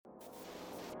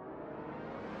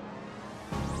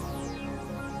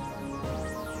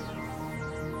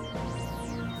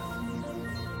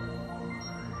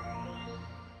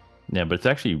Yeah, but it's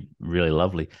actually really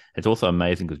lovely. It's also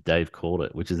amazing because Dave called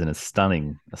it, which is a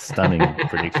stunning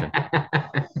prediction,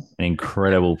 an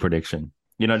incredible prediction.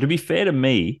 To be fair to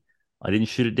me, I didn't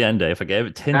shoot it down, Dave. I gave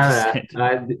it No,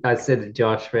 10%. I said to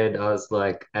Josh Fred, I was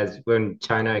like, as when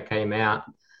Chono came out,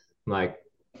 I'm like,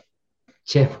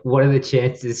 Jeff, what are the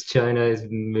chances Chono's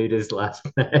Muda's last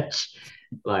match?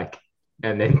 Like,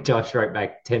 and then Josh wrote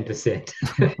back 10%.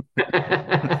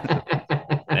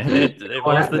 And it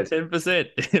What was the happened? 10%.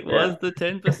 It Yeah. was the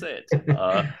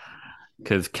 10%.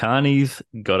 Because Carney's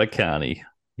got a Carney.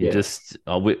 You Yeah. just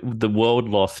the world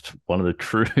lost one of the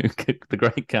true the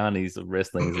great Carneys of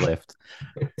wrestling is left.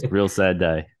 It's a real sad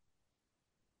day.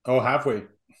 Oh, have we?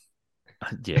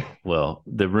 Yeah, well,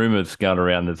 the rumors going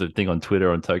around. There's a thing on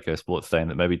Twitter on Tokyo Sports saying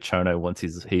that maybe Chono wants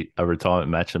a retirement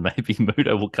match, and maybe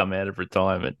Muto will come out of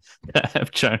retirement to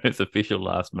have Chono's official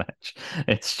last match.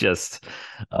 It's just,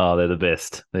 oh, they're the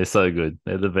best. They're so good.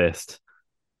 They're the best.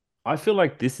 I feel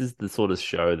like this is the sort of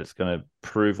show that's going to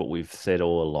prove what we've said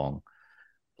all along.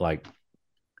 Like,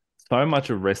 so much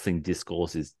of wrestling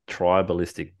discourse is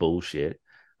tribalistic bullshit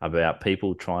about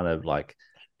people trying to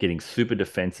getting super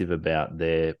defensive about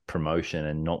their promotion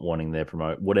and not wanting their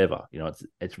promote whatever.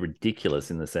 It's ridiculous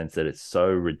in the sense that it's so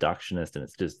reductionist and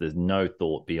it's just there's no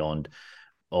thought beyond,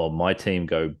 oh, my team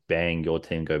go bang, your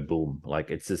team go boom.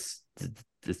 Like it's just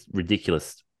it's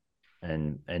ridiculous,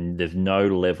 and there's no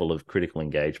level of critical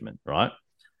engagement, right?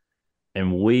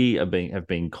 And we have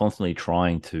been constantly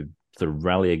trying to sort of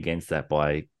rally against that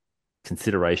by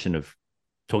consideration of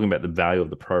talking about the value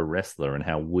of the pro wrestler and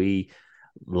how we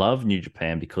love New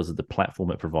Japan because of the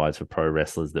platform it provides for pro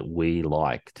wrestlers that we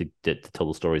like to tell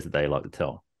the stories that they like to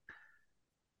tell.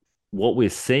 What we're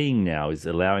seeing now is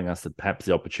allowing us perhaps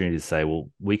the opportunity to say, well,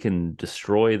 we can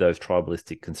destroy those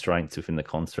tribalistic constraints within the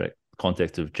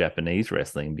context of Japanese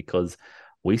wrestling because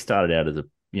we started out as a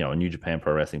New Japan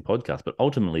Pro Wrestling podcast, but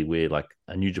ultimately we're like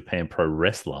a New Japan Pro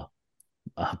Wrestler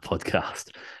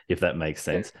podcast, if that makes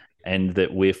Yeah. sense, and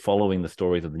that we're following the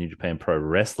stories of the New Japan Pro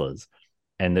wrestlers,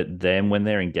 and that then when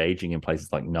they're engaging in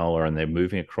places like Noah and they're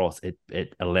moving across,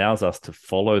 it allows us to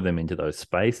follow them into those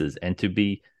spaces and to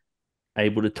be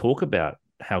able to talk about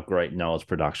how great Noah's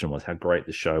production was, how great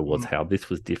the show was, Mm. how this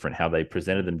was different, how they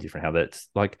presented them different, how that's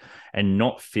like, and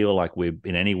not feel like we're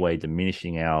in any way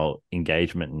diminishing our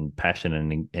engagement and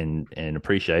passion and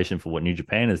appreciation for what New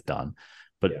Japan has done,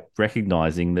 but Yeah.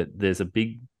 recognizing that there's a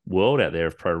big world out there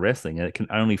of pro wrestling and it can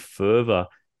only further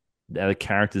the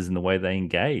characters in the way they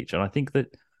engage. And I think that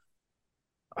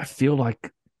I feel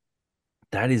like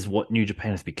that is what New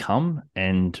Japan has become,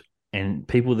 and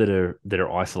people that are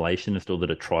isolationist or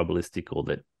that are tribalistic or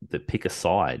that pick a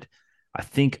side, I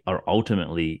think are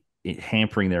ultimately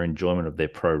hampering their enjoyment of their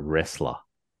pro wrestler,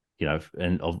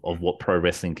 and of what pro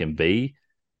wrestling can be.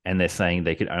 And they're saying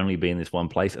they could only be in this one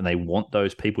place, and they want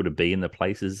those people to be in the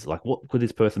places. Like, what could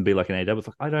this person be like in AEW? It's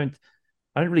like I don't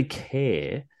really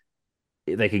care.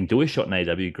 They can do a shot in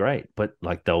AEW, great, but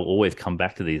like they'll always come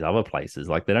back to these other places.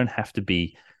 Like they don't have to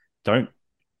be. Don't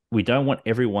We don't want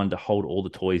everyone to hold all the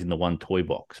toys in the one toy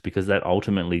box because that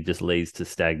ultimately just leads to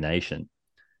stagnation.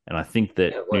 And I think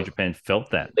that Yeah, New well, Japan felt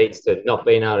that. it leads to not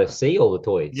being able to see all the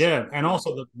toys. Yeah, and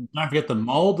also don't forget the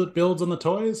mold that builds on the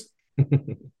toys.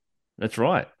 That's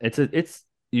right. It's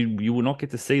you will not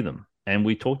get to see them. And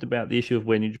we talked about the issue of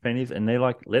where New Japan is, and they're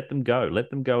like, let them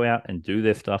go out and do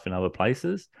their stuff in other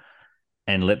places,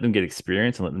 and let them get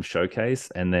experience and let them showcase,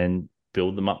 and then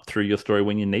build them up through your story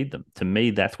when you need them. To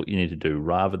me, that's what you need to do,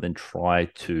 rather than try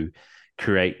to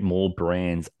create more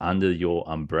brands under your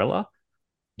umbrella.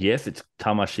 Yes, it's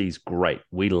Tamashi's great.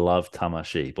 We love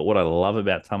Tamashi. But what I love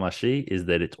about Tamashi is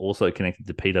that it's also connected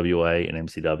to PWA and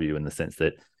MCW in the sense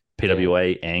that Yeah.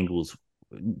 PWA angles,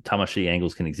 Tamashi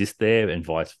angles can exist there and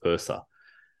vice versa.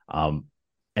 Um,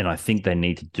 and I think they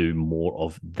need to do more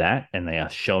of that. And they are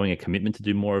showing a commitment to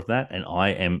do more of that. And I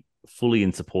am fully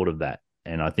in support of that.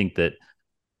 And I think that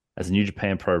as a New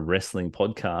Japan Pro Wrestling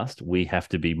podcast, we have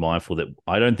to be mindful that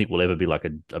I don't think we'll ever be like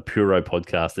a Puro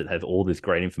podcast that has all this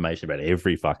great information about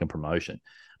every fucking promotion.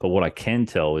 But what I can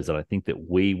tell is that I think that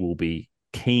we will be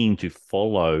keen to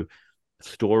follow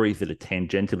stories that are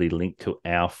tangentially linked to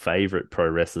our favorite pro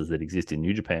wrestlers that exist in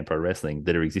New Japan Pro Wrestling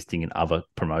that are existing in other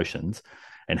promotions,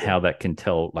 and Yeah. how that can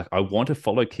tell. Like, I want to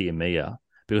follow Kiyomiya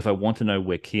because I want to know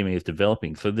where Kiyomiya is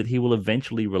developing so that he will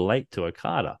eventually relate to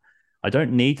Okada. I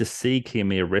don't need to see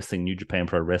Kiyomiya wrestling New Japan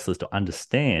Pro wrestlers to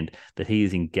understand that he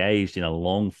is engaged in a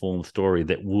long form story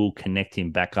that will connect him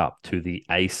back up to the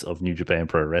ace of New Japan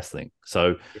Pro Wrestling.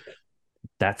 So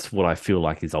that's what I feel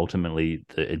like is ultimately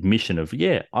the admission of,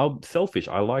 yeah, I'm selfish.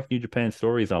 I like New Japan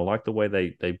stories. I like the way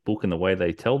they book and the way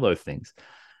they tell those things.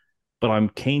 but I'm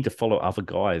keen to follow other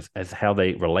guys as how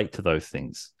they relate to those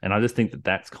things. And I just think that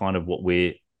that's kind of what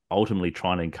we're ultimately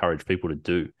trying to encourage people to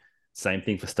do. Same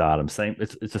thing for Stardom.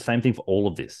 It's the same thing for all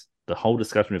of this. The whole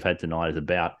discussion we've had tonight is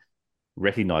about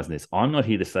recognizing this. I'm not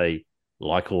here to say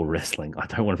like all wrestling. I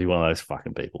don't want to be one of those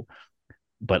fucking people.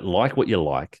 But like what you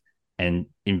like and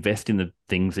invest in the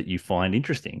things that you find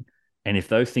interesting. And if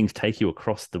those things take you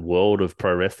across the world of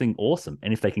pro wrestling, awesome.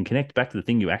 And if they can connect back to the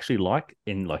thing you actually like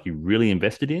and like you really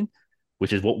invested in,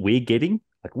 which is what we're getting,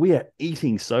 like we are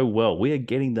eating so well. We are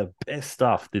getting the best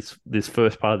stuff this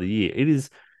first part of the year. It is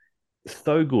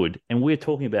so good. And we're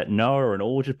talking about Noah and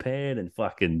All Japan and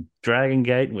fucking Dragon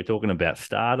Gate, and we're talking about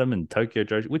Stardom and Tokyo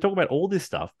Joshi. We're talking about all this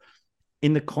stuff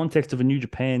in the context of a New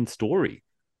Japan story.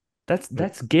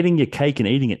 That's getting your cake and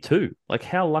eating it too. Like,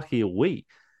 how lucky are we?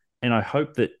 And I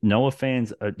hope that Noah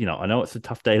fans are, I know it's a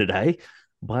tough day today,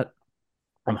 but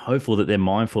I'm hopeful that they're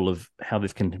mindful of how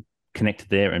this can connect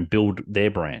there and build their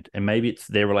brand. And maybe it's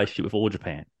their relationship with All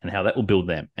Japan and how that will build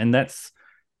them. And that's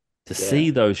to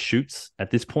see those shoots at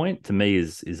this point, to me,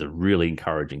 is a really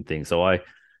encouraging thing. So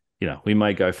we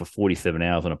may go for 47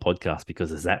 hours on a podcast because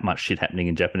there's that much shit happening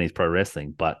in Japanese pro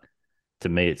wrestling. But to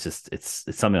me, it's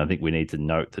something I think we need to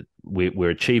note, that we're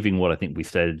achieving what I think we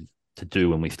stated to do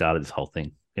when we started this whole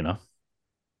thing,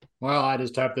 Well, I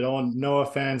just hope that all Noah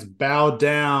fans bow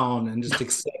down and just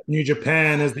accept New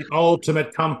Japan as the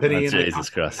ultimate company. Jesus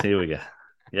Christ, here we go.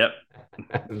 Yep.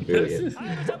 Brilliant.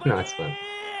 Nice one.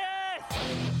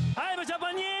 I'm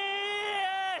Japanese!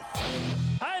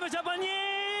 I'm Japanese!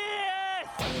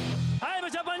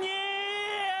 I'm Japanese!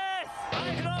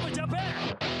 I love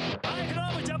Japan! I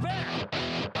love Japan!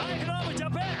 I love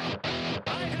Japan!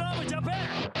 I love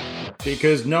Japan!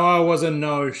 Because Noah was a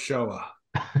no-shower.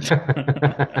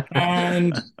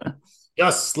 And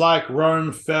just like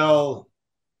Rome fell,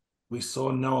 we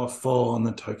saw Noah fall on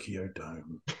the Tokyo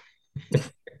Dome.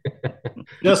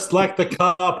 Just like the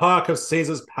car park of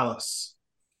Caesar's Palace.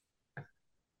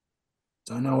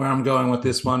 Don't know where I'm going with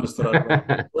this one, just thought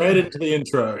I'd right into the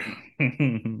intro.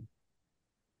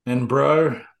 And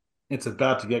bro, it's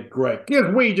about to get great.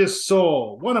 Because we just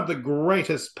saw one of the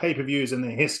greatest pay-per-views in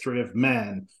the history of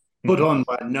man, put on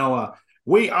by Noah.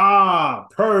 We are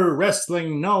Pro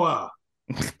Wrestling Noah.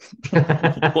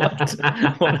 What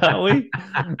are we?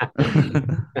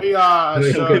 We are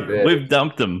a show. We've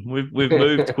dumped them. We've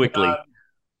moved quickly.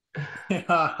 We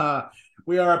are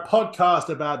a podcast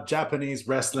about Japanese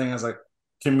wrestling as a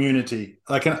community,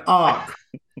 like an arc,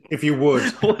 if you would,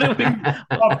 of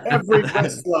every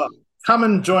wrestler. Come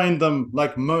and join them,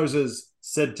 like Moses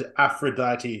said to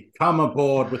Aphrodite. Come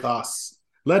aboard with us.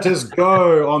 Let us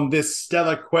go on this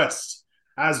stellar quest,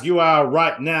 as you are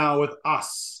right now with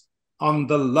us on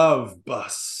the love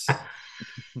bus.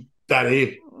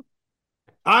 Daddy,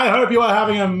 I hope you are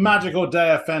having a magical day,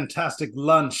 a fantastic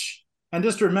lunch. And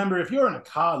just remember, if you're in a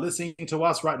car listening to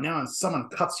us right now and someone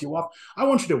cuts you off, I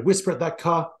want you to whisper at that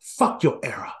car, fuck your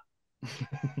era.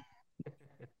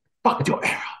 Fuck your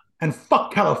era. And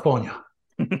fuck California.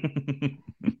 I'm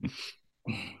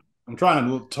trying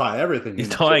to tie everything. He's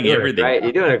tying everything.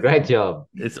 You're doing a great job.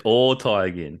 It's all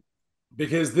tying in.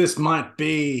 Because this might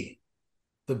be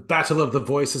the battle of the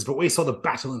voices, but we saw the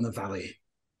battle in the valley.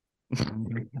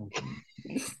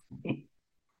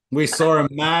 We saw a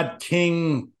mad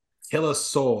king kill a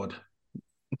sword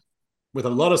with a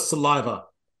lot of saliva.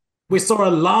 We saw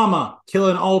a llama kill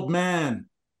an old man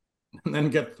and then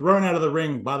get thrown out of the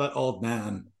ring by that old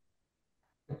man.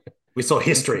 We saw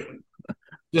history.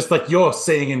 Just like you're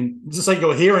seeing and just like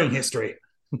you're hearing history.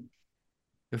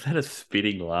 Is that a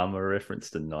spitting llama reference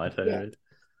to Naito?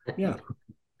 Yeah.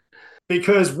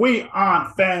 Because we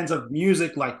aren't fans of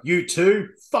music like you two.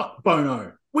 Fuck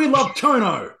Bono. We love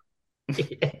Chono.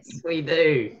 Yes, we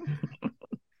do.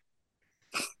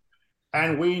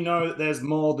 And we know that there's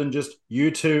more than just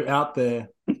you two out there.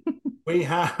 We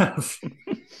have.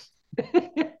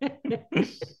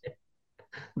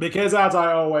 Because as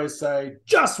I always say,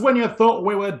 just when you thought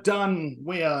we were done,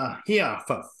 we are here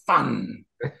for fun.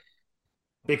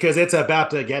 Because it's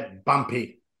about to get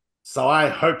bumpy. So I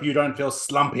hope you don't feel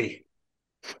slumpy.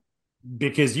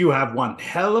 Because you have one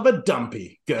hell of a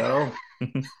dumpy, girl.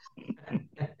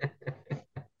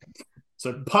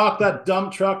 So park that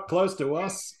dump truck close to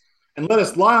us and let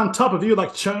us lie on top of you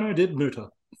like Chono did Muta.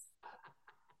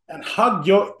 And hug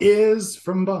your ears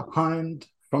from behind,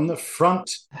 from the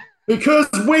front. Because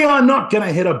we are not going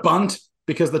to hit a bunt.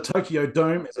 Because the Tokyo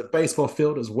Dome is a baseball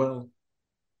field as well.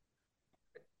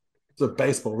 It's a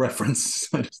baseball reference.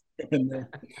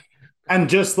 And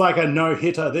just like a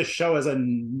no-hitter, this show is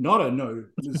not a no.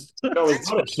 This show is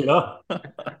not a shitter.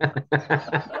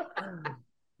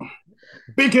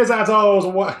 Because as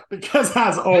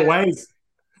always,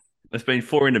 There's been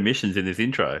 4 intermissions in this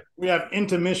intro. we have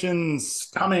intermissions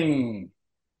coming.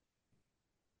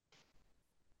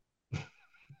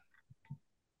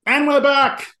 And we're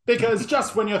back because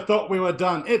just when you thought we were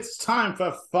done, it's time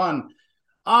for fun.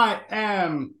 I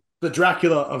am the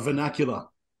Dracula of vernacular.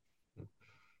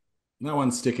 No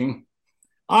one's sticking.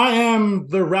 I am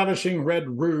the Ravishing Red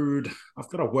Rude. I've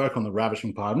got to work on the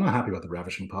ravishing part. I'm not happy with the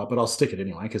ravishing part, but I'll stick it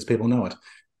anyway because people know it.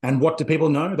 And what do people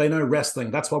know? They know wrestling.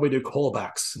 That's why we do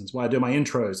callbacks. That's why I do my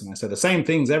intros and I say the same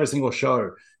things every single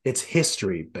show. It's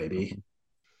history, baby.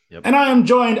 Yep. And I am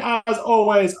joined, as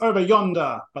always, over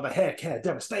yonder by the hair care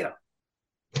devastator.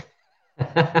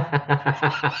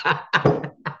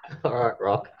 All right,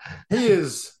 Rock. He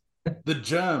is the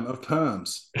germ of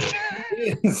perms.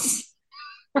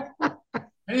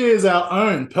 He is our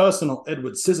own personal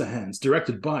Edward Scissorhands,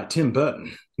 directed by Tim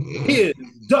Burton. He is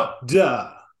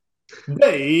Dr.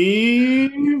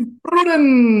 Dave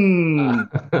Bruden.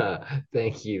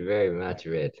 Thank you very much,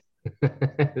 Red.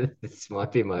 This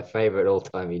might be my favorite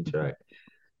all-time intro.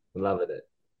 Loving it.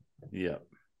 Yeah.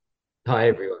 Hi,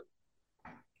 everyone.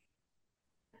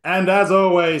 And as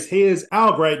always, he is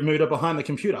our great mooder behind the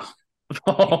computer.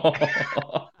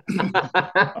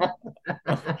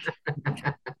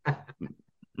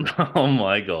 Oh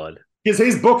my God. Because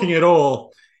he's booking it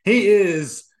all. He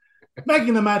is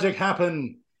making the magic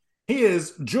happen. He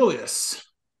is Julius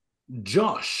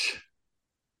Josh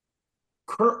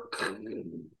Kirk.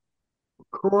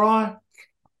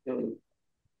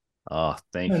 Oh,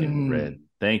 thank you, Red.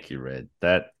 Thank you, Red.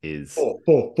 That is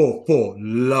four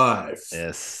live.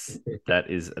 Yes, that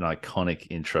is an iconic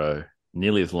intro,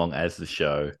 nearly as long as the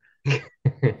show.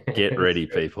 Get ready,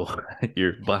 people.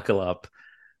 You buckle up.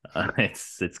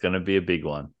 It's going to be a big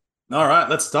one. All right,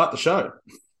 let's start the show.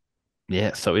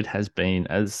 Yeah, so it has been,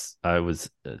 as I was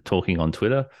talking on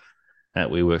Twitter, at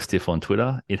We Work Stiff on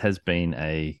Twitter, it has been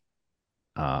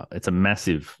it's a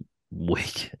massive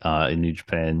week in New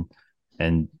Japan,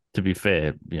 and to be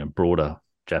fair, broader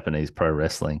Japanese pro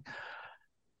wrestling.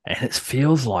 And it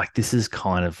feels like this is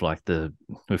kind of like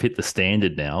we've hit the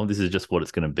standard now. This is just what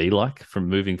it's going to be like from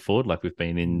moving forward. Like we've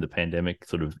been in the pandemic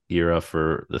sort of era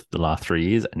for the last 3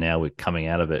 years, and now we're coming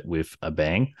out of it with a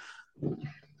bang.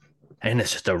 And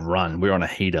it's just a run. We're on a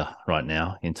heater right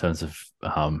now in terms of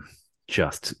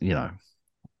just,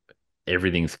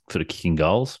 everything's sort of kicking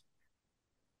goals.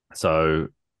 So,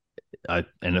 and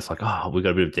it's like, we've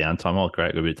got a bit of downtime. Oh,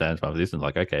 great, we've got a bit of downtime for this. And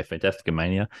like, okay, Fantastica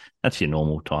Mania, that's your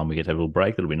normal time. We get to have a little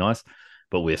break. It'll be nice.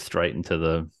 But we're straight into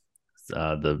the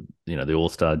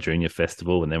All-Star Junior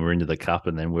Festival, and then we're into the Cup,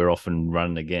 and then we're off and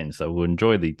running again. So we'll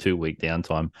enjoy the 2-week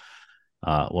downtime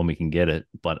when we can get it.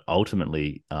 But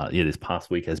ultimately, this past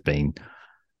week has been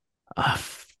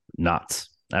nuts,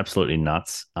 absolutely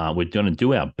nuts. We're going to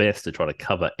do our best to try to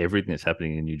cover everything that's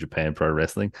happening in New Japan Pro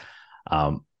Wrestling.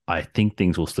 I think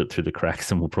things will slip through the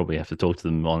cracks, and we'll probably have to talk to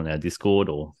them on our Discord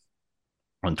or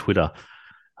on Twitter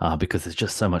because there's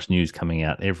just so much news coming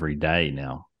out every day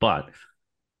now. But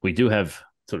we do have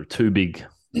sort of 2 big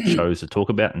shows to talk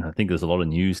about, and I think there's a lot of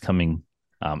news coming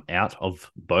out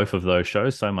of both of those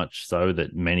shows, so much so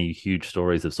that many huge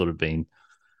stories have sort of been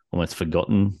almost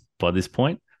forgotten by this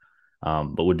point.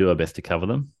 But we'll do our best to cover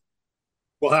them.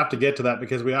 We'll have to get to that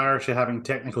because we are actually having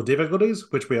technical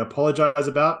difficulties, which we apologize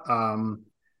about.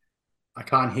 I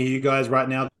can't hear you guys right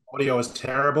now. The audio is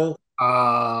terrible.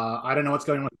 I don't know what's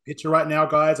going on with the picture right now,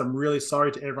 guys. I'm really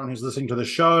sorry to everyone who's listening to the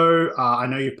show. I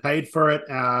know you paid for it.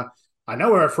 I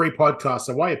know we're a free podcast,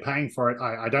 so why are you paying for it?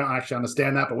 I don't actually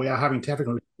understand that, but we are having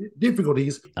technical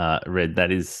difficulties. Red, that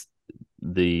is,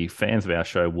 the fans of our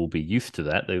show will be used to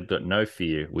that. They've got no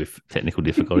fear with technical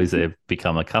difficulties. They've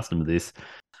become accustomed to this.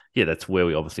 Yeah, that's where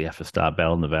we obviously have to start.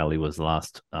 Battle in the Valley was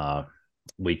last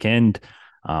weekend.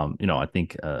 I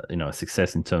think a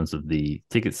success in terms of the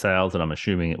ticket sales, and I'm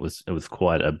assuming it was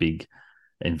quite a big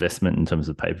investment in terms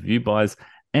of pay-per-view buys.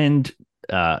 And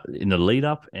in the lead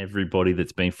up, everybody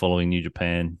that's been following New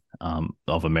Japan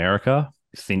of America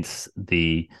since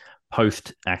the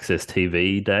post-Access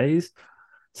TV days,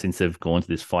 since they've gone to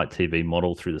this Fight TV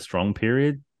model through the Strong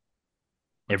period,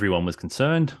 everyone was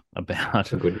concerned about...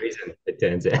 For good reason, it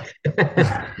turns out.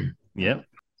 Yep.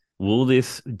 Will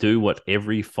this do what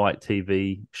every Fight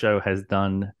TV show has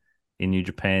done in New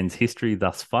Japan's history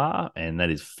thus far? And that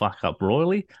is fuck up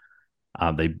royally.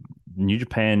 New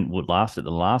Japan would last at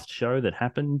the last show that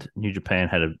happened. New Japan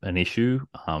had an issue.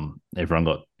 Everyone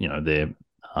got, their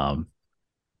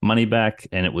money back,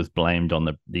 and it was blamed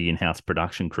on the in-house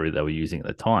production crew they were using at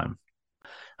the time.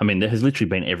 I mean, there has literally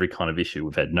been every kind of issue.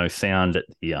 We've had no sound at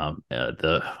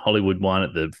the Hollywood one,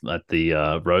 at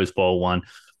the Rose Bowl one.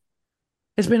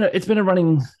 it's been a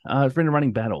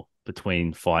running battle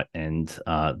between Fight and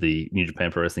the New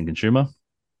Japan Pro Wrestling consumer.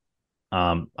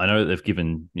 I know that they've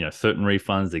given certain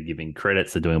refunds, they're giving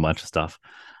credits, they're doing a bunch of stuff.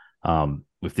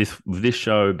 With this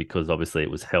show, because obviously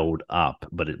it was held up,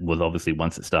 but it was obviously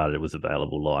once it started, it was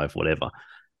available live, whatever.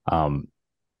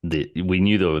 We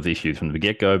knew there was issues from the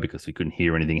get-go because we couldn't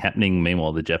hear anything happening.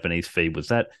 Meanwhile, the Japanese feed was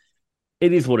that.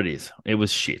 It is what it is. It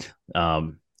was shit.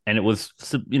 And it was,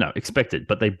 expected.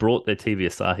 But they brought their TV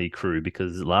Asahi crew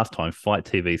because last time Fight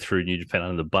TV threw New Japan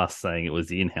under the bus saying it was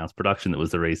the in-house production that was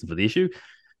the reason for the issue.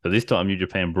 So this time New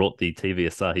Japan brought the TV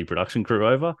Asahi production crew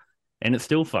over and it's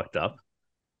still fucked up.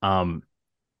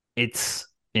 It's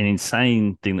an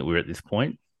insane thing that we're at this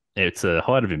point. It's a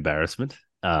height of embarrassment.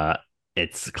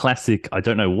 It's classic. I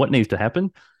don't know what needs to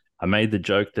happen. I made the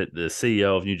joke that the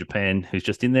CEO of New Japan, who's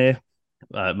just in there,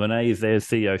 Monet is their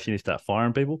CEO. She needs to start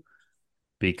firing people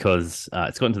because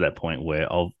it's gotten to that point where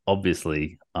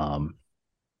obviously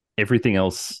everything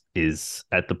else is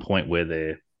at the point where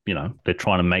they're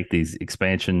trying to make these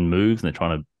expansion moves and they're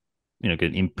trying to get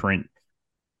an imprint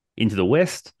into the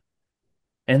West.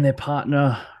 And their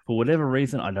partner, for whatever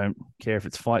reason, I don't care if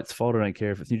it's Fight's fault, I don't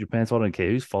care if it's New Japan's fault, I don't care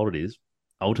whose fault it is.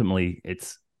 Ultimately,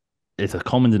 it's a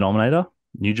common denominator.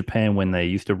 New Japan, when they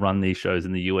used to run these shows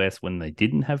in the US, when they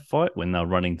didn't have Fight, when they were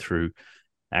running through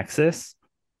Access,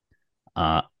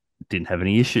 didn't have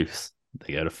any issues.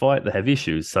 They go to Fight, they have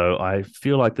issues. So I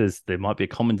feel like there might be a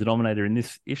common denominator in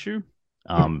this issue.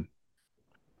 And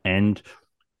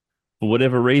for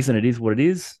whatever reason, it is what it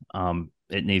is.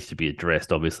 It needs to be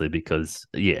addressed, obviously, because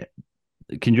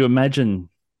could you imagine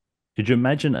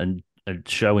a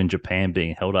show in Japan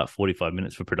being held up 45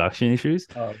 minutes for production issues?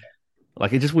 Oh.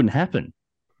 Like, it just wouldn't happen.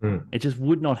 Mm. It just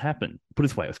would not happen. Put it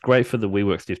this way, it was great for the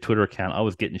WeWork Stiff Twitter account. I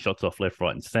was getting shots off left,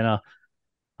 right, and center.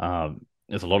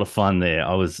 It was a lot of fun there.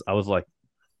 I was like,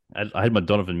 I had my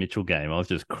Donovan Mitchell game. I was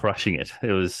just crushing it.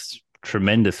 It was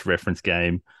tremendous reference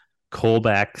game,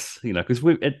 callbacks. Because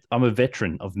I'm a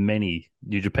veteran of many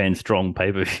New Japan Strong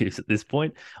pay-per-views at this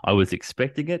point. I was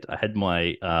expecting it. I had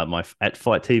my my at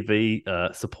Fight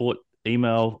TV support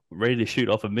email ready to shoot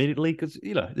off immediately because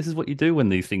this is what you do when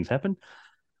these things happen.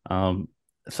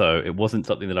 So it wasn't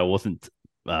something that I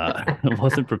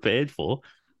wasn't prepared for.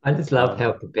 I just love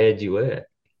how prepared you were.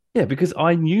 Yeah, because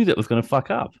I knew that was going to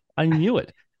fuck up. I knew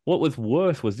it. What was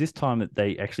worse was this time that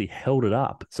they actually held it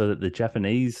up so that the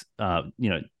Japanese,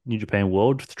 New Japan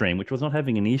World stream, which was not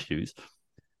having any issues.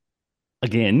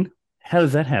 Again, how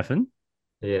does that happen?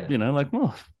 Yeah.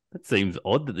 That seems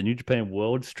odd that the New Japan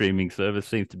World streaming service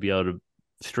seems to be able to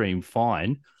stream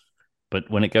fine. But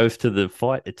when it goes to the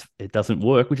Fight, it doesn't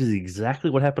work, which is exactly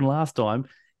what happened last time.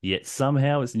 Yet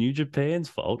somehow it's New Japan's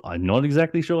fault. I'm not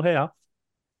exactly sure how.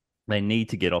 They need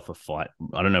to get off a Fight.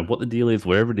 I don't know what the deal is,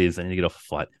 wherever it is, they need to get off a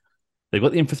Fight. They've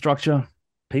got the infrastructure.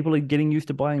 People are getting used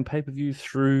to buying pay-per-views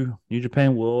through New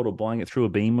Japan World or buying it through a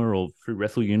Beamer or through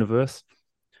Wrestle Universe.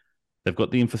 They've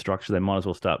got the infrastructure. They might as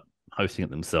well start hosting it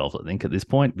themselves, I think, at this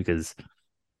point, because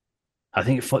I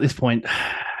think at this point,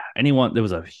 there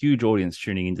was a huge audience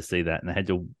tuning in to see that, and they had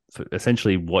to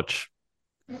essentially watch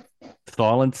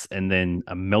silence and then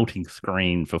a melting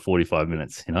screen for 45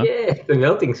 minutes, Yeah, the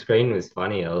melting screen was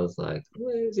funny. I was like,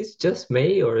 is this just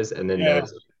me? And then there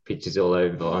was pictures all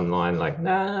over online like,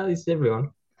 nah, it's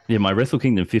everyone. Yeah, my Wrestle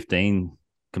Kingdom 15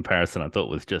 comparison I thought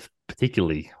was just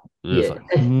particularly,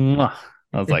 I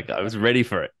was like, I was ready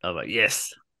for it. I was like,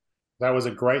 yes. That was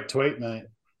a great tweet, mate.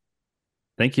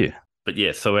 Thank you. But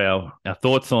yeah, so our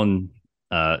thoughts on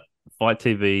Fight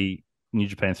TV, New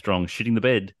Japan Strong shitting the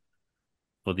bed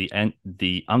for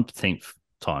the umpteenth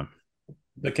time.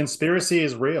 The conspiracy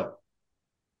is real.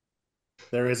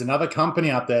 There is another company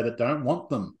out there that don't want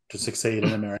them to succeed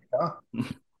in America.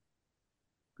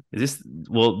 Is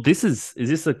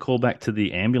this a callback to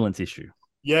the ambulance issue?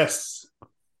 Yes.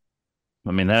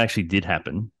 I mean, that actually did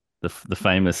happen. The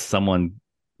famous someone,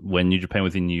 when New Japan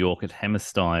was in New York at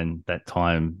Hammerstein that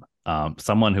time,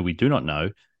 someone who we do not know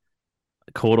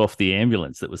called off the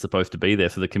ambulance that was supposed to be there,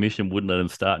 so the commission wouldn't let them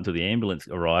start until the ambulance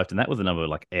arrived, and that was another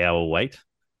hour wait.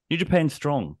 New Japan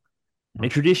Strong, a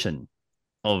tradition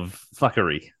of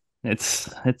fuckery. It's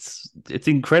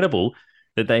incredible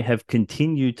that they have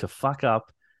continued to fuck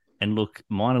up and look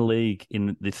minor league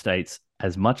in the States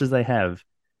as much as they have.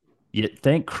 Yet,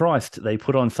 thank Christ, they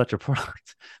put on such a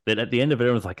product that at the end of it,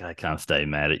 everyone's like, I can't stay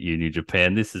mad at you, New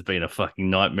Japan. This has been a fucking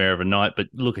nightmare of a night, but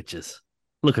look at you.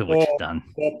 Look at what you've done.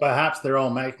 Or perhaps they're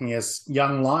all making us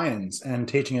young lions and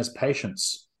teaching us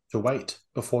patience to wait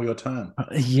before your turn.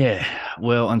 Yeah.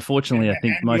 Well, unfortunately, I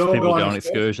think most people go on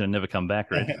excursion and never come back,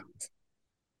 Red.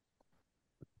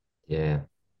 Yeah.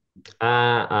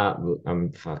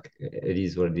 Fuck. It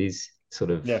is what it is.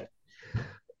 Sort of. Yeah.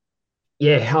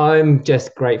 Yeah, I'm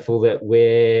just grateful that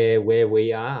we're where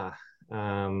we are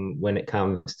when it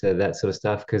comes to that sort of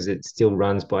stuff because it still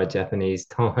runs by Japanese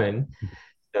time,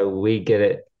 so we get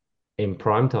it in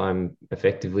prime time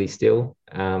effectively still.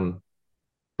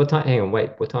 What time? Hang on,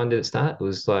 wait. What time did it start? It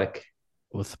was like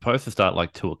It was supposed to start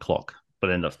like 2 o'clock,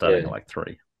 but ended up starting at yeah, like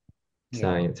 3. Yeah.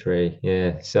 starting at 3.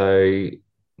 Yeah, so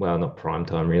well, not prime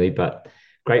time really, but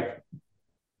great.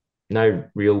 No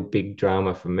real big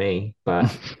drama for me, but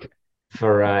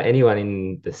for anyone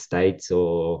in the States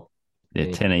or Yeah,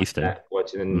 anything 10 like Eastern. that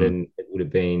watching, Mm. then it would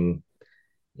have been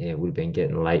yeah, it would have been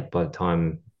getting late by the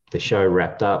time the show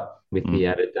wrapped up with Mm. the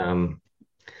added time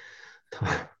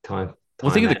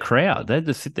Well, think time of the added. crowd. They had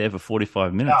to sit there for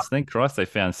 45 Yeah. minutes. Thank Christ they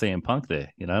found CM Punk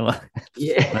there. Like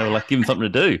they were Yeah. like, give him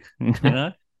something to do. you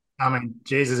know? I mean,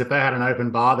 Jesus, if they had an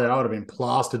open bar there, I would have been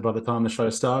plastered by the time the show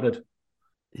started.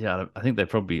 Yeah, I think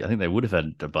they would have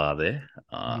had a bar there.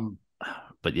 Mm.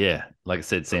 But yeah, like I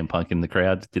said, CM Punk in the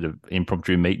crowd did an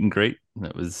impromptu meet and greet.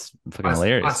 That was fucking I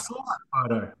hilarious. saw that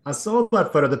photo. I saw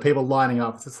that photo of the people lining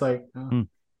up. It's just like, Hmm.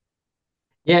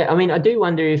 Yeah, I mean, I do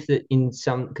wonder if that in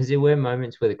some because there were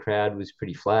moments where the crowd was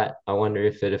pretty flat. I wonder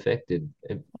if it affected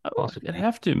it It'd possibly.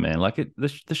 have to, man. Like the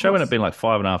show ended up course. being like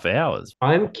 5.5 hours.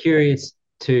 I'm curious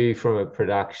too, from a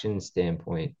production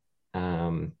standpoint,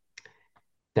 um,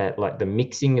 that like the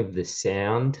mixing of the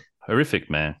sound, Horrific,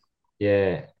 man.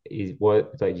 yeah, is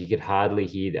what like you could hardly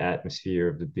hear the atmosphere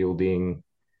of the building.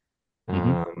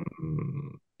 Hmm.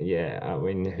 Yeah, I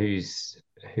mean,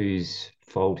 whose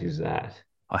fault is that?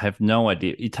 I have no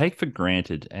idea. You take for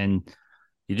granted, and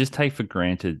you just take for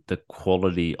granted the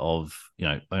quality of,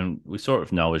 and we saw it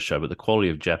with Noah's show, but the quality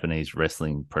of Japanese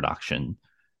wrestling production.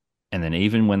 And then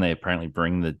even when they apparently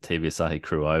bring the TV Asahi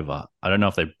crew over, I don't know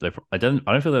if I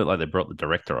don't feel like they brought the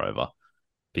director over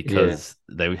Yeah, because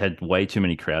they had way too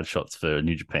many crowd shots for a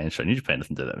New Japan show. New Japan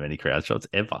doesn't do that many crowd shots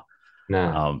ever. no,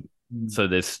 Um, Mm. so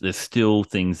there's still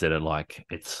things that are like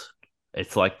it's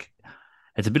like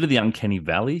it's a bit of the uncanny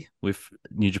valley with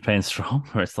New Japan Strong,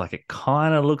 where it's like it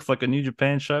kind of looks like a New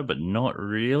Japan show, but not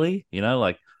really,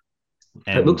 like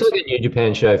it looks and like a New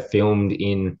Japan show filmed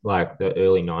in like the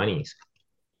early '90s.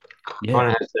 Kind yeah,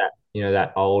 of has that,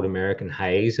 that old American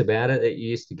haze about it that you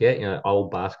used to get. Old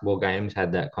basketball games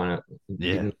had that kind of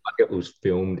yeah, didn't look like it was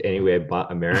filmed anywhere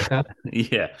but America.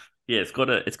 yeah, yeah. It's got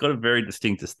a very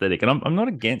distinct aesthetic, and I'm not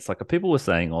against like people were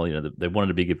saying, oh, they wanted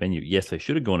a bigger venue. Yes, they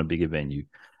should have gone a bigger venue.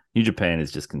 New Japan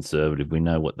is just conservative. We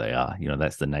know what they are.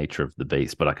 That's the nature of the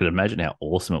beast. But I could imagine how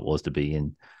awesome it was to be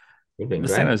in Would have been the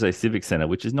San great. Jose Civic Center,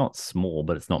 which is not small,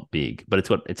 but it's not big, but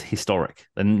it's historic.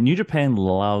 And New Japan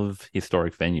love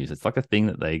historic venues. It's like a thing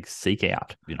that they seek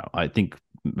out. I think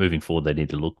moving forward they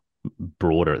need to look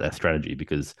broader at their strategy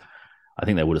because I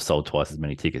think they would have sold twice as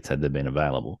many tickets had they been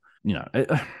available.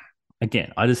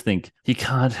 Again, I just think you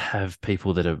can't have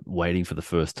people that are waiting for the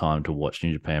first time to watch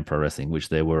New Japan Pro Wrestling, which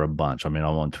there were a bunch. I mean,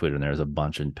 I'm on Twitter and there's a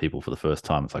bunch of people for the first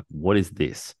time. It's like, what is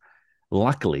this?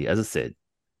 Luckily, as I said,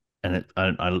 and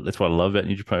that's what I love about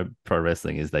New Japan Pro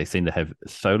Wrestling is they seem to have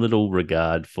so little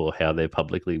regard for how they're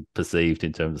publicly perceived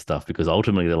in terms of stuff because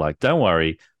ultimately they're like, don't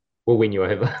worry, We'll win you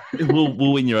over.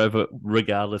 we'll win you over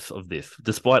regardless of this,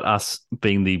 despite us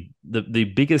being the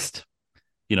biggest.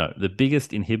 The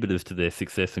biggest inhibitors to their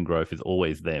success and growth is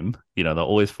always them. They'll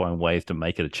always find ways to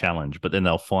make it a challenge, but then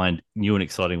they'll find new and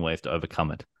exciting ways to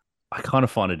overcome it. I kind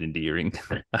of find it endearing.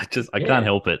 I can't Yeah.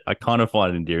 help it. I kind of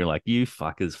find it endearing. Like you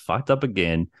fuckers fucked up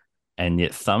again, and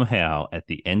yet somehow at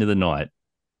the end of the night,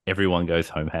 everyone goes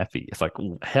home happy. It's like,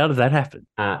 how does that happen?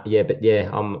 Yeah, but yeah,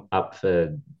 I'm up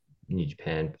for New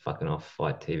Japan fucking off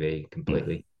Fight TV Mm,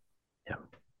 completely. yeah,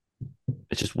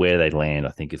 it's just where they land.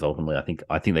 I think is ultimately.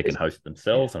 I think they can host it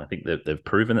Yeah. themselves, and I think they've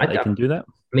proven that I, they I can do that.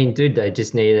 mean, dude, they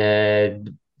just need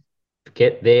to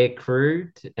get their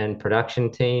and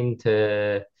production team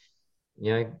to,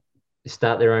 you know,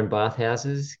 start their own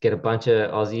bathhouses, get a bunch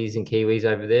of Aussies and Kiwis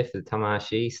over there for the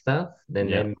Tamashi stuff, then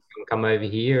Yeah, them come over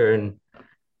here and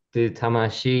do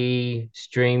Tamashi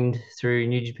streamed through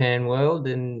New Japan World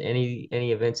and any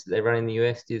events that they run in the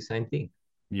US do the same thing.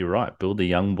 you're right. Build the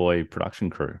young boy production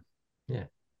crew, Yeah.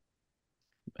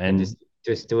 And and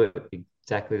just do it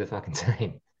exactly the fucking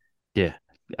same. yeah,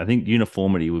 I think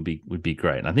uniformity would be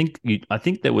great. And I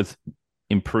think there was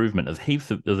improvement.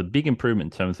 There was a big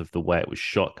improvement in terms of the way it was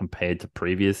shot compared to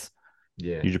previous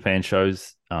Yeah. New Japan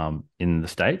shows in the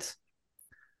States,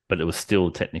 but it was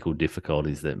still technical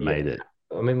difficulties that Yeah. made it.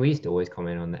 I mean, we used to always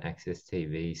comment on the Access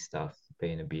TV stuff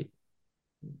being a bit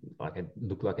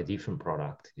look like a different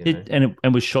product, you know?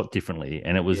 It was shot differently,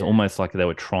 and it was Yeah. almost like they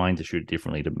were trying to shoot it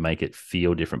differently to make it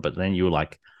feel different. But then you were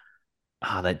like,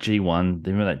 that G1,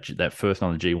 remember that first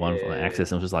on the G1 for Yeah.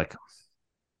 Access, and it was just like,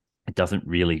 it doesn't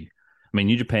really. I mean,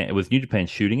 New Japan. It was New Japan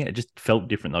shooting it. It just felt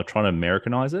different. They were trying to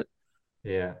Americanize it,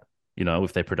 Yeah. you know,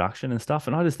 with their production and stuff.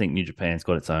 And I just think New Japan's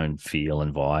got its own feel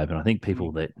and vibe. And I think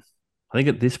I think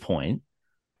at this point,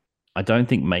 I don't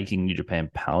think making New Japan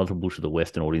palatable to the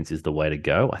Western audience is the way to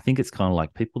go. I think it's kind of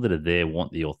like people that are there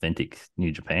want the authentic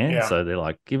New Japan. Yeah. So they're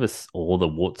like, give us all the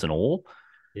warts and all.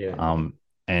 Yeah.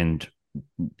 And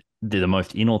the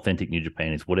most inauthentic New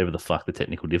Japan is whatever the fuck the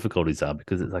technical difficulties are,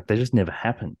 because it's like they just never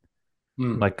happen.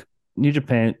 Like New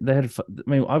Japan,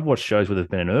 I've watched shows where there's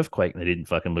been an earthquake and they didn't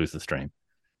fucking lose the stream.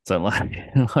 So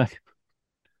like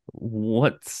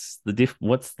what's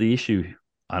the issue?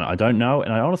 I don't know,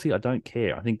 and I honestly don't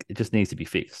care. I think it just needs to be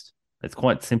fixed. It's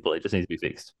quite simple. It just needs to be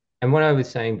fixed. And what I was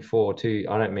saying before too,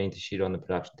 I don't mean to shit on the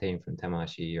production team from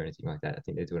Tamashi or anything like that. I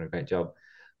think they're doing a great job.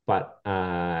 But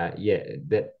yeah,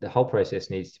 that the whole process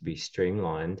needs to be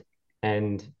streamlined,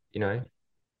 and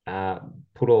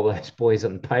put all those boys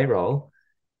on the payroll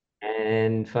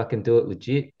and fucking do it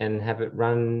legit and have it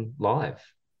run live.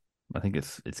 I think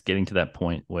it's getting to that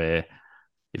point where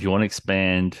if you want to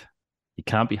expand, you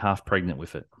can't be half pregnant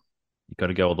with it. You got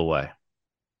to go all the way.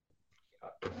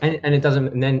 And it doesn't,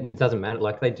 and then it doesn't matter.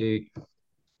 Like they do,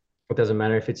 it doesn't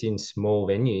matter if it's in small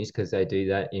venues, because they do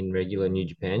that in regular New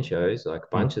Japan shows. Like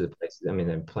a bunch of the places, I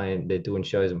mean, they're doing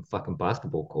shows on fucking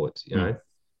basketball courts. You know,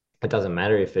 it doesn't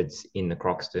matter if it's in the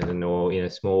Croxton or in a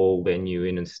small venue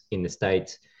in the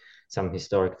States, some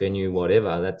historic venue,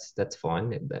 whatever. That's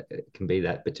fine. It can be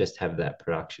that, but just have that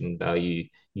production value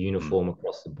uniform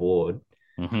across the board.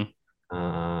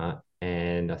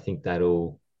 And I think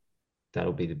that'll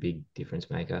be the big difference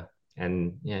maker.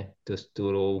 And yeah, just do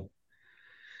it all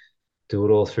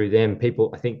through them.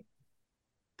 People, I think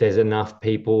there's enough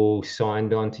people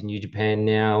signed on to New Japan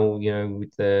now,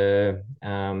 with the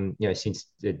since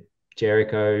the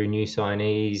Jericho new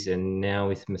signees, and now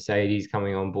with Mercedes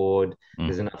coming on board,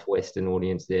 there's enough Western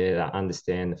audience there that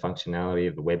understand the functionality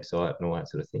of the website and all that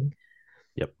sort of thing.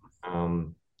 Yep.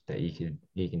 That you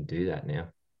can do that now.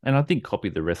 And I think copy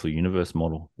the Wrestle Universe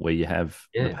model where you have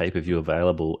the pay-per-view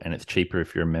available, and it's cheaper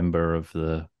if you're a member of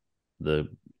the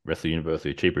Wrestle Universe,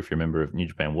 or cheaper if you're a member of New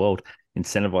Japan World.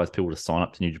 Incentivize people to sign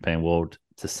up to New Japan World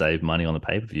to save money on the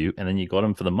pay-per-view, and then you got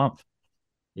them for the month.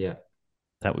 Yeah.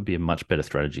 That would be a much better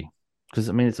strategy, because,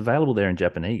 I mean, it's available there in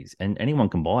Japanese, and anyone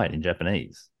can buy it in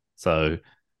Japanese. So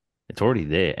it's already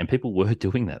there, and people were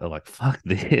doing that. They're like, fuck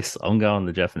this, I'm going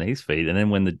the Japanese feed. And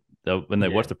then when they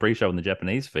watch the pre-show in the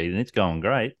Japanese feed and it's going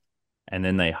great, and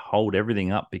then they hold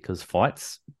everything up because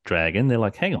fights dragging, they're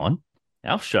like, hang on,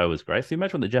 our show was great. So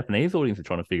imagine what the Japanese audience are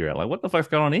trying to figure out, like, what the fuck's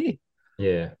going on here?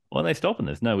 Yeah. Why are they stopping?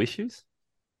 There's no issues.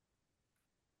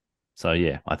 So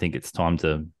yeah, I think it's time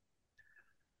to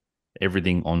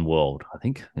everything on World, I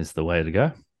think, is the way to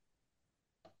go.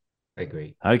 I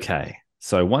agree. Okay.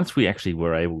 So once we actually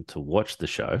were able to watch the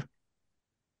show,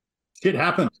 shit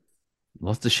happened.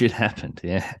 Lots of shit happened.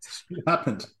 Yeah. Shit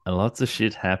happened. Lots of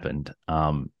shit happened.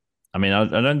 I mean, I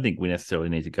don't think we necessarily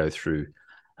need to go through,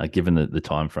 given the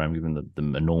time frame, given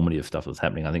the enormity of stuff that's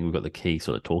happening. I think we've got the key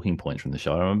sort of talking points from the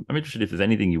show. I'm interested if there's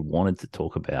anything you wanted to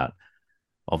talk about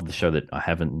of the show that I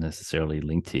haven't necessarily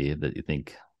linked here that you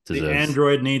think deserves. The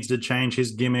android needs to change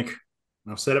his gimmick.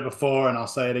 I've said it before and I'll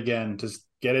say it again. Just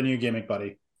get a new gimmick,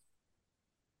 buddy.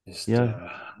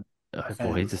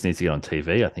 Boy, he just needs to get on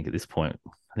TV, I think, at this point.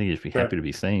 I think he'd just be happy to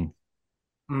be seen.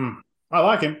 I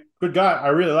like him. Good guy. I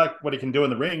really like what he can do in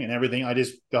the ring and everything.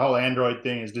 The whole android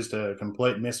thing is just a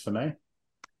complete miss for me.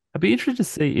 I'd be interested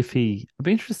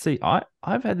to see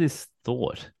I've had this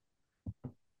thought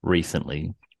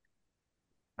recently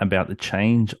about the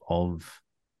change of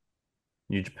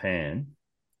New Japan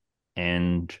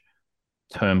and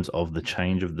terms of the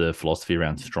change of the philosophy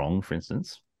around Strong, for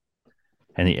instance,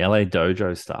 and the LA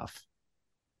Dojo stuff.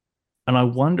 And I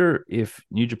wonder if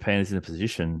New Japan is in a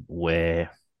position where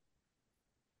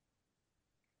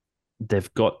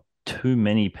they've got too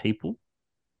many people.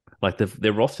 Like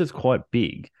their roster's quite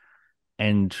big,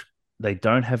 and they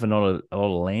don't have a lot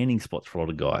of landing spots for a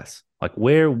lot of guys. Like,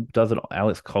 where does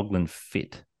Alex Coughlin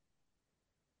fit?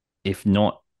 If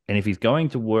not, and if he's going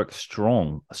to work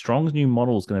Strong's new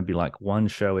model is going to be like one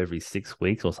show every 6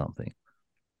 weeks or something.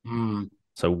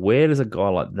 So where does a guy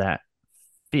like that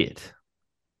fit?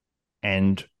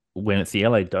 And when it's the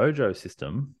LA Dojo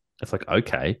system, it's like,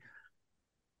 okay.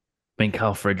 I mean,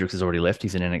 Carl Fredericks has already left.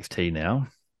 He's in NXT now.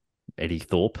 Eddie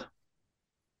Thorpe.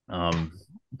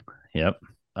 Yep.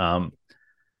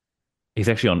 He's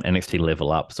actually on NXT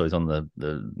Level Up, so he's on the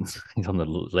he's on the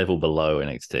level below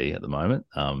NXT at the moment.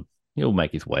 He'll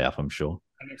make his way up, I'm sure.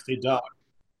 NXT Dark.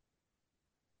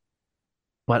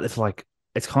 But it's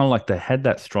kind of like they had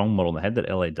that strong model, and they had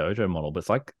that LA Dojo model, but it's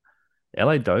like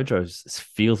LA Dojo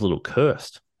feels a little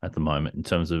cursed at the moment in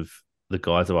terms of the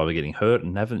guys are either getting hurt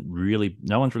and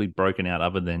no one's really broken out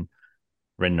other than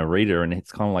Ren Narita, and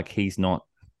it's kind of like he's not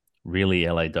really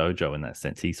LA Dojo in that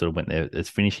sense. He sort of went there as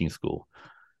finishing school.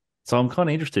 So I'm kind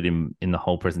of interested in the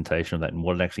whole presentation of that and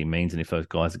what it actually means, and if those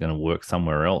guys are going to work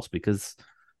somewhere else. Because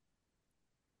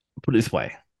put it this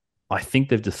way, I think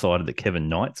they've decided that Kevin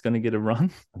Knight's going to get a run.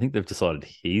 I think they've decided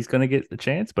he's going to get a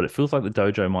chance, but it feels like the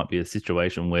dojo might be a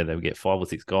situation where they get 5 or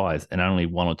 6 guys and only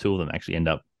 1 or 2 of them actually end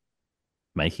up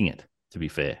making it, to be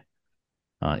fair,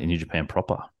 in New Japan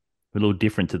proper. A little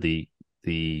different to the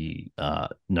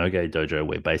Noge dojo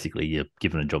where basically you're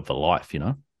given a job for life, you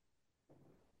know?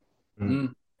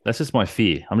 Mm. That's just my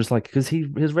fear. I'm just like, because he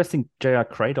was wrestling JR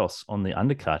Kratos on the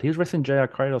undercard. He was wrestling JR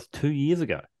Kratos 2 years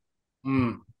ago.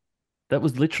 Mm. That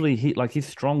was literally his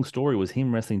strong story was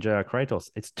him wrestling JR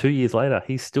Kratos. It's 2 years later.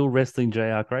 He's still wrestling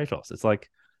JR Kratos. It's like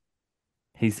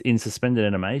he's in suspended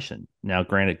animation. Now,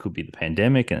 granted, it could be the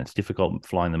pandemic and it's difficult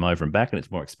flying them over and back and it's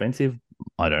more expensive.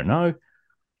 I don't know.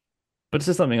 But it's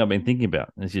just something I've been thinking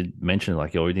about. As you mentioned,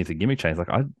 like, he needs a gimmick change. Like,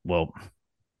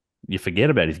 you forget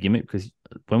about his gimmick because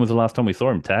when was the last time we saw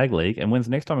him tag league, and when's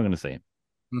the next time we're going to see him?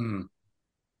 Mm.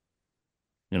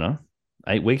 You know,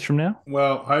 8 weeks from now.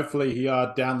 Well, hopefully he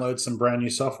downloads some brand new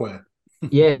software.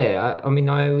 Yeah, I mean,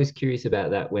 I was curious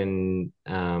about that when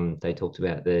they talked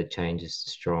about the changes to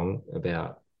Strong,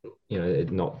 about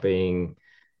it not being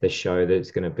the show that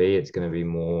it's going to be. It's going to be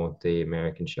more the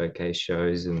American Showcase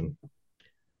shows and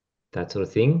that sort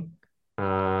of thing.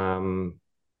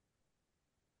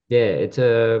 Yeah, it's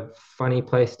a funny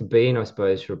place to be in, I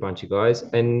suppose, for a bunch of guys.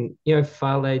 And,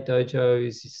 Fale Dojo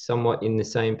is somewhat in the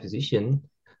same position.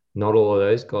 Not all of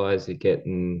those guys are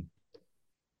going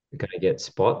to get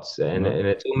spots. And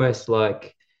it's almost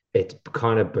like it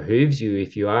kind of behooves you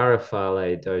if you are a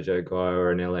Fale Dojo guy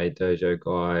or an LA Dojo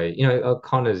guy.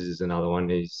 Connors is another one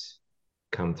who's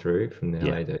come through from the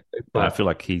LA Dojo. But I feel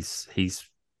like he's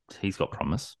got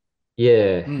promise.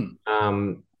 Yeah.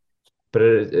 But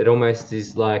it almost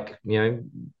is like,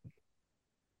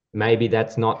 maybe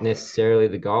that's not necessarily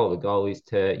the goal. The goal is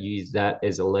to use that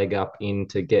as a leg up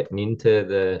into getting into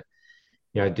the,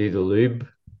 do the lube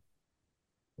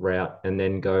route and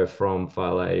then go from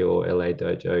Fale or LA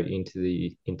Dojo into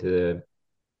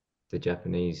the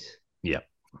Japanese. Yeah.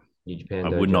 New Japan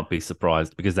I Dojo. would not be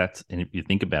surprised because and if you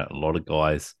think about it, a lot of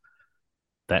guys,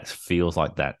 that feels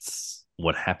like that's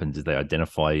what happens is they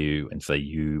identify you and say,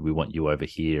 we want you over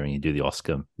here, and you do the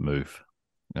Oscar move.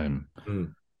 And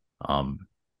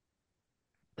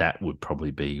that would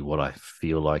probably be what I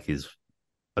feel like is,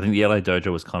 I think the LA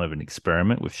Dojo was kind of an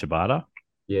experiment with Shibata.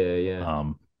 Yeah.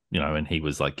 And he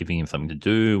was like giving him something to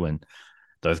do, and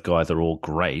those guys are all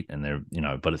great, and they're,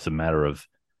 but it's a matter of,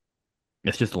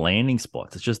 it's just landing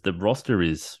spots. It's just the roster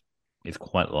is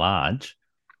quite large.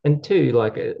 And two,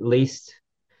 like, at least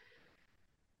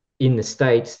in the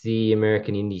States, the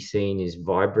American indie scene is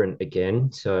vibrant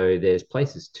again. So there's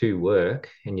places to work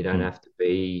and you don't have to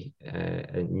be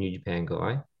a New Japan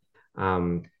guy.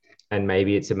 And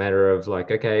maybe it's a matter of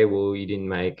like, okay, well, you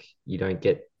don't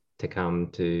get to come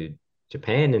to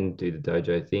Japan and do the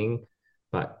dojo thing,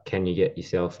 but can you get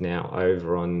yourself now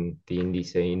over on the indie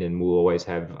scene and we'll always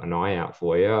have an eye out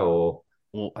for you? Or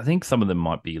well, I think some of them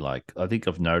might be like, I think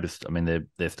I've noticed, I mean,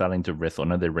 they're starting to wrestle. I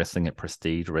know they're wrestling at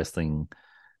Prestige Wrestling,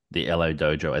 the LA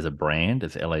Dojo as a brand,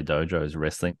 as LA Dojo is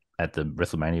wrestling at the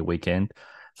WrestleMania weekend.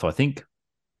 So I think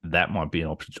that might be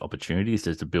an opportunity is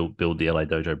just to build the LA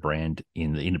Dojo brand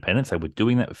in the independents. They were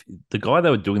doing that. The guy they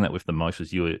were doing that with the most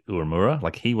was Uemura.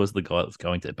 Like, he was the guy that was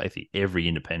going to basically every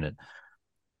independent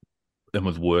and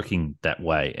was working that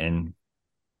way. And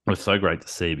it was so great to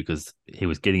see because he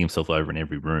was getting himself over in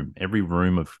every room. Every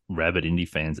room of rabid indie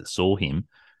fans that saw him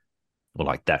were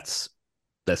like, that's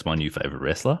my new favorite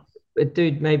wrestler. But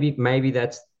dude, maybe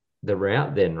that's the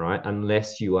route then, right?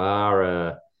 Unless you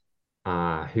are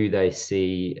who they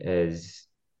see as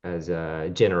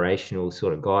a generational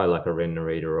sort of guy, like a Ren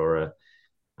Narita or a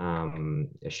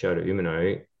Shota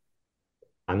Umino,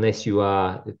 unless you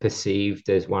are perceived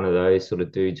as one of those sort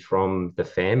of dudes from the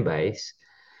fan base,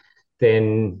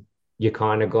 then you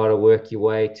kind of got to work your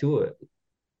way to it.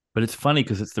 But it's funny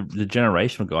because it's the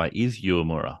generational guy is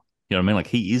Uemura. You know what I mean? Like,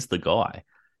 he is the guy.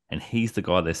 And he's the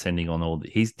guy they're sending on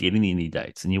he's getting the indie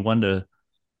dates. And you wonder,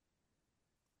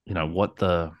 what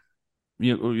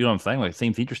you know what I'm saying? Like, it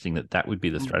seems interesting that would be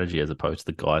the strategy as opposed to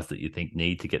the guys that you think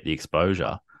need to get the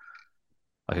exposure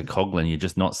like a Coughlin, you're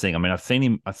just not seeing. I mean, I've seen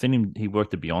him. He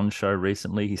worked the Beyond show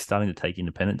recently. He's starting to take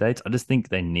independent dates. I just think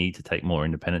they need to take more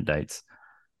independent dates.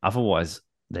 Otherwise,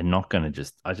 they're not going to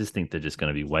just. I just think they're just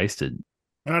going to be wasted.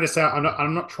 And I just say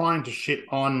I'm not trying to shit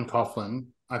on Coughlin.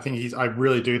 I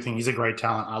really do think he's a great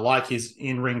talent. I like his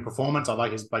in-ring performance. I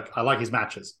like his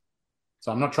matches.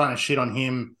 So I'm not trying to shit on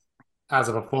him as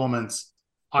a performance.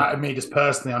 Just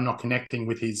personally, I'm not connecting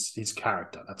with his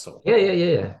character. That's all.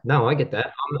 Yeah. No, I get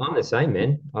that. I'm the same,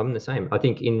 man. I'm the same. I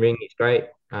think in ring is great.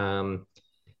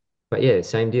 But yeah,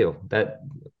 same deal. That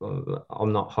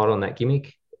I'm not hot on that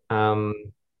gimmick.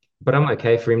 But I'm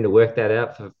okay for him to work that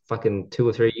out for fucking 2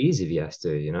 or 3 years if he has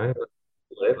to,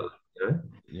 whatever,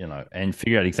 and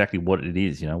figure out exactly what it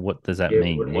is. What does that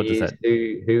mean? What does that?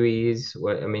 Who he is?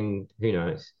 What I mean, who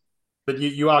knows? But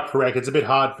you are correct. It's a bit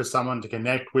hard for someone to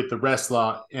connect with the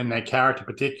wrestler and their character,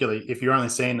 particularly if you're only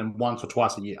seeing them once or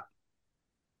twice a year.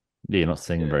 Yeah, you're not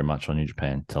seeing them very much on New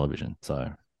Japan television.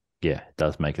 So, yeah, it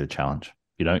does make it a challenge.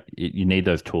 You need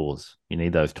those tours. You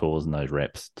need those tours and those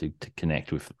reps to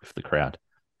connect with the crowd.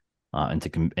 And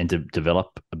to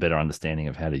develop a better understanding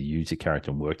of how to use your character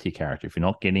and work your character. If you're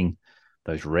not getting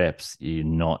those reps, you're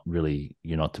not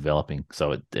developing.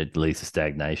 So it leads to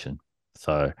stagnation.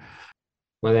 So,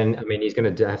 well, then I mean, he's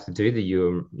going to have to do the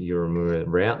Uemura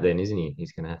route, then, isn't he?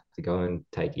 He's going to have to go and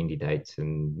take indie dates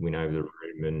and win over the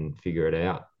room and figure it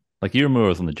out. Like Uemura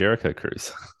was on the Jericho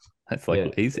cruise. That's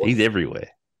like he's everywhere.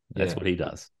 That's what he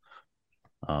does.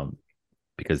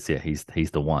 Because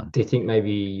he's the one. Do you think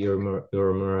maybe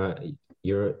Uemura,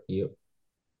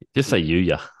 just say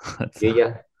Yuya?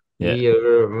 Yuya,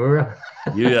 Uemura,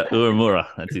 Yuya Uemura.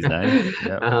 That's his name.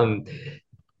 Yep.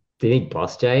 Do you think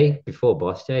Boss J, before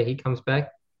Boss J, he comes back?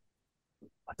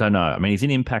 I don't know. I mean, he's in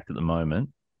Impact at the moment.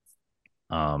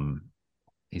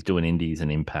 He's doing indies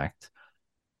and Impact.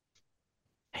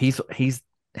 He's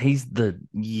the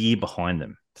year behind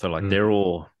them. So like they're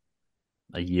all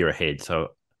a year ahead. So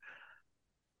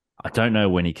I don't know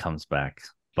when he comes back,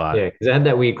 but yeah, because they had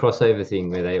that weird crossover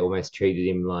thing where they almost treated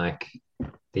him like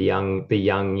the young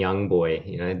boy,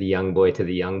 the young boy to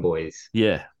the young boys.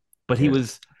 Yeah, but he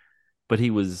was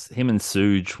him and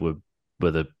Suge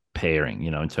were the pairing,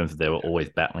 in terms of they were always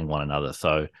battling one another.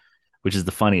 So, which is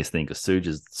the funniest thing because Suge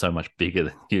is so much bigger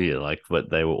than Yuya, but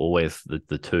they were always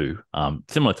the two,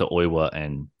 similar to Oiwa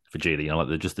and Vegeta,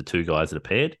 they're just the two guys that are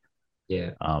paired.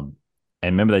 Yeah.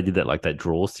 And remember they did that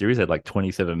draw series. They had like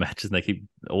 27 matches and they keep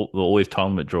always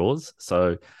time at draws.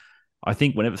 So I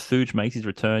think whenever Suge makes his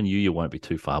return, Yuya won't be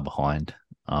too far behind.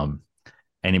 And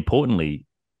importantly,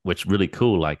 which really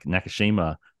cool, like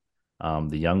Nakashima,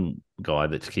 the young guy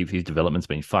that keeps his development's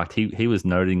been fucked. He was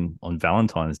noting on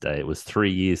Valentine's Day, it was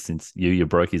 3 years since Yuya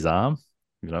broke his arm,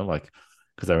 because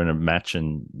they were in a match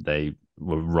and they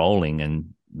were rolling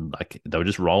and they were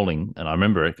just rolling. And I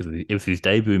remember it because it was his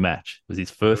debut match. It was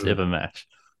his first ever match.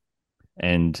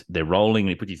 And they're rolling and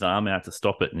he puts his arm out to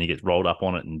stop it and he gets rolled up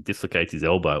on it and dislocates his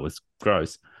elbow. It was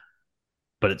gross.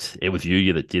 But it was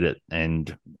Yuya that did it.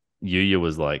 And Yuya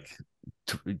was like,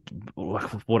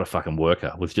 what a fucking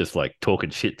worker, was just like talking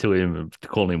shit to him and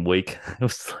calling him weak. It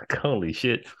was like, holy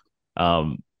shit.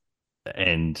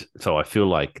 And so I feel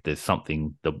like there's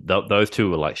something, those two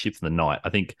were like ships in the night. I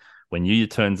think when Yuya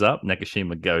turns up,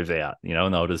 Nakashima goes out,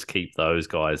 and they'll just keep those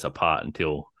guys apart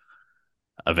until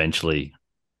eventually,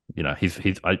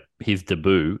 his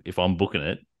debut, if I'm booking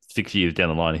it 6 years down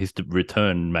the line, his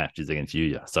return match is against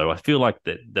Yuya. So I feel like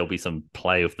that there'll be some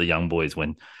play with the young boys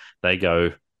when they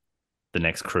go, the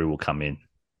next crew will come in.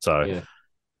 So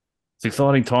it's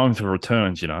exciting times for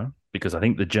returns, because I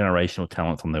think the generational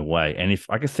talent's on their way. And if,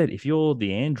 like I said, if you're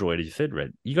the android, as you said,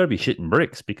 Red, you got to be shitting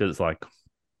bricks because it's like,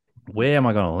 where am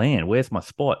I going to land? Where's my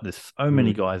spot? There's so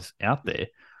many guys out there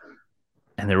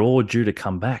and they're all due to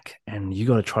come back and you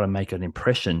got to try to make an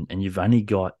impression and you've only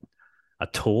got a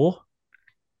tour,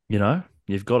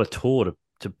 you've got a tour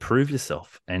to prove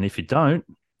yourself. And if you don't,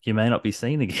 you may not be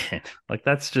seen again. Like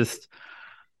that's just,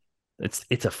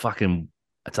 it's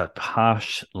a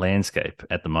harsh landscape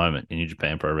at the moment in New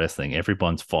Japan Pro Wrestling.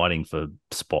 Everyone's fighting for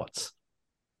spots.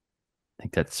 I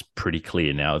think that's pretty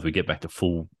clear now. As we get back to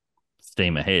full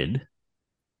steam ahead,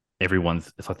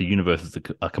 it's like the universes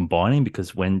are combining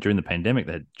because during the pandemic,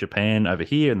 they had Japan over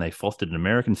here and they fostered an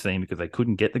American scene because they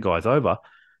couldn't get the guys over.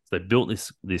 So they built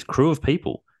this crew of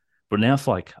people. But now it's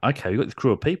like, okay, we've got this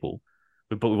crew of people,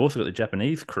 but we've also got the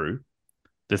Japanese crew.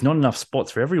 There's not enough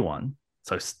spots for everyone.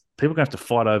 So people are going to have to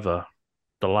fight over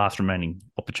the last remaining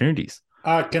opportunities.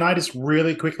 Can I just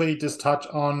really quickly just touch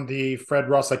on the Fred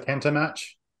Rosser Kenta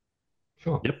match?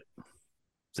 Sure. Yep.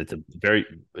 So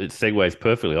it segues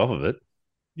perfectly off of it.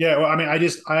 Yeah, well, I mean,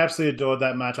 I absolutely adored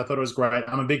that match. I thought it was great.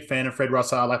 I'm a big fan of Fred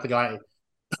Rosser. I like the guy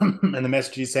and the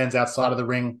message he sends outside of the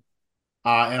ring.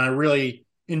 And I really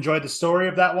enjoyed the story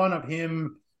of that one, of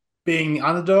him being the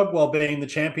underdog while being the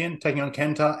champion, taking on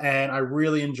Kenta. And I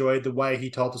really enjoyed the way he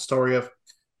told the story of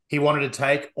he wanted to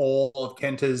take all of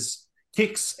Kenta's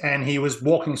kicks and he was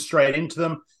walking straight into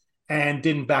them and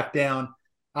didn't back down.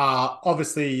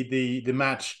 Obviously, the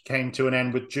match came to an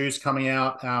end with Juice coming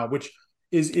out, which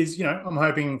is I'm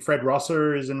hoping Fred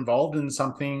Rosser is involved in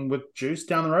something with Juice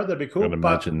down the road. That'd be cool. I'd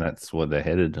imagine that's what they're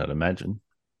headed. I'd imagine.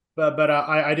 But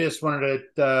I just wanted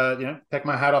to take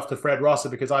my hat off to Fred Rosser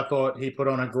because I thought he put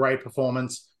on a great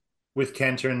performance with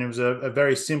Kenta, and it was a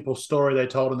very simple story they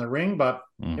told in the ring, but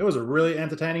it was a really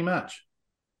entertaining match.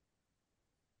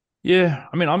 Yeah,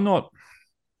 I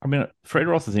mean, Fred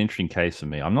Ross is an interesting case for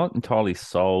me. I'm not entirely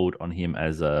sold on him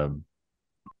as a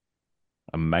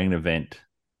main event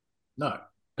No,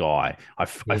 guy. I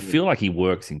feel like he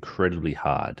works incredibly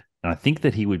hard, and I think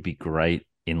that he would be great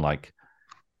in like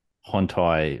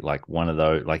Hontai, like one of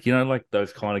those, like like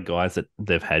those kind of guys that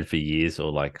they've had for years,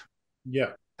 or like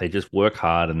yeah, they just work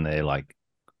hard and they're like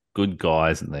good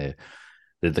guys, and they're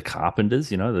the carpenters,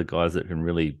 the guys that can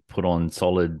really put on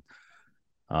solid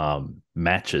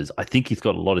matches. I think he's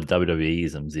got a lot of WWE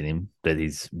isms in him that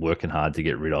he's working hard to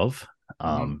get rid of.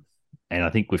 And I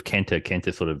think with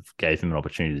Kenta sort of gave him an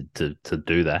opportunity to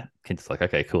do that. Kenta's like,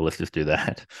 okay, cool, let's just do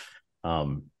that.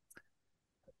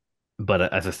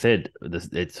 But as I said,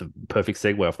 it's a perfect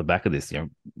segue off the back of this.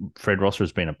 Fred Rosser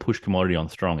has been a push commodity on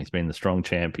Strong. He's been the Strong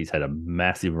champ. He's had a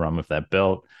massive run with that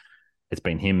belt. It's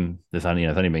been him. There's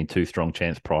only been two Strong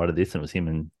champs prior to this, and it was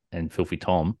him and Filthy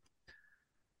Tom.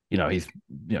 He's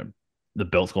the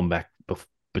belt's gone back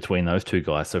between those two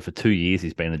guys. So for 2 years,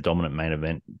 he's been the dominant main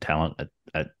event talent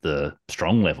at the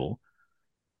Strong level.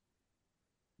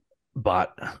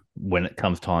 But when it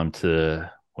came time for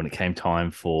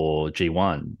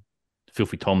G1,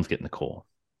 Filthy Tom's getting the call,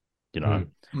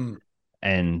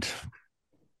 and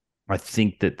I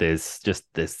think that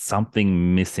there's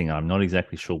something missing. I'm not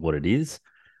exactly sure what it is.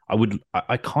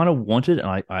 I kind of wanted, and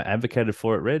I advocated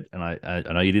for it, Red, and I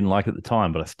know you didn't like it at the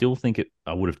time, but I still think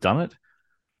I would have done it.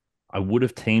 I would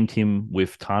have teamed him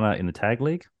with Tana in the tag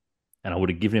league, and I would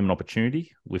have given him an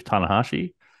opportunity with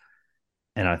Tanahashi.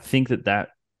 And I think that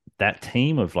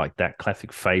team of like that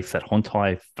classic face, that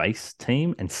Hontai face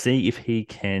team, and see if he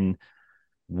can,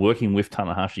 working with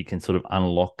Tanahashi, can sort of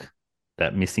unlock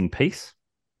that missing piece.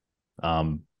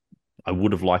 I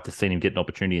would have liked to see him get an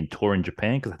opportunity in tour in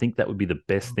Japan because I think that would be the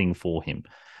best thing for him.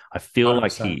 I feel 100%.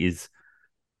 Like he is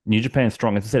New Japan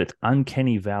Strong. As I said, it's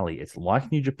uncanny valley. It's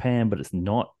like New Japan, but it's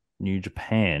not New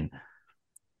Japan.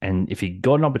 And if he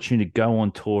got an opportunity to go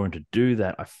on tour and to do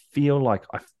that, I feel like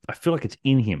it's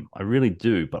in him. I really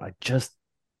do, but I just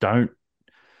don't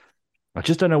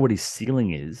know what his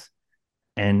ceiling is.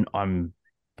 And I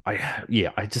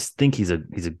just think he's a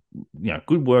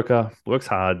good worker, works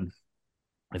hard.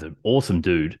 He's an awesome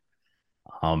dude.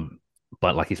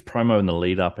 But like his promo and the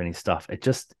lead up and his stuff,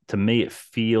 to me, it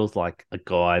feels like a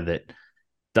guy that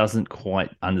doesn't quite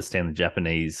understand the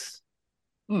Japanese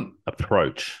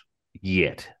approach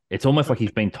yet. It's almost like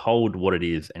he's been told what it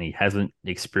is and he hasn't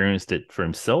experienced it for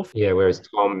himself. Yeah, whereas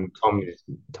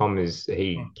Tom is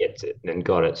he gets it and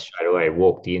got it straight away,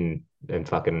 walked in and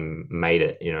fucking made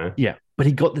it, Yeah, but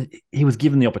he was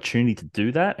given the opportunity to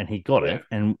do that and he got it,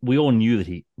 and we all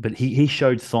knew that he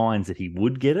showed signs that he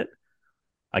would get it,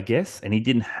 I guess, and he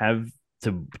didn't have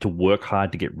to work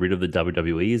hard to get rid of the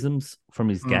WWE isms from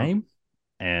his game,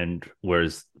 and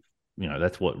whereas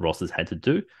that's what Ross has had to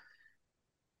do.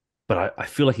 But I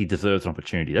feel like he deserves an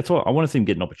opportunity. That's why I want to see him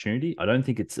get an opportunity. I don't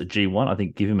think it's a G1. I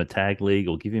think give him a tag league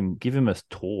or give him a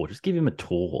tour. Just give him a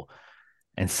tour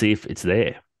and see if it's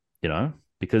there,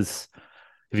 because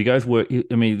if he goes work,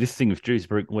 I mean, this thing with Juice,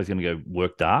 always going to go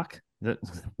work dark.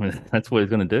 That's what he's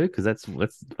going to do, because that's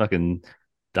fucking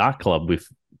Dark Club with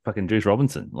fucking Juice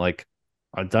Robinson. Like,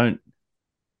 I don't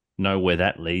know where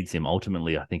that leads him.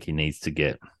 Ultimately, I think he needs to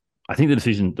get. I think the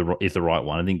decision is the right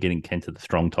one. I think getting Kenta the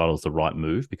Strong title is the right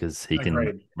move because he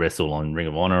can wrestle on Ring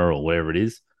of Honor or wherever it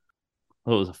is. I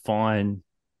thought it was a fine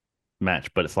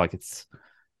match, but it's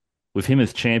with him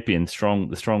as champion,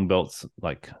 the Strong belt's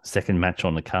like second match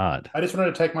on the card. I just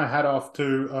wanted to take my hat off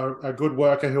to a good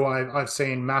worker who I've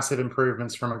seen massive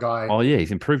improvements from a guy. Oh yeah,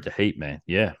 he's improved a heap, man.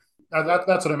 Yeah.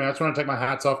 That's what I mean. I just want to take my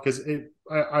hats off because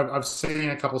I've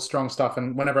seen a couple of Strong stuff,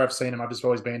 and whenever I've seen him, I've just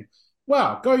always been,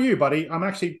 wow, go you, buddy. I'm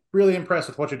actually really impressed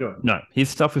with what you're doing. No, his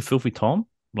stuff with Filthy Tom,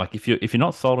 like if you're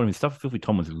not sold on his stuff with Filthy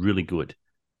Tom, was really good.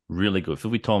 Really good.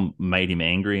 Filthy Tom made him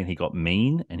angry and he got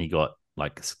mean and he got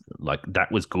like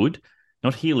that was good.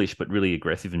 not heelish, but really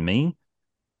aggressive and mean.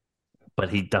 But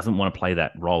he doesn't want to play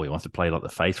that role. He wants to play like the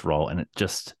face role, and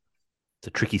it's a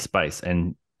tricky space.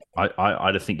 And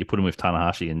I just think you put him with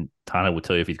Tanahashi, and Tana will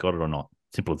tell you if he's got it or not.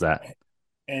 Simple as that.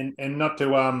 And not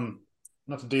to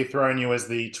dethrone you as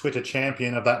the Twitter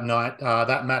champion of that night,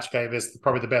 that match gave us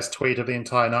probably the best tweet of the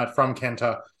entire night from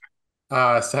Kenta,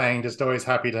 saying, just always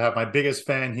happy to have my biggest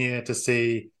fan here to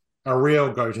see a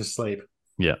real go to sleep.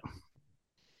 Yeah.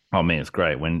 Oh man, it's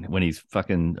great when he's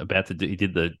fucking about to do. He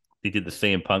did the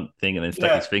CM Punk thing and then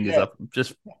stuck his fingers up.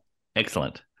 Just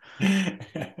excellent. I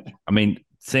mean,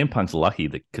 CM Punk's lucky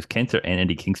that because Kenta and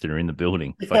Eddie Kingston are in the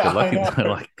building. Fucking lucky,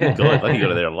 like good God, lucky you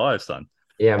got there alive, son.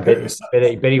 Yeah, I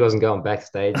bet he wasn't going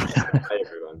backstage.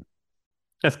 Everyone.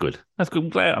 That's good. That's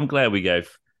good. I'm glad we got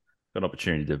an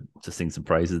opportunity to sing some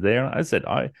praises there. I said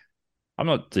I'm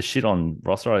not to shit on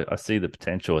Rosser. I see the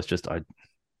potential. It's just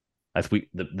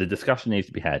the discussion needs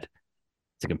to be had.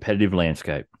 It's a competitive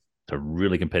landscape. It's a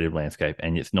really competitive landscape,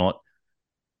 and it's not.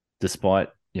 Despite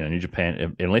New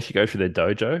Japan, unless you go through their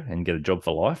dojo and get a job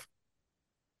for life,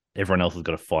 everyone else has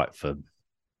got to fight for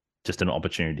just an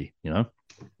opportunity.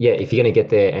 Yeah, if you're going to get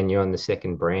there and you're on the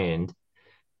second brand,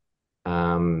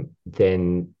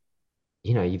 then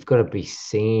you've got to be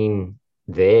seen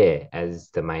there as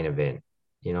the main event.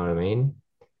 You know what I mean?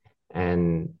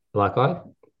 And like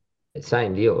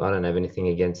same deal. I don't have anything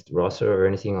against Rosser or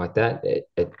anything like that.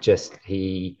 It just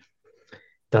he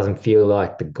doesn't feel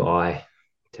like the guy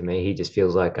to me. He just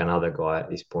feels like another guy at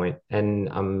this point, and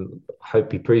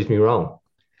hope he proves me wrong.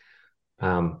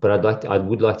 But I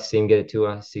would like to see him get a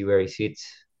tour, see where he sits.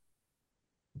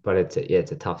 But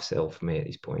it's a tough sell for me at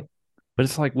this point. But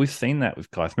it's like we've seen that with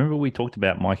guys. Remember we talked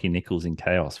about Mikey Nichols in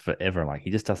Chaos forever. Like he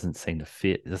just doesn't seem to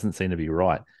fit. It doesn't seem to be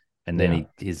right. And then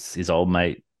his old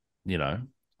mate,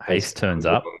 Haste turns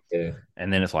up,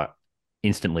 and then it's like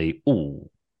instantly, ooh,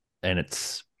 and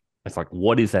it's like,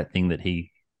 what is that thing that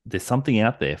there's something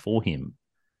out there for him,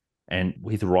 and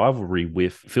his rivalry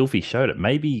with Filthy showed it.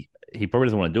 Maybe he probably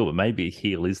doesn't want to do it, but maybe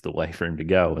heel is the way for him to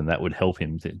go, and that would help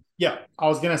him. Yeah, I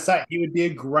was gonna say he would be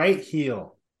a great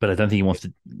heel, but I don't think he wants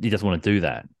to. He doesn't want to do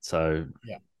that, so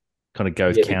kind of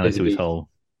goes counter to his whole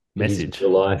message. His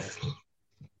life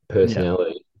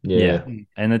personality. Yeah.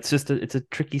 And it's just it's a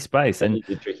tricky space, and it's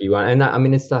a tricky one. And I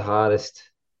mean, it's the hardest.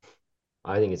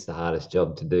 I think it's the hardest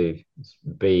job to do.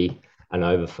 Be an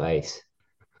overface.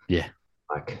 Yeah,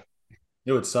 like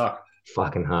it would suck.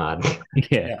 Fucking hard.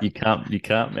 Yeah, you can't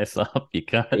mess up. You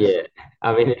can't. Yeah,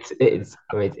 I mean it's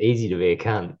easy to be a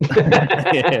cunt.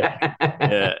 yeah.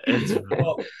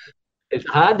 It's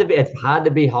hard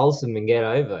to be wholesome and get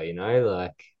over.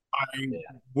 Like. I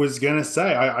was going to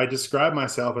say, I describe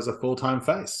myself as a full-time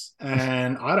face,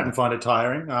 and I don't find it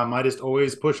tiring. I just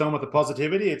always push on with the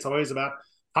positivity. It's always about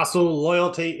hustle,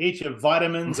 loyalty, eat your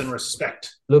vitamins, and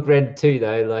respect. Look, Red, too,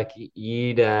 though, like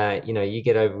you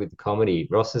get over with the comedy.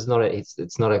 Ross is not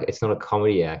it's not a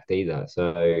comedy act either.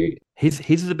 So his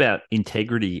is about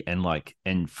integrity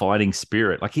and fighting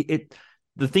spirit. Like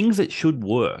the things that should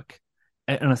work.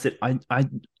 And I said,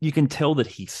 you can tell that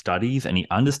he studies and he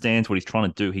understands what he's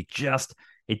trying to do.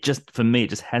 For me, it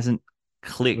just hasn't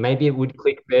clicked. Maybe it would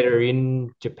click better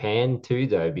in Japan too,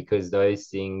 though, because those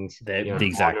things,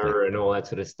 exactly, honor and all that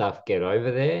sort of stuff get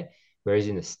over there, whereas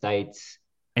in the States.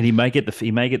 And he may get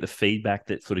the feedback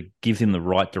that sort of gives him the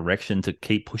right direction to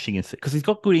keep pushing it, because he's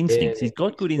got good instincts. He's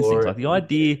got good instincts. Like the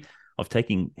idea of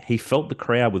he felt the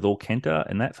crowd with all Kenta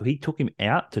and that, so he took him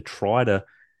out to try to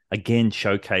again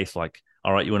showcase like,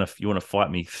 all right, you want to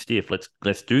fight me stiff?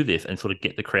 Let's do this, and sort of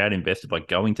get the crowd invested by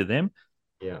going to them.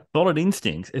 Yeah, solid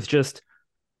instincts. It's just,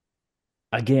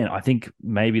 again, I think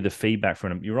maybe the feedback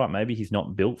from him. You're right. Maybe he's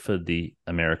not built for the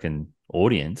American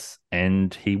audience,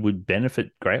 and he would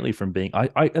benefit greatly from being. As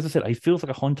I said, he feels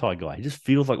like a Hontai guy. He just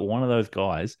feels like one of those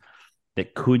guys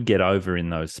that could get over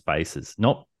in those spaces.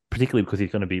 Not particularly because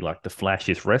he's going to be like the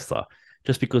flashiest wrestler,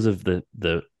 just because of the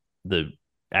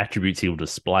attributes he'll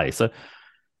display. So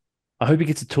I hope he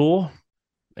gets a tour.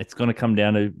 It's going to come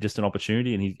down to just an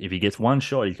opportunity, and if he gets one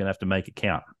shot, he's going to have to make it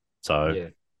count. So yeah,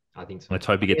 I think so. Let's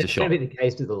hope he gets a shot. It's going to be the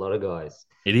case with a lot of guys.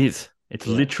 It is. It's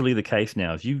literally the case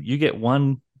now. If you get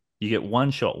one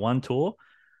shot, one tour.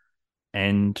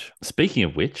 And speaking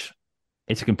of which,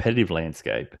 it's a competitive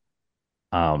landscape.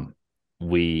 There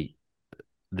is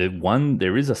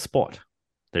a spot.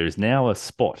 There is now a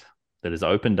spot that has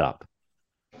opened up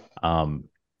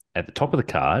at the top of the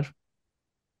card.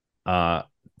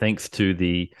 Thanks to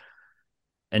the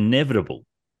inevitable,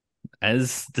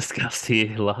 as discussed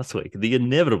here last week, the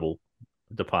inevitable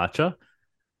departure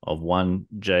of one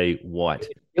Jay White.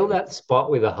 Fill that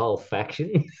spot with a whole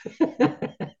faction.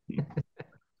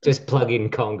 Just plug in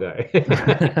Congo.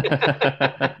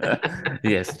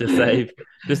 Yes,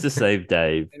 just to save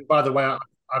Dave. And by the way,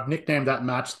 I've nicknamed that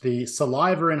match the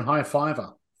Saliva and High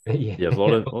Fiver. Yeah, Yeah, a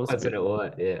lot of wasn't it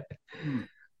what? Yeah, Hmm.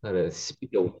 a lot of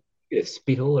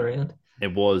spit all around.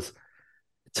 it was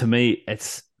to me.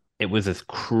 It was as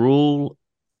cruel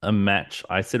a match.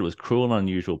 I said it was cruel and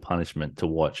unusual punishment to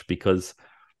watch because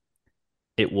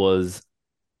it was,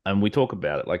 and we talk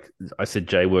about it. Like I said,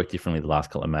 Jay worked differently the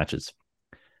last couple of matches.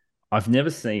 I've never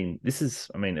seen this is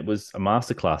I mean, it was a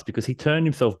masterclass because he turned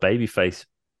himself babyface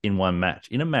in one match.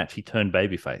 In a match, he turned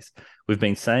babyface. We've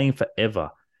been saying forever,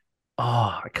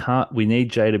 oh, I can't we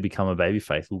need Jay to become a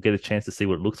babyface. We'll get a chance to see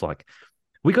what it looks like.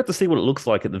 We got to see what it looks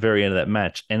like at the very end of that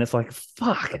match, and it's like,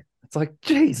 fuck. It's like,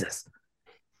 Jesus.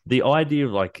 The idea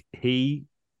of like he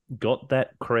got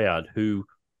that crowd who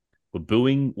were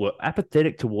booing, were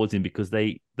apathetic towards him because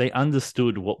they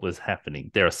understood what was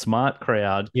happening. They're a smart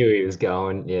crowd. Knew he was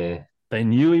going. Yeah, They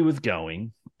knew he was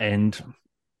going, and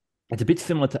it's a bit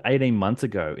similar to 18 months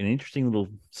ago. An interesting little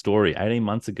story. 18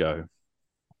 months ago,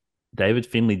 David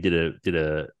Finlay did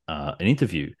an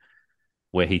interview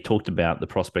where he talked about the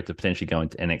prospect of potentially going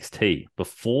to NXT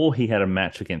before he had a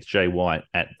match against Jay White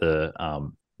at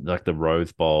the like the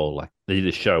Rose Bowl. Like they did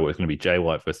a show where it's going to be Jay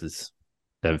White versus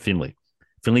David Finlay.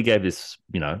 Finlay gave this,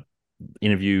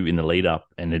 interview in the lead up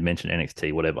and had mentioned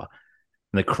NXT, whatever.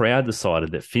 And the crowd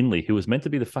decided that Finlay, who was meant to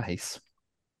be the face,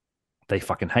 they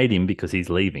fucking hate him because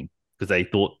he's leaving because they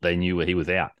thought they knew where he was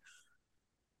out.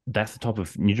 That's the type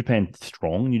of New Japan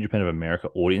strong, New Japan of America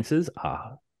audiences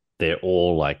are. They're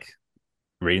all like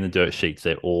reading the dirt sheets.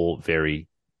 They're all very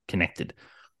connected.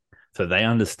 So they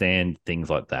understand things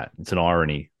like that. It's an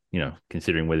irony,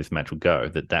 considering where this match will go,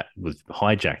 that was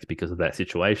hijacked because of that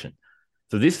situation.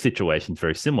 So this situation is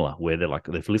very similar, where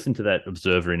they've listened to that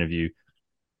Observer interview.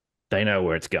 They know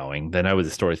where it's going. They know where the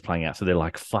story's playing out. So they're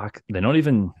like, fuck. They're not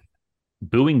even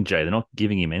booing Jay. They're not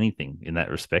giving him anything in that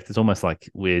respect. It's almost like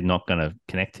we're not going to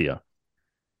connect here.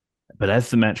 But as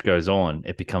the match goes on,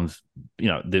 it becomes,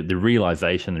 the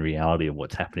realization, the reality of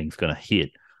what's happening is going to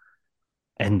hit.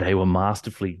 And they were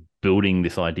masterfully building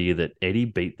this idea that Eddie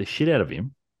beat the shit out of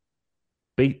him,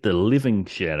 beat the living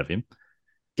shit out of him,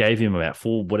 gave him about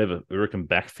 4 Hurricane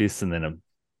back fists and then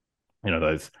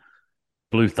those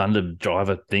Blue Thunder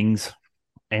driver things.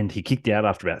 And he kicked out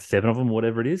after about 7 of them,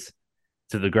 whatever it is,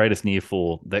 to the greatest near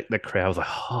fall. That crowd was like,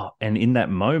 oh. And in that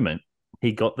moment,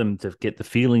 he got them to get the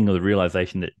feeling or the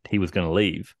realization that he was going to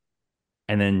leave.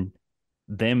 And then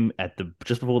them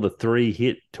just before the 3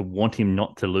 hit to want him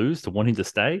not to lose, to want him to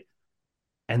stay.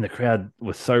 And the crowd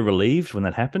was so relieved when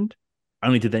that happened,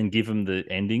 only to then give him the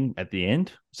ending at the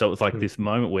end. So it was like this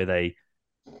moment where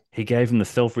he gave him the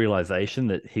self-realization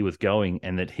that he was going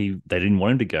and that they didn't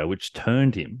want him to go, which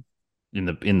turned him in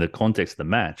the context of the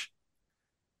match.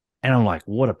 And I'm like,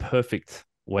 what a perfect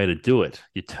way to do it.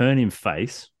 You turn him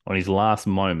face on his last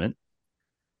moment.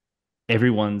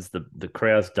 Everyone's the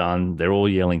crowd's done. They're all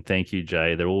yelling, "Thank you,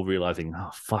 Jay." They're all realizing,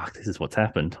 oh fuck, this is what's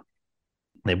happened.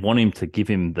 They want him to give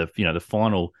him the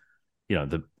final,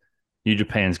 the New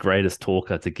Japan's greatest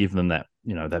talker, to give them that,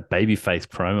 that babyface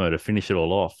promo to finish it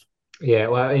all off. Yeah,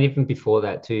 well, and even before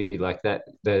that too, like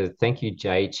the "Thank you,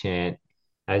 Jay" chant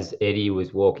as Eddie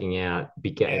was walking out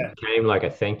became like a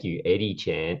 "Thank you, Eddie"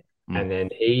 chant. And then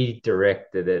he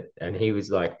directed it, and he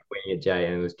was like pointing at Jay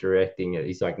and was directing it.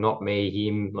 He's like, not me,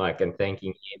 him, like, and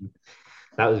thanking him.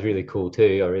 That was really cool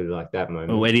too. I really liked that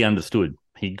moment. Well, Eddie understood.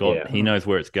 He knows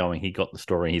where it's going. He got the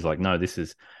story. He's like, no, this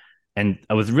is, and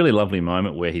it was a really lovely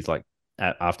moment where he's like,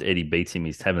 after Eddie beats him,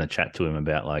 he's having a chat to him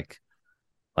about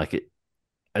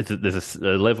there's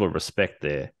a level of respect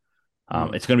there.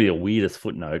 It's going to be the weirdest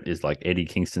footnote is like Eddie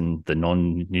Kingston, the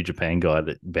non-New Japan guy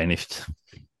that banished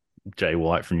Jay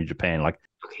White from New Japan. Like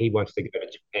he wants to go to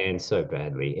Japan so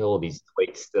badly. All these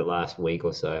tweets the last week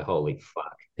or so. Holy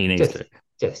fuck! He needs to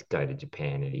just go to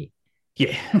Japan, Eddie.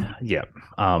 Yeah,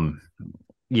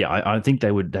 yeah, I think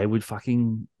they would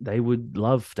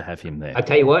love to have him there. I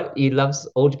tell you what, he loves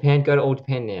All Japan. Go to All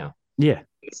Japan now. Yeah,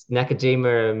 it's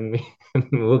Nakajima.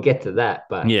 We'll get to that,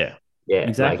 but yeah,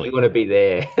 exactly. Like, you want to be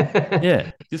there. Yeah,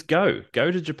 just go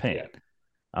to Japan.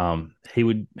 Yeah.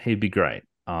 He'd be great.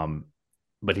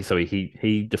 But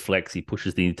he deflects, he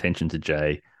pushes the attention to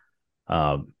Jay.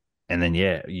 And then,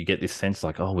 you get this sense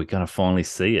like, oh, we're going to finally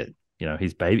see it.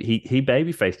 His baby, he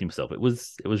baby faced himself. It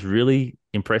was really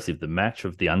impressive. The match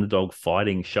of the underdog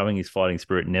fighting, showing his fighting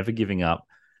spirit, never giving up,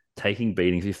 taking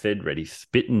beatings. He said, Red, he's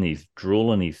spitting, he's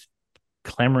drooling, he's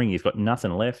clamoring, he's got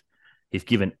nothing left. He's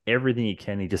given everything he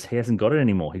can. He hasn't got it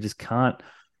anymore. He just can't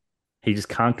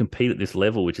compete at this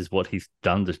level, which is what he's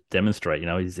done to demonstrate.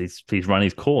 He's run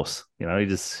his course.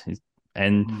 He's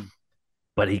And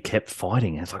but he kept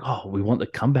fighting. And it's like, oh, we want the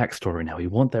comeback story now. We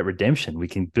want that redemption. We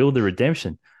can build the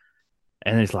redemption.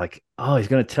 And it's like, oh, he's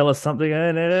going to tell us something.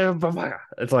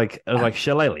 It's like, it was like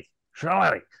shillelagh.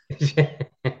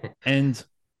 And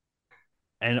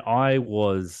I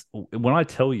was, when I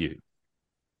tell you,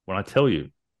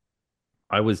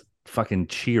 I was fucking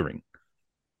cheering.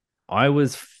 I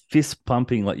was fist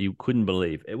pumping like you couldn't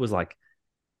believe. It was like,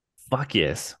 fuck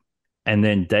yes. And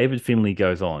then David Finlay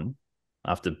goes on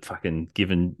after fucking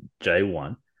giving Jay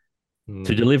one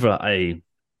to deliver a,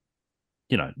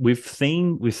 you know, we've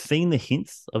seen the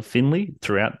hints of Finlay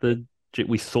throughout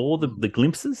we saw the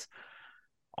glimpses.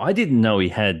 I didn't know he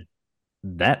had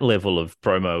that level of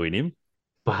promo in him.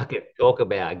 Fucking talk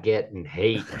about getting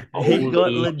heat. He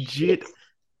got legit.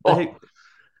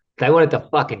 They wanted to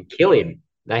fucking kill him.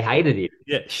 They hated him.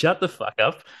 Yeah, shut the fuck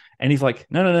up. And he's like,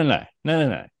 no.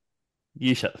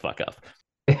 You shut the fuck up.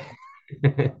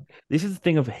 This is the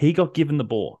thing of he got given the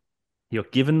ball.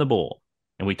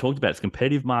 And we talked about it's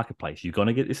competitive marketplace. You're going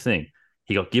to get this thing.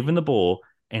 He got given the ball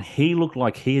and he looked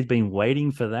like he had been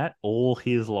waiting for that all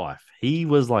his life. He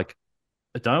was like,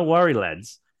 don't worry,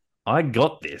 lads. I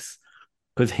got this.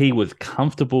 Because he was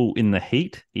comfortable in the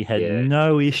heat. He had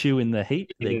no issue in the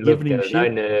heat. They're giving him shit. No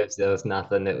nerves. There was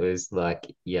nothing. It was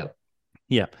like, yep.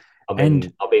 Yeah. I've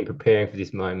been preparing for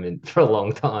this moment for a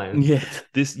long time. Yeah.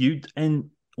 And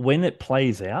when it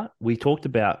plays out, we talked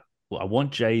about, well, I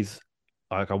want Jay's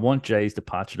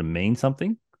departure to mean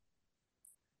something.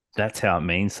 That's how it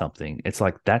means something. It's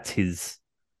like that's his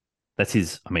I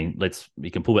mean, you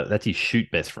can pull back, that's his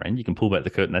shoot best friend. You can pull back the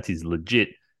curtain, that's his legit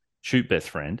shoot best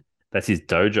friend. That's his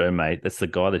dojo mate. That's the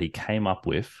guy that he came up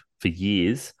with for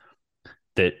years.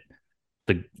 That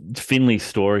the Finlay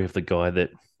story of the guy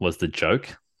that was the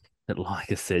joke that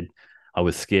Liger said, I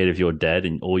was scared of your dad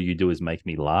and all you do is make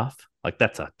me laugh. Like,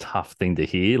 that's a tough thing to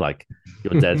hear. Like,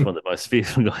 your dad's one of the most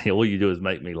fearful guys. All you do is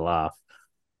make me laugh.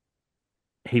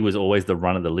 He was always the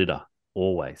run of the litter,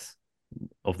 always.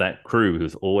 Of that crew, he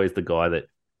was always the guy that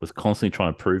was constantly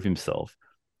trying to prove himself,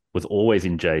 was always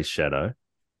in Jay's shadow.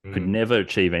 Could never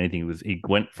achieve anything. He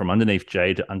went from underneath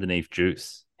Jay to underneath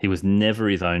Juice. He was never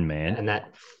his own man. And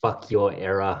that "fuck your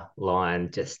era" line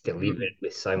just delivered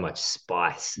with so much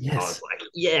spice. Yes. I was like,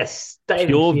 yes, David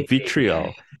pure Finlay.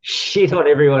 vitriol. Shit on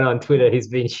everyone on Twitter who's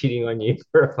been shitting on you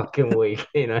for a fucking week.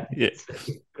 You know,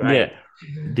 Great.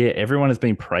 Yeah. Everyone has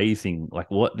been praising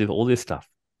like all this stuff.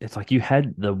 It's like you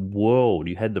had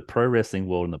the pro wrestling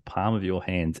world in the palm of your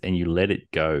hands, and you let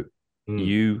it go.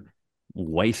 You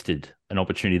wasted an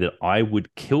opportunity that I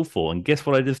would kill for. And guess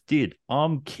what I just did?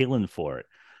 I'm killing for it.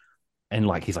 And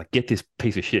like, he's like, get this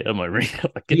piece of shit out of my ring.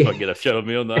 Like, get a shot of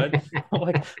me on the head. I'm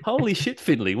like, holy shit,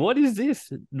 Finlay, what is this?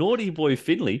 Naughty boy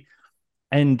Finlay.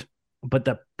 But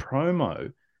the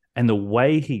promo and the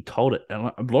way he told it,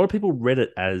 and a lot of people read it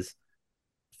as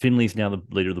Finlay's now the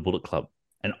leader of the Bullet Club.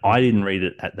 And I didn't read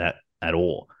it at that at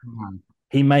all.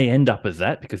 He may end up as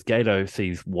that because Gato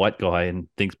sees white guy and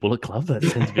thinks Bullet Club. That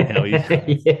seems to be how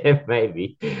he. Yeah,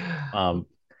 maybe.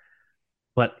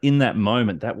 But in that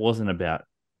moment, that wasn't about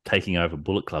taking over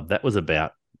Bullet Club. That was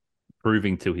about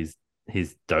proving to his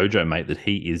dojo mate that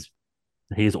he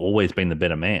has always been the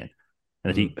better man,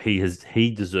 and that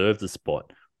he deserved the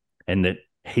spot, and that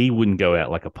he wouldn't go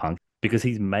out like a punk because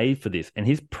he's made for this. And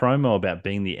his promo about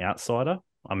being the outsider.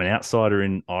 I'm an outsider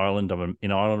in Ireland.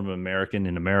 In Ireland, I'm American.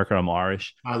 In America, I'm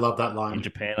Irish. I love that line. In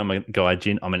Japan, I'm a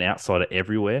gaijin. I'm an outsider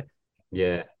everywhere.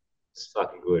 Yeah, it's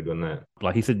fucking good, wasn't it?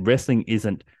 Like he said, wrestling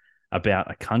isn't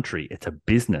about a country. It's a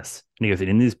business. And he goes,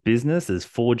 in this business, there's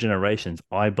 4 generations.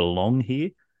 I belong here.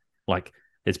 Like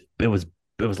it was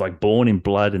like born in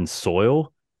blood and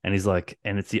soil. And he's like,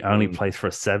 and it's the only place for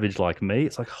a savage like me.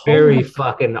 It's like very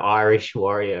fucking Irish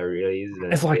warrior, really, isn't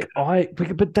it? It's like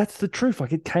but that's the truth.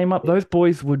 Like it came up. Those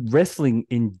boys were wrestling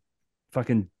in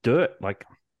fucking dirt. Like,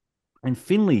 and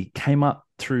Finlay came up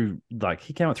through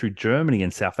Germany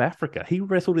and South Africa. He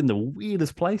wrestled in the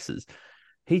weirdest places.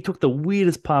 He took the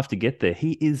weirdest path to get there.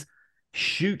 He is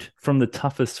shoot from the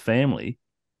toughest family.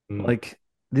 Like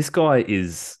this guy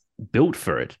is built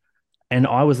for it. And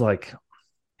I was like,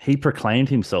 he proclaimed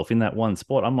himself in that one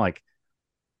spot. I'm like,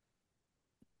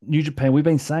 New Japan, we've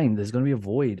been saying there's going to be a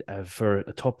void for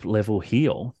a top level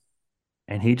heel.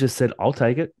 And he just said, I'll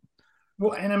take it.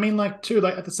 Well, and I mean, like, too,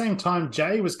 like at the same time,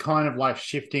 Jay was kind of like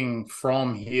shifting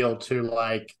from heel to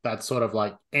like that sort of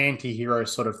like anti-hero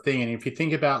sort of thing. And if you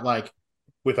think about like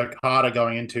with Okada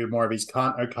going into more of his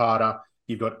current Okada,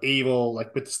 you've got Evil,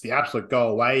 like with the absolute go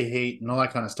away heat and all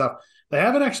that kind of stuff. They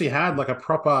haven't actually had like a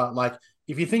proper, like,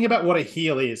 if you think about what a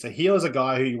heel is a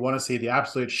guy who you want to see the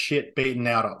absolute shit beaten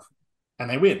out of. and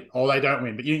they win, or they don't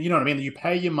win. But you know what I mean? You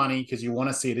pay your money because you want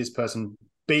to see this person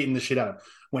beating the shit out of him.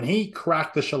 When he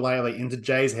cracked the shillelagh into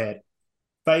Jay's head,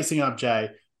 facing up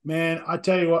Jay, man, I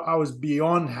tell you what, I was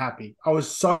beyond happy. I was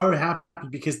so happy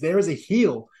because there is a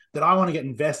heel that I want to get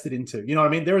invested into. You know what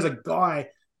I mean? There is a guy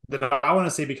that I want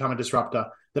to see become a disruptor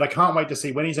that I can't wait to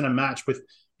see when he's in a match with,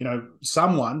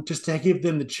 someone, just to give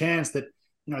them the chance that,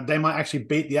 they might actually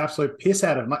beat the absolute piss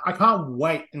out of him. Like, I can't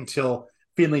wait until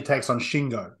Finley takes on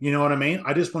Shingo. You know what I mean?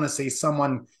 I just want to see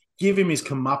someone give him his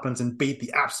comeuppance and beat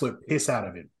the absolute piss out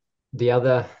of him. The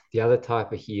other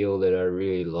type of heel that I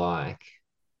really like,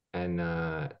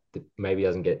 and maybe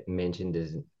doesn't get mentioned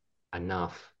as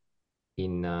enough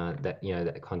in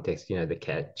that context, the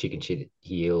cat chicken shit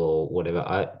heel or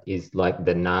whatever, is like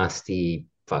the nasty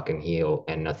fucking heel.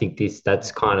 And I think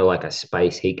that's kind of like a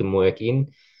space he can work in.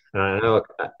 And I know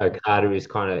Okada has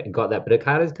kind of got that, but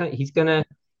Okada's he's gonna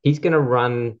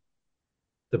run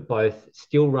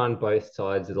still run both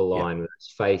sides of the line, with his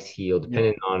face, heel,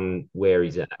 depending on where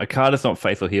he's at. Okada's not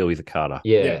face or heel, he's Okada.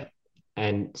 Yeah.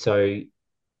 And so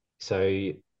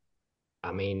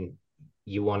I mean,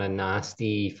 you want a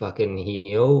nasty fucking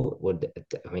heel?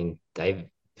 Dave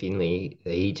Finley,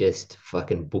 he just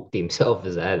fucking booked himself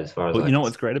as that, as far as. But you know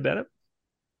what's great about it?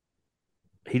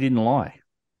 He didn't lie.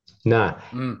 Nah.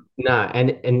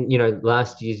 And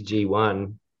last year's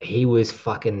G1, he was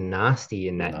fucking nasty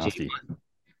in that G1.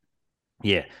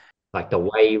 Yeah. Like the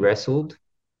way he wrestled.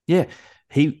 Yeah.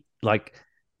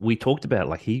 We talked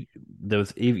about, if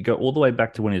you go all the way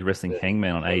back to when he was wrestling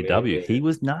Hangman on AEW, he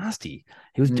was nasty.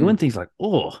 He was doing things like,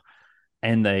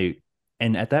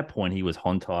 and at that point he was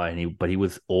Hontai, but he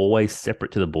was always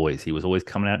separate to the boys. He was always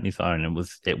coming out on his own, and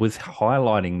it was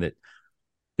highlighting that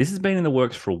this has been in the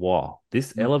works for a while.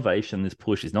 This elevation, this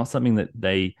push is not something that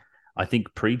I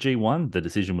think pre G1, the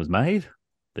decision was made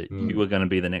that you were going to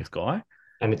be the next guy.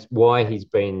 And it's why he's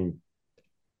been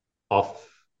off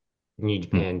New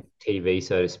Japan TV,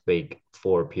 so to speak,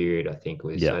 for a period, I think,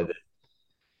 was so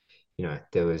that,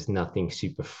 there was nothing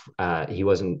super, he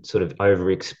wasn't sort of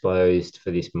overexposed for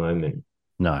this moment.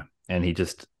 No. And he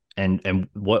just, and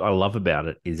what I love about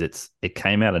it is it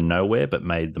came out of nowhere, but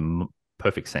made the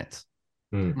perfect sense.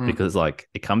 Because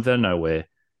it comes out of nowhere.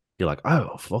 You're like,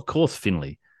 oh, of course,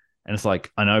 Finley. And it's like,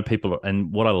 I know people,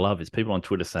 and what I love is people on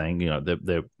Twitter saying,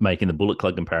 they're making the Bullet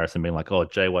Club comparison, being like, oh,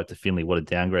 Jay White to Finley, what a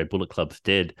downgrade, Bullet Club's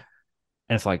dead.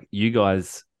 And it's like, you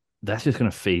guys, that's just going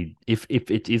to feed, if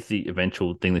it is the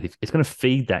eventual thing, that it's going to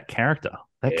feed that character.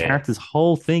 That character's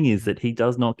whole thing is that he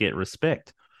does not get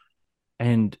respect.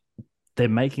 And they're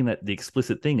making that the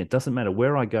explicit thing. It doesn't matter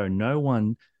where I go, no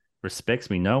one respects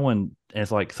me. No one, and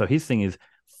it's like, so his thing is,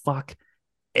 fuck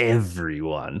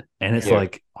everyone. And it's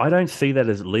like, I don't see that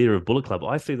as leader of Bullet Club.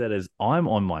 I see that as I'm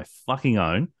on my fucking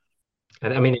own.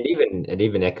 And I mean, it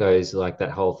even echoes like that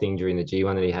whole thing during the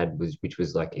G1 that he had, which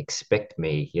was like, expect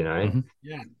me,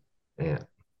 Yeah.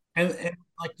 And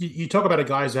like you talk about a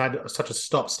guy who's had such a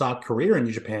stop-start career in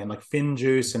New Japan, like Finn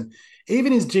Juice, and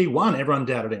even his G1, everyone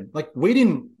doubted him. Like, we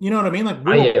didn't, you know what I mean? Like,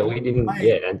 we didn't.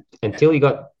 And until he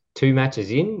got 2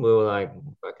 matches in, we were like,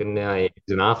 fucking,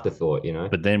 it's an afterthought,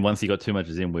 But then once he got 2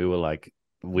 matches in, we were like,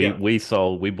 we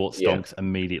bought Stonks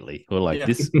immediately. We were like,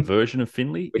 this version of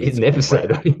Finley. We did an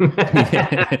episode on him.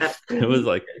 It was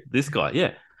like, this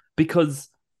guy, because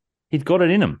he's got it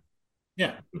in him.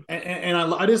 Yeah, and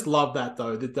I just love that,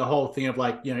 though, that the whole thing of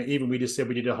even we just said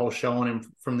we did a whole show on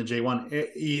him from the G1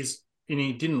 and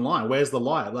he didn't lie. Where's the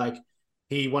lie? Like,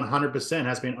 he 100%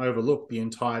 has been overlooked the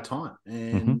entire time.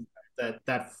 And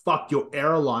that fuck your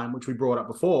error line, which we brought up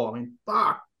before. I mean,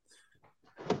 fuck.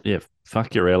 Yeah,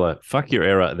 fuck your error,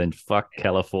 and then fuck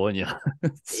California.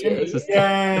 It's just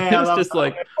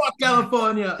like, fuck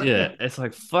California. Yeah, it's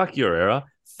like, fuck your error,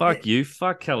 fuck you,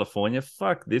 fuck California,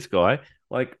 fuck this guy.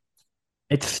 Like,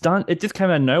 it just came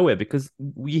out of nowhere, because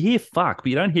you hear fuck, but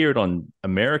you don't hear it on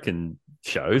American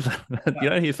shows. You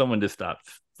don't hear someone just start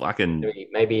fucking.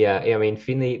 Maybe I mean,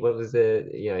 Finley, what was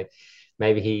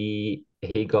maybe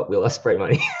he got Will Ospreay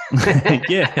money.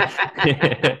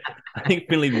 yeah. I think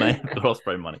Finley made the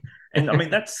Ospreay money. And I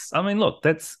mean,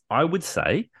 I would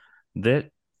say that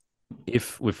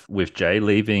if with Jay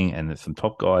leaving and there's some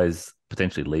top guys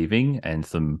potentially leaving and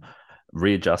some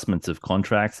readjustments of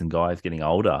contracts and guys getting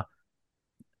older,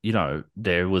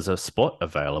 there was a spot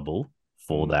available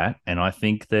for that. And I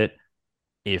think that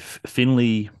if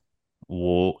Finley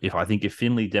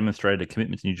demonstrated a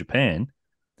commitment to New Japan,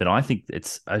 then I think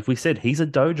it's, as we said, he's a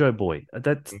dojo boy.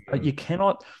 That's you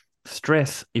cannot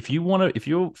stress, if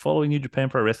you're following New Japan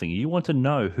Pro Wrestling, you want to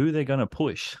know who they're going to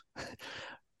push.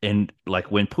 And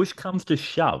like, when push comes to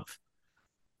shove,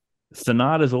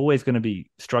 Sonata's always going to be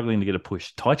struggling to get a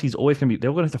push. Taichi's always going to be,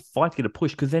 they're going to have to fight to get a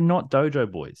push because they're not dojo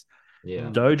boys. Yeah.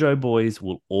 Dojo boys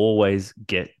will always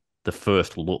get the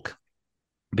first look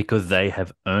because they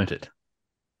have earned it.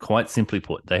 Quite simply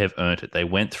put, they have earned it. They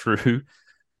went through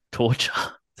torture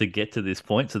to get to this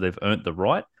point, so they've earned the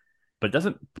right. But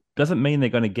it doesn't mean they're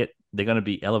going to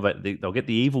be elevated. They'll get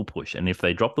the evil push, and if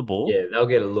they drop the ball, Yeah, they'll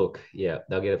get a look. Yeah,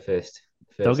 they'll get a first.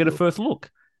 they'll get a look. first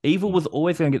look. Evil was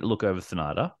always going to get the look over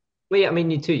Sonata. Well, yeah, I mean,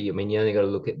 you only got to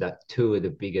look at that two of the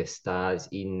biggest stars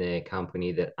in their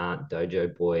company that aren't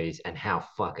dojo boys and how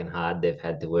fucking hard they've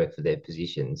had to work for their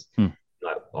positions.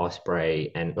 Like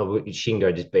Osprey and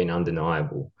Shingo just been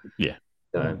undeniable. Yeah.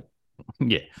 So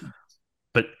yeah.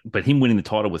 But him winning the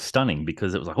title was stunning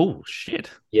because it was like, oh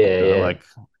shit. Yeah. Like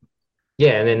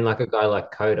yeah, and then like a guy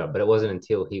like Coda, but it wasn't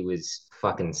until he was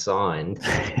fucking signed.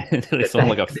 It's not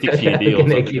like a 6-year deal.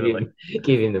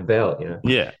 Give him the belt, you know.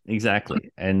 Yeah,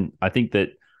 exactly. And I think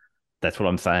that's what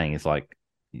I'm saying is like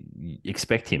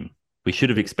expect him. We should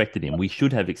have expected him. We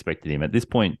should have expected him. At this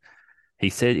point,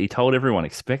 he told everyone,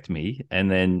 expect me, and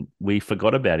then we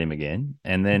forgot about him again.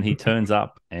 And then he turns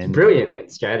up and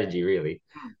brilliant strategy, really.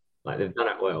 Like they've done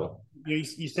it well. You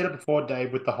said it before,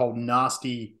 Dave, with the whole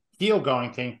nasty heel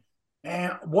going thing.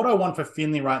 And what I want for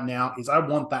Finlay right now is I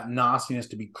want that nastiness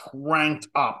to be cranked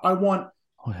up. I want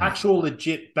actual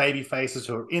legit baby faces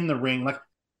who are in the ring. Like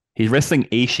he's wrestling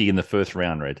Ishii in the first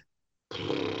round, Red.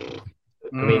 I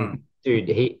mean, dude,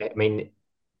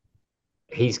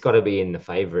 he's got to be in the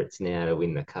favorites now to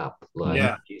win the cup. Like,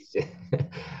 yeah.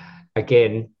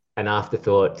 Again, an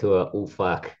afterthought to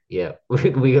fuck. Yeah,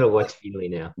 we got to watch Finlay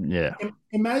now. Yeah.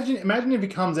 Imagine if he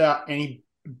comes out and he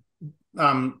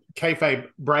kayfabe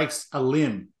breaks a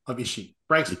limb of Ishii,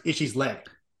 breaks Ishii's leg.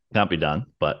 Can't be done,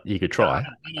 but you could try.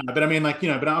 But I mean, like,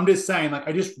 but I'm just saying, like,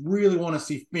 I just really want to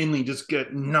see Finlay just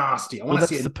get nasty. I want to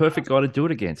see the perfect guy to do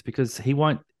it against because he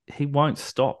won't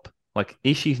stop. Like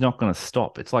Ishii's not going to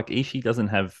stop. It's like Ishii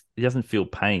doesn't feel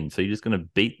pain, so you're just going to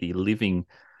beat the living.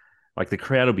 Like the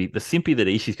crowd will be the simpy that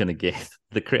Ishii's going to get.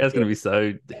 The crowd's going to be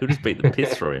he'll just beat the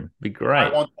piss through him. Be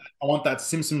great. I want that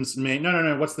Simpsons meme.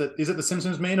 No. Is it the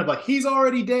Simpsons meme of like he's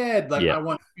already dead? Like I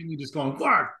want Finlay just going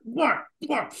what?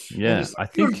 Yeah, just, I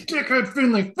think dickhead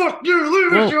Finlay. Fuck you,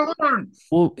 leave us alone.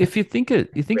 Well, if you think of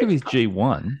his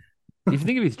G1,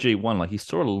 like you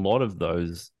saw a lot of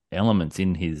those elements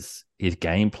in his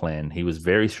game plan. He was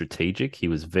very strategic. He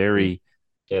was very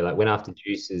like went after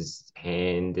Juice's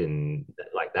hand and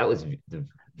like that was the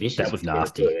vicious. That was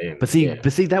nasty. But see,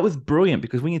 that was brilliant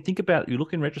because when you think about it, you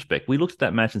look in retrospect, we looked at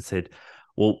that match and said,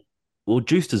 well,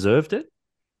 Juice deserved it.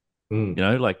 You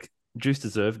know, like Juice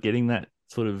deserved getting that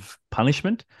sort of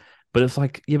punishment. But it's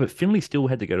like, yeah, but Finlay still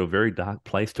had to go to a very dark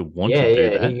place to want to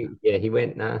do that. He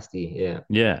went nasty.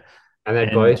 Yeah. And they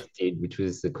both did, which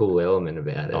was the cool element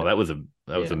about it. Oh, that was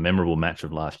a memorable match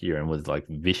of last year and was like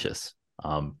vicious.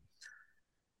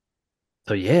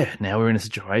 So yeah, now we're in a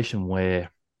situation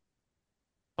where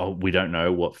we don't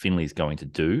know what Finlay's going to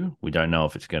do. We don't know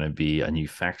if it's going to be a new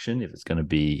faction, if it's going to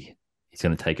be he's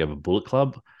going to take over Bullet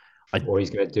Club, or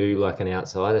he's going to do like an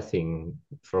outsider thing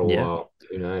for a while.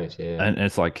 Who knows? Yeah, and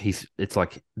it's like he's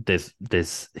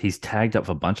tagged up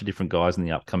for a bunch of different guys in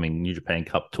the upcoming New Japan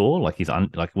Cup tour. Like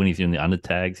like when he's doing the under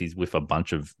tags, he's with a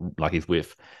bunch of he's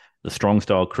with the Strong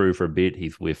Style crew for a bit.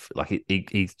 He's with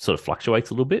he sort of fluctuates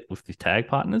a little bit with his tag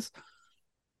partners.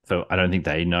 So I don't think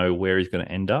they know where he's going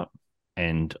to end up.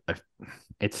 And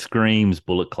it screams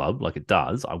Bullet Club, like it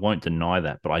does. I won't deny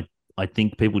that. But I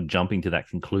think people jumping to that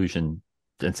conclusion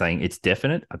and saying it's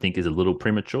definite, I think is a little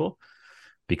premature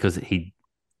because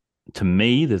to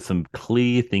me, there's some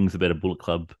clear things about a Bullet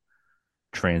Club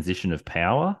transition of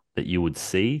power that you would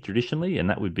see traditionally, and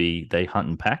that would be they hunt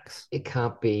in packs. It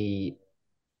can't be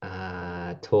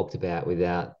talked about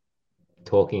without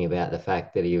talking about the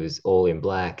fact that he was all in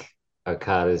black.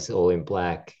 Okada's all in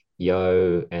black,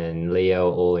 Yo and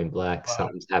Leo all in black. Wow.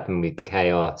 Something's happened with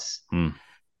Chaos.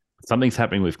 Something's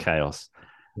happening with Chaos.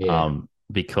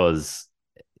 Because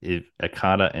if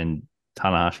Okada and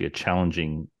Tanahashi are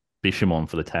challenging Bishamon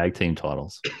for the tag team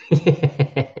titles.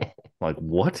 Like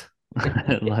what?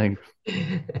 like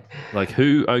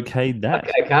who okayed that?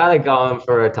 Okada going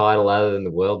for a title other than the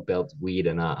world belt's weird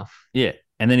enough. Yeah.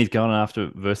 And then he's going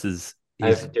after versus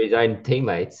his own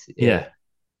teammates. Yeah.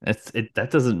 That's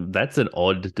an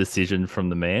odd decision from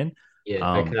the man.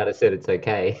 Yeah, Okada said it's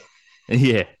okay.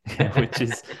 Yeah, which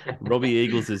is Robbie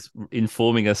Eagles is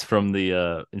informing us from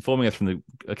the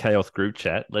Chaos group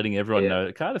chat, letting everyone know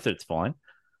Okada said it's fine.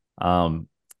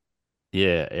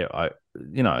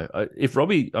 If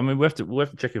Robbie, I mean, we'll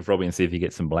have to check if Robbie and see if he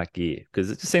gets some black gear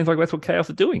because it just seems like that's what Chaos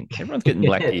are doing. Everyone's getting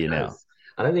black gear now.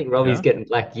 I don't think Robbie's Yeah. getting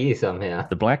black gear somehow.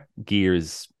 The black gear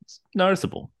is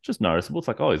noticeable, just noticeable. It's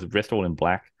like, oh, he's dressed all in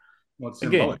black. Well, it's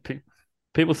Again, symbolic.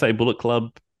 people say Bullet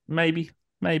Club, maybe.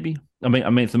 I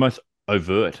mean, it's the most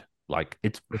overt. Like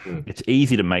Mhm. it's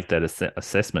easy to make that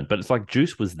assessment, but it's like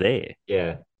Juice was there.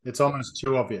 Yeah. It's almost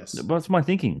too obvious. What's my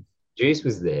thinking? Juice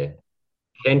was there.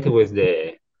 Kenta was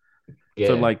there. Yeah.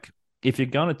 So, like, if you're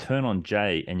going to turn on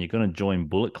Jay and you're going to join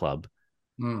Bullet Club,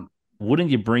 Mm. wouldn't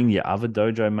you bring your other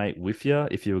dojo mate with you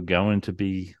if you were going to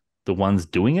be the ones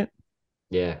doing it?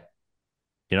 yeah.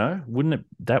 You know, wouldn't it?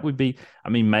 That would be. I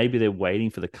mean, maybe they're waiting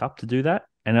for the cup to do that,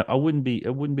 and I wouldn't be.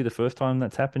 It wouldn't be the first time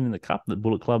that's happened in the cup. That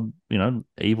Bullet Club,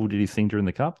 Evil did his thing during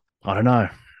the cup. I don't know,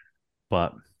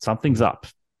 but something's up,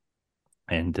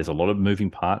 and there's a lot of moving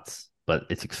parts. But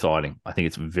it's exciting. I think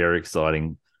it's very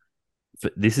exciting.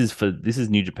 This is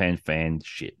New Japan fan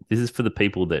shit. This is for the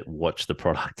people that watch the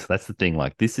product. That's the thing.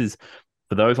 Like, this is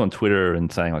for those on Twitter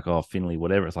and saying like, "Oh, Finley,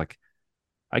 whatever." It's like,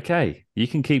 okay, you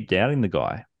can keep doubting the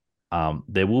guy.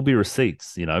 There will be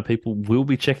receipts. People will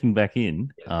be checking back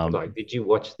in. Like, did you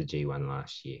watch the G1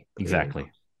 last year? Exactly.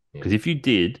 Yeah. Because if you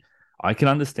did, I can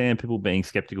understand people being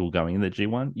skeptical going in the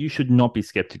G1. You should not be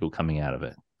skeptical coming out of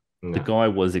it. No. The guy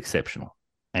was exceptional,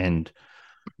 and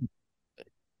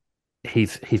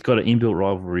he's got an inbuilt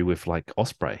rivalry with like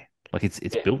Osprey. Like it's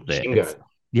Yeah, built there. Shingo.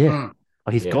 Mm.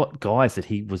 Like he's Yeah. got guys that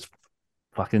he was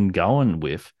fucking going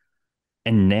with,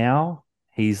 and now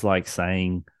he's like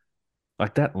saying,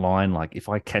 like that line, like if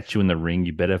I catch you in the ring,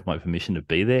 you better have my permission to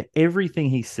be there. Everything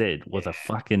he said was a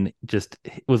fucking just.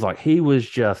 It was like he was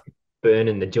just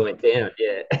Burning the joint down.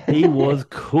 Yeah. he was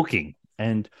cooking.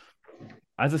 And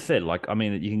as I said, like, I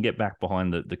mean, you can get back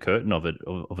behind the curtain of it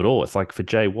all. It's like for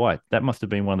Jay White, that must have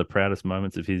been one of the proudest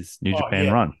moments of his New Japan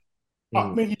yeah. run. I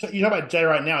mean, you talk about Jay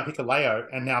right now, Hikuleo,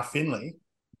 and now Finley.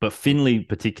 But Finley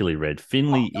particularly, Red.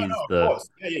 Finley is of the course.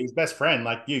 Yeah, his best friend.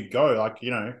 Like, you go, like,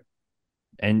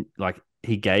 and like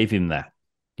he gave him that.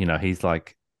 He's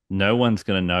like, no one's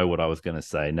gonna know what I was gonna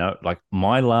say. No, like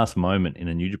my last moment in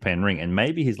a New Japan ring, and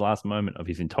maybe his last moment of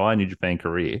his entire New Japan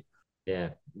career, Yeah.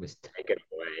 Was taken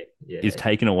away. Yeah. is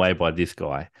taken away by this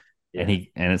guy. Yeah.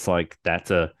 And it's like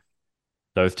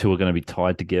those two are going to be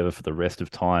tied together for the rest of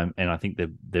time, and I think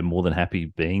they're more than happy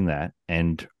being that.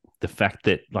 And the fact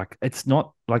that like it's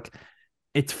not like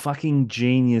it's fucking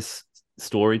genius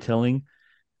storytelling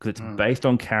because it's based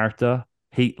on character.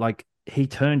 He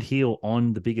turned heel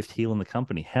on the biggest heel in the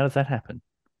company. How does that happen?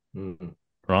 Mm.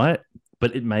 Right?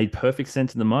 But it made perfect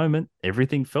sense in the moment.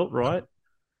 Everything felt right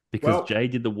because Jay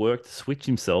did the work to switch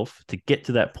himself to get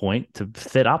to that point, to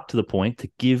set up to the point, to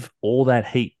give all that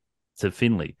heat to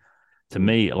Finley. To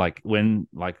me, like when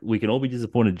like we can all be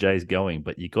disappointed Jay's going,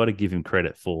 but you got to give him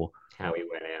credit for How he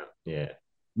went out. Yeah.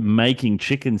 making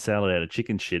chicken salad out of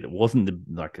chicken shit. It wasn't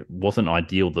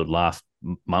ideal the last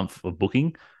month of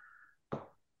booking,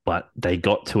 but they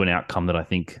got to an outcome that I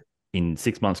think in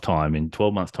 6 months' time, in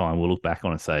 12 months' time, we'll look back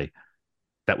on and say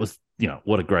that was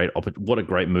what a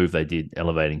great move they did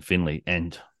elevating Finley.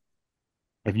 And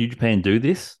if New Japan do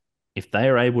this, if they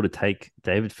are able to take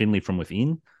David Finley from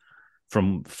within,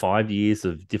 from 5 years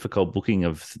of difficult booking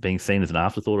of being seen as an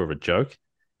afterthought or a joke,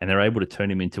 and they're able to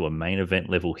turn him into a main event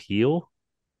level heel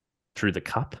through the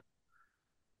cup,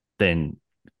 then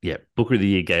yeah, Booker of the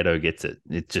Year Gato gets it.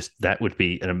 It just that would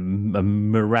be a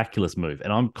miraculous move,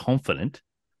 and I'm confident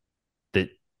that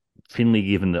Finley,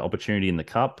 given the opportunity in the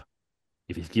cup,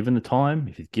 if he's given the time,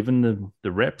 if he's given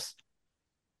the reps,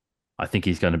 I think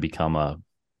he's going to become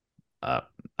a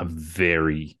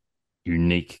very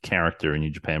unique character in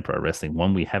New Japan Pro Wrestling,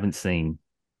 one we haven't seen.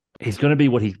 He's going to be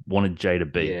what he wanted Jay to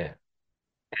be. Yeah.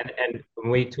 And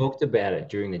we talked about it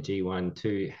during the G1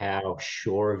 too, how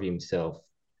sure of himself,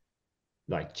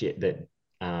 like that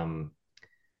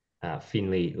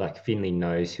Finley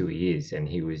knows who he is, and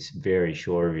he was very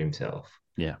sure of himself.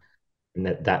 Yeah. And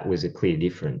that was a clear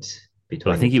difference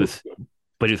between. But I think he was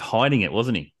hiding it,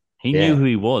 wasn't he? He knew who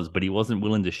he was, but he wasn't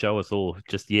willing to show us all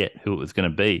just yet who it was going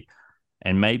to be.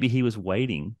 And maybe he was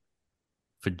waiting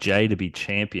for Jay to be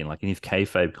champion, like in his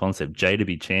kayfabe concept, Jay to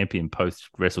be champion post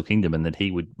Wrestle Kingdom, and that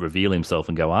he would reveal himself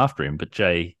and go after him. But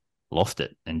Jay lost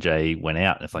it, and Jay went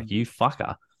out. And it's like, you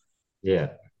fucker. Yeah.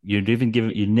 You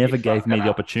never gave me the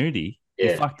opportunity.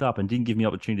 Yeah. You fucked up and didn't give me the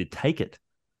opportunity to take it.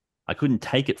 I couldn't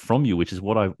take it from you, which is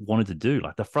what I wanted to do.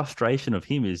 Like the frustration of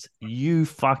him is you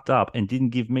fucked up and didn't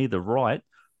give me the right,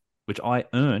 which I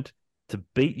earned, to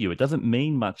beat you. It doesn't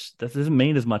mean much. That doesn't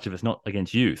mean as much if it's not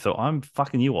against you. So I'm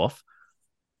fucking you off.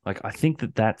 Like, I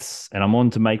think that's, and I'm on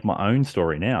to make my own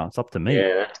story now. It's up to me.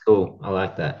 Yeah, that's cool. I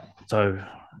like that. So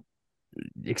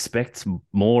expect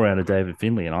more out of David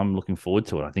Finley, and I'm looking forward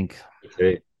to it. I think Me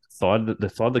too.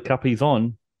 the side of the cup he's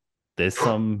on, there's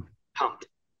some. Pumped.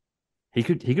 He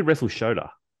could wrestle Shota.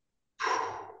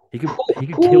 He could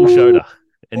kill Shota.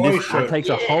 And Boy, this Shota. takes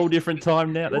a whole different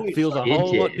time now. That Boy, feels a Shota.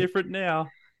 whole lot different now.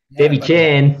 Debbie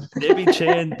Chan. Debbie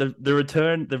Chan, the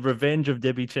return, the revenge of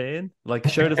Debbie Chan. Like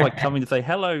Shota's like coming to say,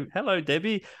 hello,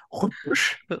 Debbie.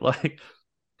 Like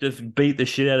just beat the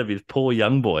shit out of his poor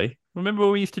young boy. Remember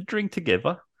when we used to drink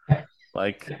together?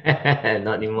 Like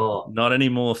Not anymore. not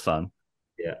anymore, son.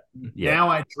 Yeah. Now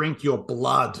I drink your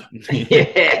blood.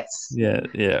 Yes. Yeah.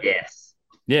 Yes.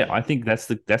 Yeah, I think that's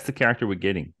the character we're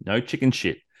getting. No chicken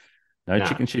shit. No Nah,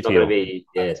 chicken shit it's not here. gonna be.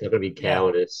 Yeah, it's not gonna be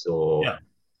cowardice or Yeah.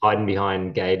 hiding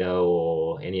behind Gato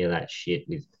or any of that shit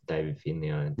with David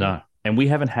Finlay. I don't think. No. And we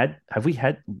haven't had have we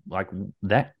had like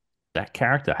that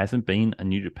character hasn't been a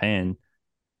New Japan.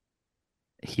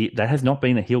 That has not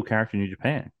been a heel character in New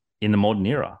Japan in the modern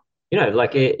era.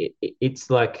 Like it's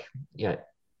like,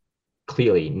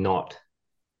 clearly not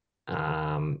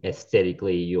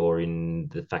aesthetically or in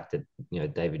the fact that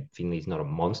David Finlay's not a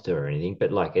monster or anything,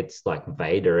 but like it's like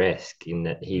Vader-esque in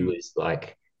that he was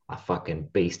like a fucking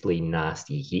beastly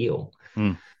nasty heel.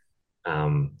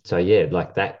 So yeah,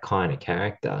 like that kind of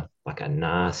character, like a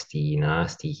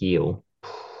nasty heel,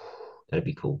 that'd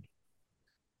be cool.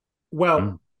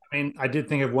 Well, I mean, I did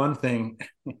think of one thing.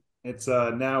 It's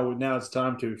now it's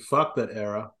time to fuck that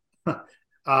era.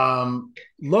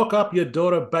 Look up your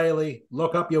daughter Bailey.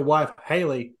 Look up your wife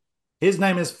Haley. His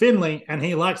name is Finlay, and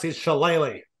he likes his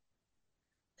shillelagh.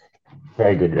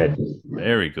 Very good, Red.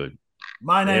 Very good.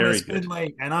 My name Very is good.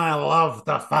 Finlay, and I love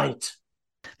the fight.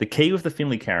 The key with the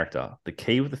Finlay character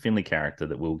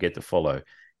that we'll get to follow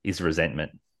is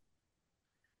resentment.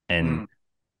 And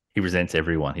he resents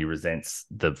everyone. He resents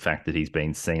the fact that he's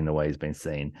been seen the way he's been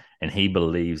seen. And he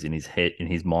believes in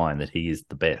his mind that he is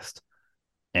the best.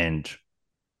 And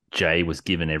Jay was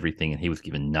given everything and he was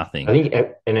given nothing. I think,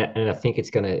 and I think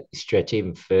it's going to stretch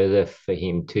even further for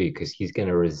him too, because he's going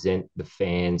to resent the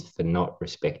fans for not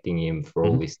respecting him for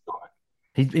all this time.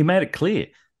 He made it clear.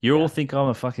 You all think I'm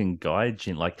a fucking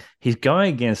gaijin. Like he's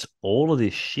going against all of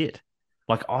this shit.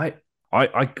 Like I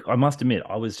must admit,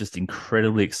 I was just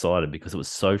incredibly excited because it was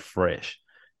so fresh.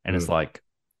 And it's like,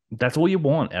 that's all you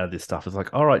want out of this stuff. It's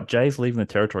like, all right, Jay's leaving the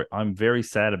territory. I'm very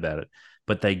sad about it.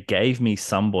 But they gave me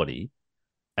somebody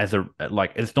as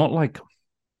it's not like,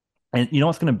 and you know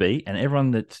what's going to be? And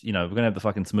everyone that's, we're going to have the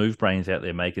fucking smooth brains out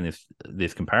there making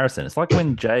this comparison. It's like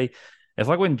when Jay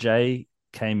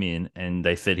came in and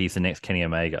they said he's the next Kenny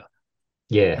Omega.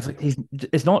 Yeah. It's like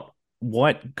it's not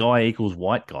white guy equals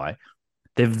white guy.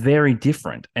 They're very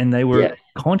different and they were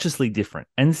consciously different.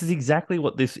 And this is exactly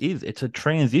what this is. It's a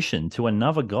transition to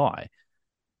another guy,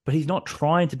 but he's not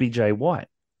trying to be Jay White.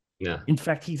 No. In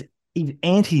fact, he's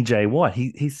anti Jay White.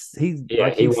 He wants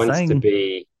to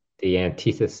be the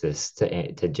antithesis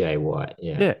to Jay White.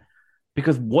 Yeah.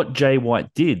 Because what Jay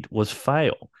White did was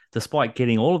fail. Despite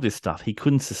getting all of this stuff, he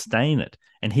couldn't sustain it.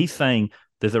 And he's saying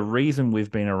there's a reason we've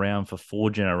been around for 4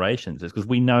 generations. It's because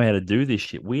we know how to do this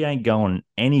shit. We ain't going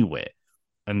anywhere.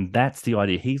 And that's the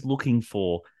idea. He's looking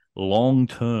for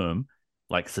long-term,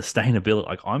 like sustainability.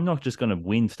 Like I'm not just going to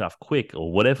win stuff quick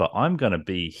or whatever. I'm going to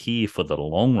be here for the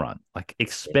long run. Like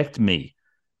expect me.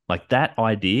 Like that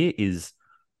idea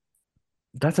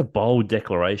that's a bold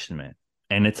declaration, man.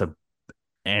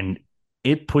 And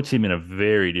it puts him in a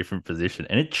very different position.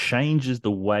 And it changes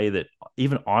the way that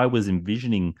even I was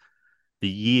envisioning the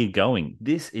year going.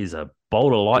 This is a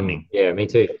bolt of lightning. Yeah, me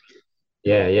too.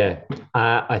 Yeah.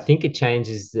 I think it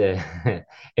changes it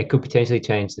could potentially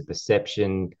change the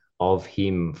perception of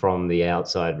him from the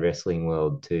outside wrestling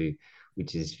world too,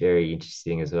 which is very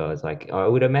interesting as well. It's like, I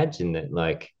would imagine that,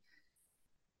 like,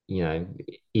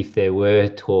 if there were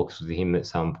talks with him at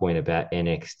some point about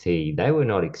NXT, they were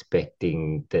not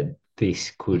expecting that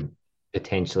this could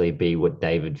potentially be what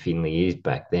David Finlay is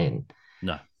back then.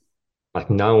 No. Like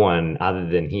no one other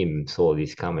than him saw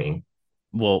this coming.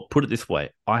 Well, put it this way.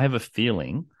 I have a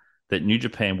feeling that New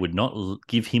Japan would not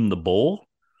give him the ball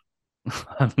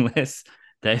unless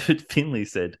David Finlay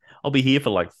said, I'll be here for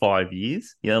like 5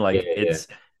 years. Because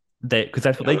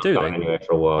that's what they do. I'm not going anywhere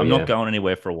for a while. I'm not going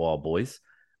anywhere for a while, boys.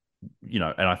 And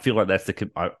I feel like that's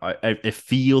it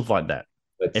feels like that.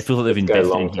 It feels like they've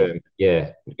invested in him.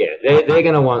 Yeah. They're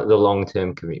going to want the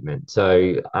long-term commitment.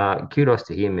 So kudos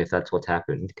to him if that's what's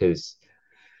happened, because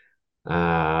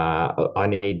I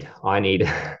need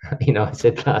I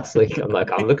said last week,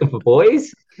 I'm looking for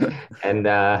boys, and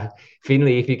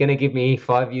Finlay, if you're going to give me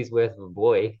 5 years worth of a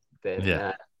boy,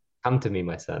 then come to me,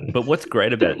 my son. But what's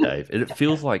great about it, Dave, it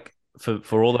feels like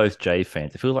for all those Jay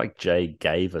fans, it feels like Jay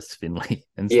gave us Finley.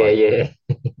 And it's Yeah,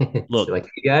 like, yeah. look, So, like,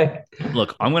 here you go.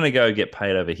 look, I'm going to go get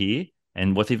paid over here.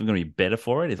 And what's even going to be better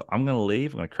for it is I'm going to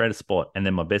leave, I'm going to create a spot, and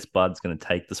then my best bud's going to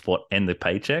take the spot and the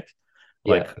paycheck.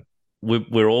 Like, Yeah.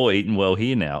 we're all eating well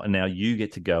here now. And now you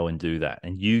get to go and do that.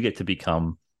 And you get to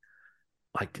become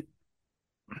like,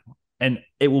 and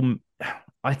it will,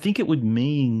 I think it would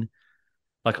mean,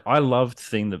 like, I loved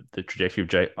seeing the trajectory of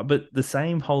Jay, but the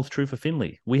same holds true for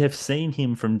Finley. We have seen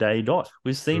him from day dot.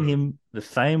 We've seen him the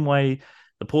same way.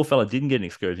 The poor fella didn't get an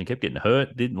excursion, kept getting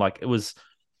hurt. Didn't like it was.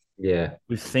 Yeah.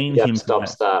 We've seen Yeah. him Stop,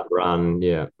 start, run.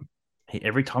 Yeah.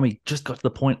 every time he just got to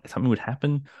the point something would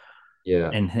happen.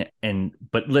 Yeah.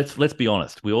 But let's be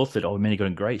honest. We all said, "Oh man, he got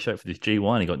a great show for this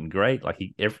G1. He got great. Like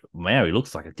now he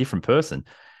looks like a different person."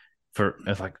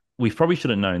 It's like we probably should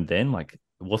have known then. Like it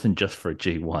wasn't just for a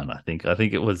G1. I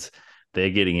think it was they're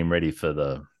getting him ready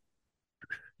for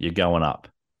you're going up.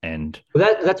 And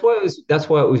Well, that's why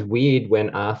it was weird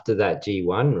when after that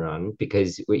G1 run,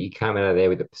 because you come out of there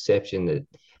with the perception that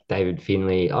David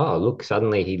Finlay, oh look,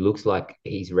 suddenly he looks like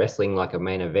he's wrestling like a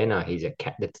main eventer. He's a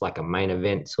cat that's like a main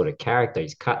event sort of character.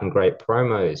 He's cutting great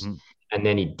promos, and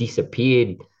then he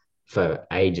disappeared for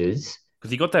ages.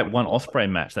 because he got that one Osprey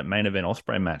match, that main event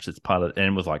Osprey match, that's part of, and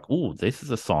it was like, oh, this is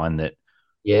a sign that.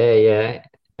 Yeah, yeah,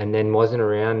 and then wasn't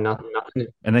around. Nothing.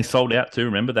 And they sold out too.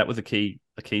 Remember, that was a key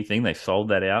thing. They sold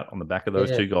that out on the back of those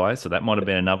two guys. So that might have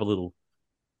been another little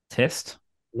test.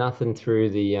 Nothing through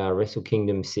the Wrestle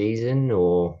Kingdom season,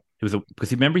 or It was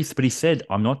because he said,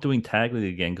 "I'm not doing tag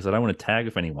league again because I don't want to tag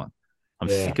with anyone. I'm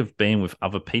sick of being with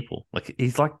other people." Like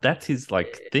he's like that's his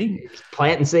like thing.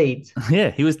 planting seeds. Yeah,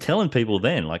 he was telling people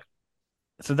then like.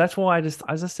 So that's why as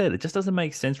I said, it just doesn't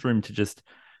make sense for him to just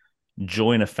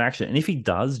join a faction. And if he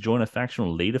does join a faction or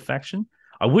lead a faction,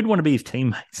 I wouldn't want to be his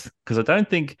teammates because I don't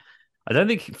think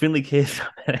Finley cares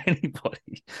about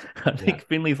anybody. I think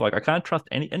Finley's like, I can't trust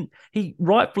any, and he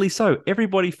rightfully so.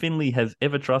 Everybody Finley has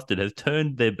ever trusted has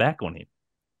turned their back on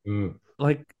him.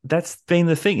 Like that's been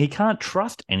the thing. He can't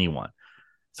trust anyone.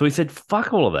 So he said,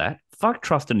 fuck all of that. Fuck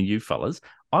trusting you fellas.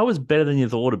 I was better than you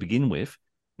thought to begin with.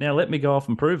 Now let me go off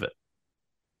and prove it.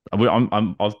 I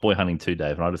was boy hunting too,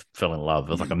 Dave, and I just fell in love.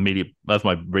 It was like immediate. That's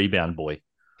my rebound boy.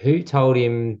 Who told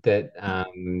him that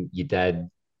your dad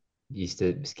used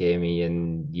to scare me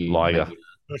and you Liger.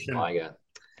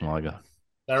 Liger.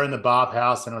 They're in the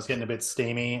bathhouse and it was getting a bit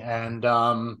steamy, and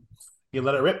you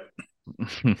let it rip.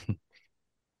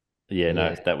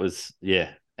 That was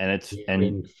and it's I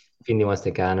mean, Finley wants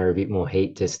to garner a bit more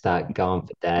heat to start going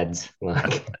for dads.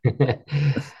 Like,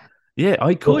 yeah,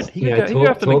 I could. He could go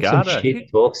after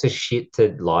Nagata. Talks of shit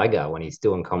to Liger when he's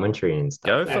doing commentary and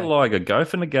stuff. Go for Liger. Go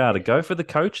for Nagata. Go for the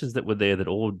coaches that were there that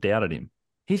all doubted him.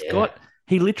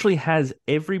 He literally has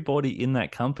everybody in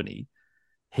that company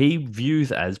he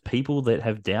views as people that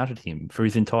have doubted him for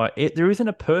his entire. There isn't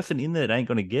a person in there that ain't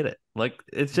going to get it. Like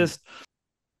it's just.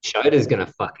 Shoda's gonna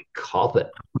fucking cop it.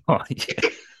 Oh,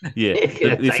 yeah.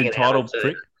 This entitled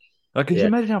prick. Like, could you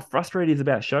imagine how frustrated he is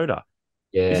about Shota?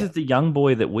 Yeah, this is the young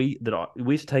boy that we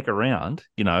used to take around.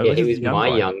 You know, he was my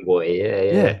young boy.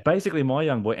 Yeah, basically my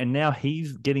young boy, and now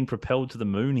he's getting propelled to the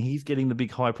moon. He's getting the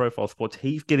big high-profile spots.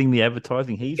 He's getting the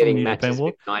advertising. He's getting New matches Japan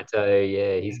with Naito.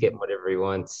 Yeah, he's getting whatever he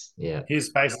wants. Yeah, his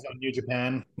face is on New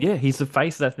Japan. Yeah, he's the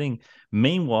face of that thing.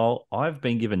 Meanwhile, I've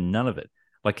been given none of it.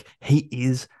 Like he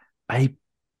is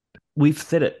we've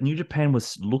said it. New Japan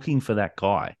was looking for that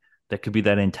guy that could be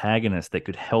that antagonist that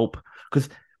could help because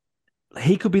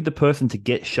he could be the person to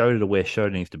get Shota to where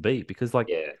Shota needs to be. Because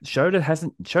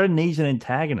Shota needs an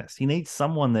antagonist. He needs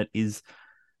someone that is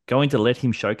going to let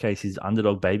him showcase his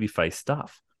underdog babyface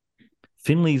stuff.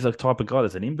 Finley's the type of guy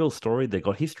that's an inbuilt story. They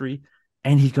got history,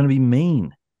 and he's going to be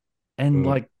mean. And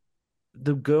like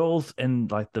the girls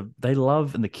and like they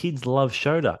love and the kids love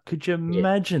Shota. Could you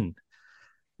imagine?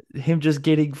 Him just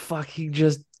getting fucking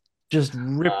just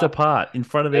ripped apart in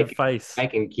front of their face,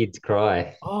 making kids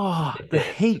cry. Oh, the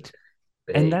heat.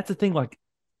 And that's the thing. Like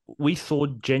we saw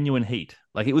genuine heat.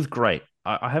 Like it was great.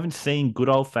 I haven't seen good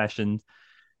old fashioned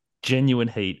genuine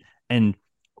heat. And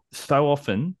so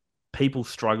often people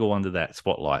struggle under that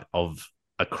spotlight of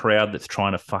a crowd that's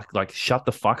trying to shut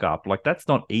the fuck up. Like that's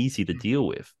not easy to deal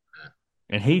with.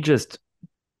 And he just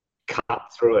cut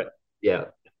through it. Yeah.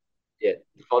 Yeah,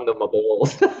 fondle my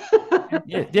balls.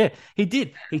 yeah, he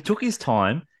did. He took his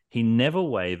time. He never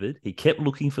wavered. He kept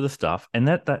looking for the stuff. And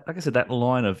that like I said, that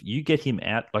line of you get him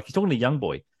out, like he's talking to Young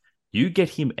Boy, you get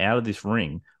him out of this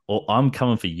ring, or I'm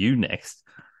coming for you next.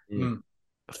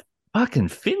 Fucking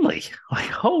Finley, like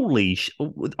holy!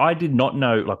 I did not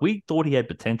know. Like we thought he had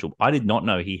potential. I did not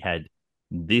know he had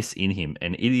this in him,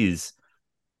 and it is.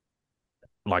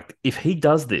 like if he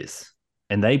does this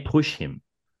and they push him,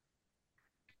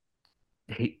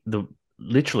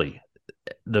 literally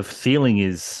the ceiling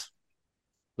is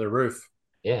The roof.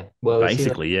 Yeah. Well,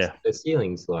 basically, the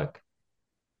ceiling's like,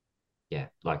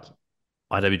 like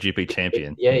IWGP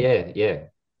champion. yeah.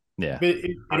 Yeah. But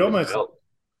it Under the almost belt.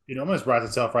 it almost writes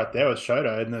itself right there with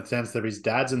Shoto in the sense that his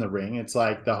dad's in the ring. It's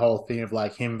like the whole thing of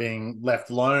like him being left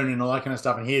alone and all that kind of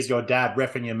stuff. And here's your dad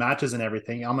reffing your matches and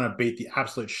everything. I'm gonna beat the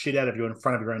absolute shit out of you in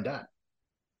front of your own dad.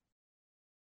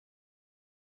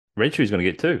 Red Shoe's going to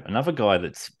get too. Another guy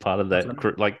that's part of that. That's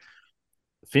what I Like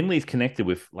Finley's connected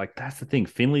with. Like that's the thing.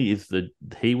 Finley is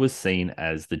he was seen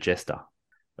as the jester.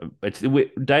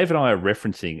 Dave and I are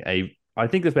referencing I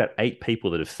think there's about 8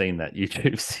 people that have seen that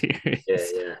YouTube series.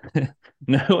 Yeah.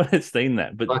 No one has seen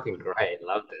that, but Fucking great.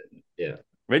 Loved it. Yeah.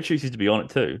 Red Shoes used to be on it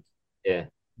too. Yeah.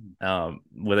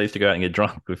 Where they used to go out and get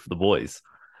drunk with the boys,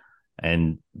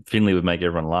 and Finley would make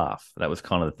everyone laugh. That was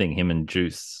kind of the thing. Him and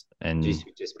Juice and Juice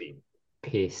would just be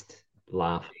pissed,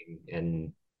 laughing,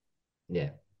 and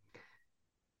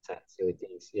silly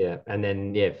things. Yeah. And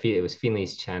then it was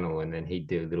Finley's channel, and then he'd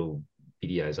do little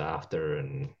videos after,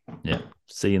 and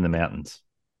see you in the mountains.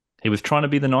 He was trying to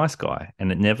be the nice guy,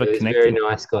 and it never it was connected. a very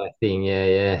nice guy thing.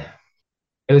 Yeah.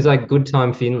 It was like good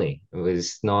time Finley. It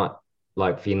was not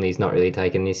like Finley's not really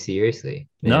taking this seriously.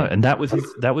 No, and that was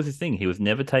his thing. He was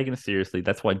never taken seriously.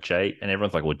 That's why Jay and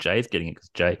everyone's like, well, Jay's getting it because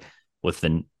Jay was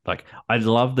I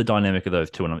love the dynamic of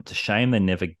those two, and it's a shame they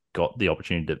never got the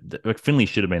opportunity to. Finley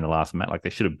should have been the last match. Like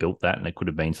they should have built that, and it could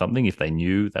have been something if they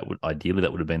knew that would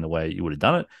have been the way you would have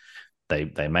done it.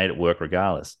 They made it work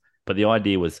regardless. But the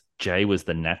idea was Jay was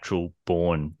the natural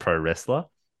born pro wrestler,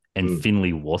 and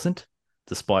Finley wasn't,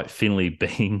 despite Finley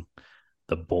being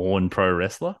the born pro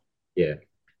wrestler. Yeah.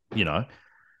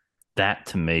 That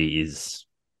to me is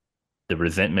the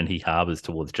resentment he harbors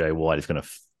towards Jay White is going to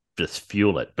just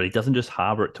fuel it. But he doesn't just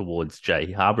harbor it towards Jay.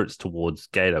 He harbors it towards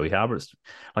Gato. He harbors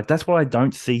that's why I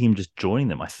don't see him just joining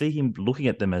them. I see him looking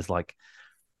at them as like,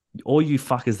 all you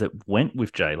fuckers that went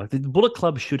with Jay. Like the Bullet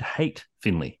Club should hate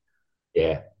Finley.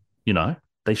 Yeah.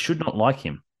 They should not like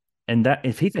him. And that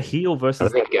if he's a heel I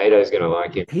versus, think Gato's going to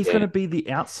like him. he's going to be the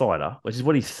outsider, which is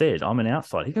what he said. I'm an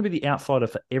outsider. He's going to be the outsider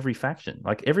for every faction.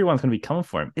 Like everyone's going to be coming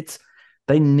for him. That's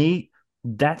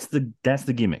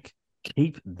the gimmick.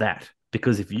 Keep that,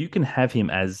 because if you can have him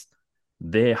as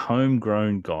their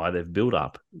homegrown guy they've built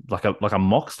up, like a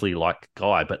Moxley like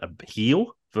guy, but a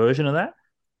heel version of that.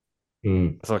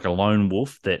 It's like a lone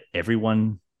wolf that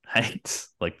everyone hates.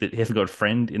 Like that he hasn't got a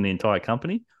friend in the entire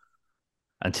company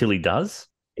until he does.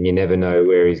 And you never know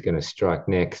where he's going to strike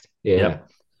next. Yeah. Yep.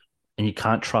 And you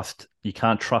can't trust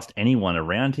anyone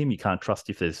around him. You can't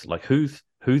trust if there's like whose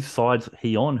side's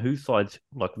he on, whose side's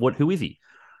like who is he?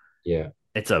 Yeah.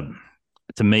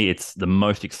 To me, it's the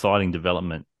most exciting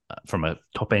development from a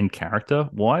top end character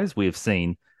wise we have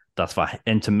seen thus far.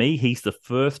 And to me, he's the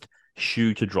first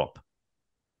shoe to drop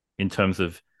in terms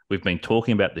of we've been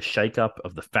talking about the shakeup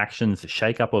of the factions, the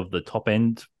shakeup of the top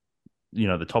end,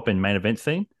 the top end main event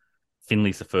scene.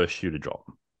 Finley's the first shoe to drop.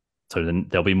 So then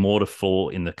there'll be more to fall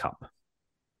in the cup.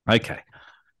 Okay.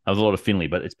 That was a lot of Finley,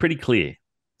 but it's pretty clear.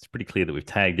 It's pretty clear that we've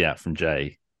tagged out from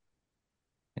Jay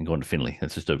and gone to Finley.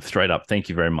 It's just a straight up thank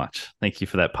you very much. Thank you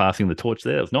for that passing the torch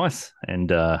there. It was nice. And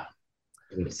An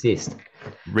assist.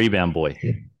 Rebound boy.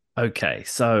 Okay.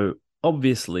 So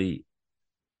obviously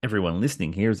everyone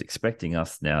listening here is expecting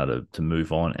us now to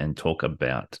move on and talk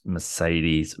about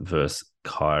Mercedes versus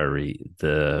Kyrie,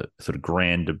 the sort of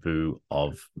grand debut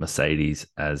of Mercedes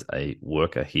as a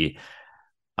worker here.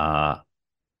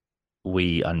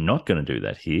 We are not going to do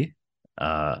that here.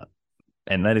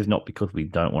 And that is not because we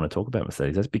don't want to talk about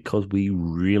Mercedes. That's because we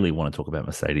really want to talk about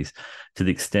Mercedes to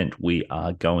the extent we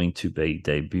are going to be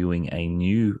debuting a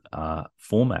new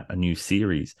format, a new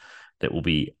series that will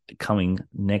be coming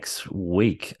next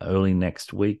week, early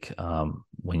next week,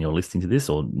 when you're listening to this,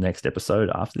 or next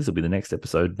episode after this will be the next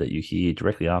episode that you hear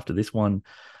directly after this one,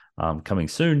 coming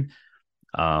soon.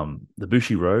 The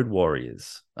Bushi Road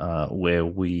Warriors, where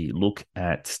we look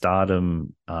at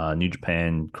Stardom, New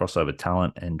Japan crossover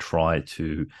talent and try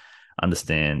to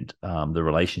understand the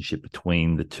relationship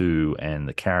between the two and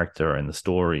the character and the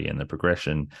story and the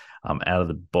progression out of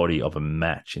the body of a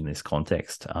match in this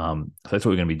context. So that's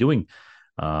what we're going to be doing.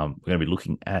 We're going to be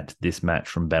looking at this match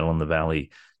from Battle in the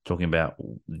Valley, talking about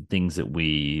things that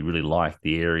we really like,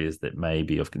 the areas that may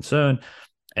be of concern,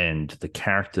 and the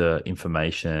character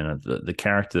information, the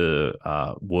character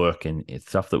work and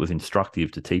stuff that was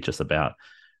instructive to teach us about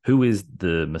who is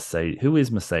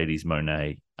Mercedes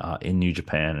Moné in New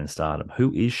Japan and Stardom.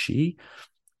 Who is she?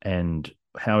 And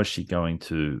how is she going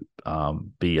to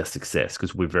be a success?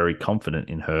 Because we're very confident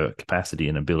in her capacity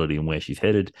and ability and where she's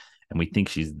headed, and we think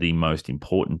she's the most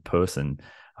important person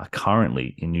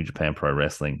currently in New Japan Pro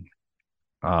Wrestling.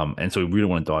 And so we really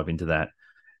want to dive into that.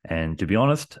 And to be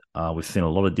honest, we've seen a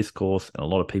lot of discourse and a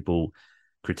lot of people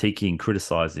critiquing,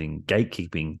 criticizing,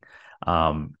 gatekeeping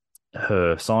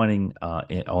her signing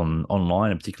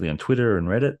online, and particularly on Twitter and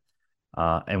Reddit.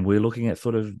 And we're looking at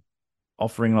sort of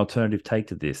offering an alternative take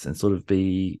to this and sort of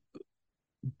be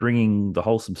bringing the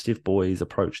wholesome stiff boys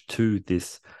approach to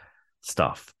this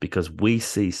stuff, because we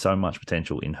see so much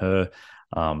potential in her.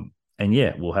 And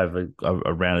yeah, we'll have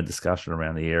a round of discussion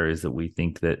around the areas that we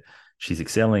think that she's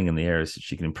excelling and the areas that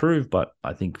she can improve. But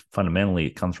I think fundamentally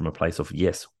it comes from a place of,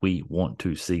 yes, we want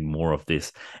to see more of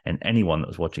this. And anyone that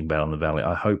was watching Battle in the Valley,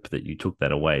 I hope that you took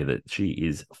that away, that she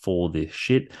is for this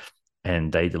shit.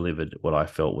 And they delivered what I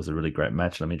felt was a really great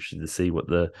match. And I'm interested to see what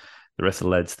the rest of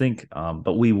the lads think.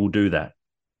 But we will do that.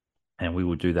 And we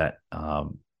will do that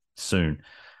soon.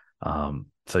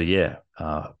 So yeah,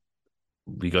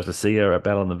 we got to see her at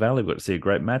Battle in the Valley. We got to see a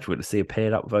great match. We got to see her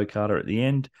paired up with Okada at the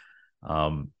end.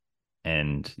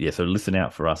 And yeah, so listen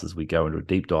out for us as we go into a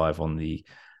deep dive on the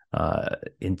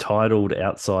entitled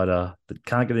outsider that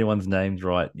can't get anyone's names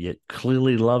right, yet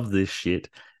clearly loves this shit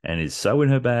and is so in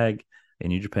her bag in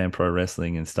New Japan Pro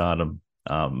Wrestling and Stardom,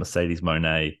 Mercedes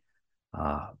Moné,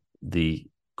 the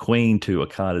queen to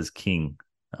Okada's king.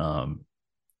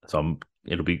 So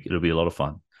it'll be a lot of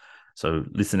fun. So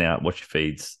listen out, watch your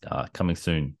feeds, coming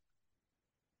soon.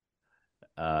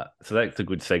 So that's a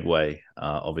good segue,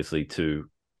 obviously, to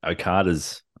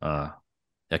Okada's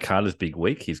big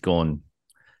week. He's gone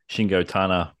Shingo,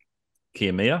 Tana,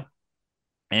 Kiyomiya,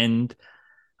 and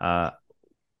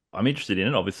I'm interested in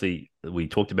it. Obviously, we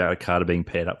talked about Okada being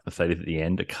paired up with Mercedes at the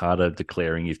end. Okada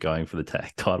declaring he's going for the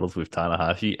tag titles with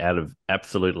Tanahashi out of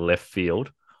absolute left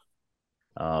field.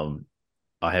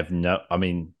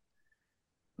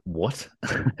 What?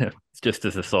 Just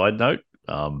as a side note.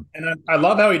 And I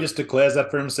love how he just declares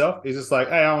that for himself. He's just like,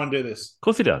 hey, I want to do this. Of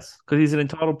course he does, because he's an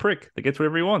entitled prick that gets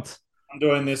whatever he wants. I'm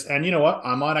doing this. And you know what?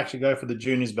 I might actually go for the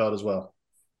juniors belt as well.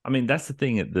 I mean, that's the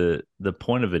thing. The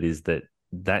point of it is that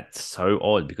that's so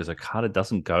odd, because Okada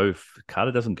doesn't go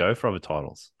for other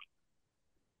titles.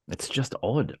 It's just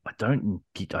odd. I don't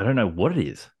know what it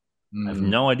is. I have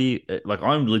no idea. Like,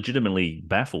 I'm legitimately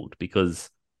baffled, because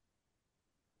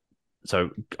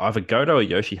so either Goto or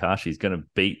Yoshihashi is going to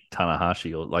beat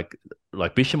Tanahashi, or like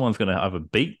Bishamon's going to either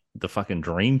beat the fucking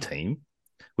Dream Team,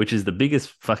 which is the biggest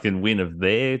fucking win of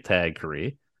their tag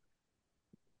career,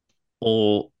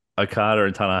 or Okada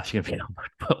and Tanahashi are going to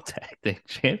be world tag team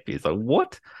champions. Like,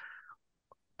 what?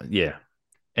 Yeah.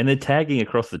 And they're tagging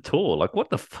across the tour. Like, what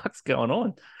the fuck's going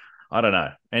on? I don't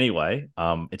know. Anyway,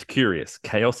 it's curious.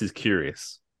 Chaos is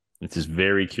curious. It's just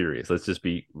very curious. Let's just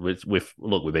be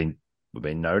look, we've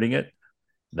been noting it.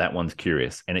 That one's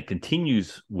curious. And it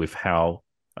continues with how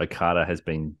Okada has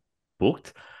been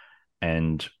booked.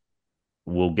 And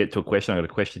we'll get to a question. I got a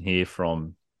question here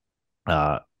from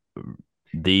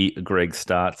the Greg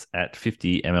Starts at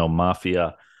 50ml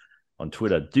Mafia on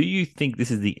Twitter. Do you think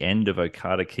this is the end of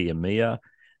Okada Kiyomiya?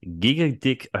 Giga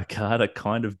Dick Okada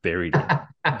kind of buried it.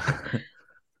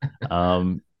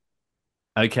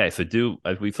 Okay, so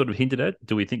as we sort of hinted at,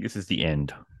 do we think this is the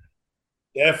end?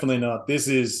 Definitely not. This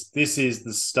is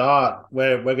the start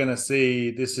where we're going to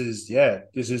see. This is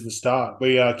the start.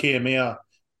 Kiyomiya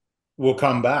will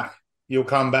come back. He'll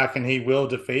come back and he will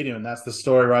defeat him. And that's the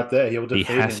story right there. He'll defeat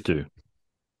him. He has to.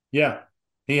 Yeah,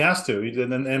 he has to.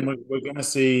 And we're going to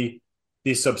see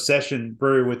this obsession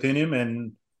brew within him,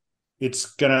 and it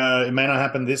may not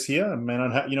happen this year. It may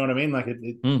not, you know what I mean? Like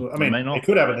it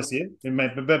could happen this year. It may,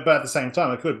 but at the same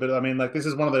time, it could. But I mean, like, this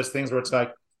is one of those things where it's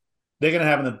like they're going to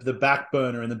have the back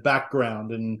burner in the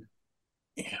background, and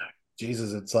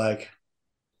Jesus, it's like,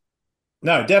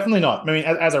 no, definitely not. I mean,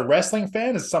 as a wrestling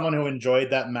fan, as someone who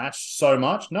enjoyed that match so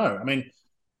much, no. I mean,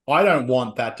 I don't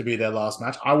want that to be their last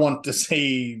match. I want to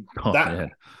see that. Yeah.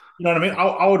 You know what I mean?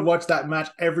 I would watch that match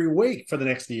every week for the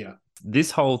next year.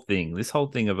 This whole thing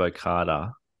of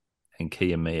Okada and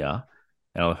Kiyomiya,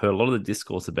 and I've heard a lot of the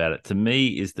discourse about it, to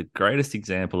me is the greatest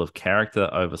example of character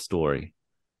over story.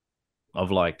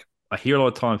 Of like, I hear a lot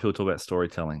of time people talk about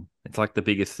storytelling. It's like the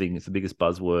biggest thing. It's the biggest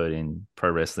buzzword in pro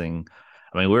wrestling.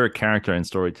 I mean, we're a character and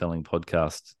storytelling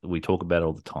podcast. We talk about it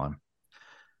all the time.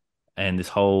 And this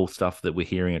whole stuff that we're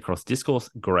hearing across discourse,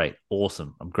 great,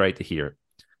 awesome. I'm great to hear it.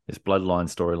 This bloodline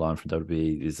storyline from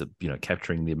WWE is,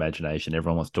 capturing the imagination.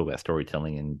 Everyone wants to talk about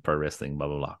storytelling and pro wrestling, blah,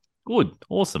 blah, blah. Good,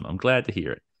 awesome. I'm glad to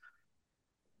hear it.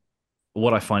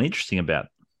 What I find interesting about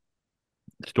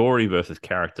story versus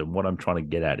character, and what I'm trying to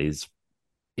get at is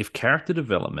if character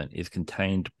development is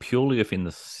contained purely within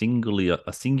a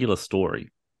singular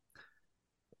story,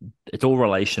 it's all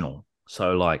relational.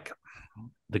 So like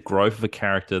the growth of a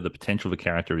character, the potential of a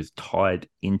character is tied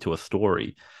into a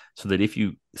story, so that if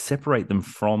you separate them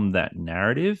from that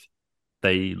narrative,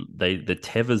 the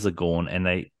tethers are gone,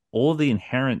 and all the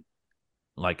inherent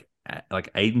like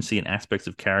agency and aspects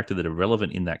of character that are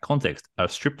relevant in that context are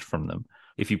stripped from them.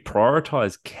 If you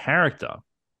prioritize character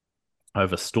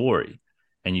over story,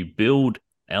 and you build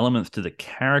elements to the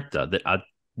character that are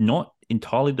not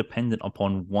entirely dependent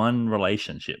upon one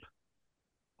relationship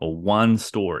or one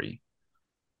story,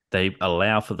 they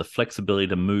allow for the flexibility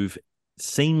to move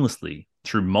seamlessly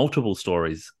through multiple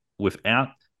stories without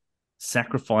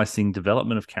sacrificing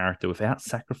development of character, without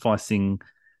sacrificing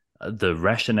the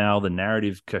rationale, the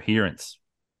narrative coherence.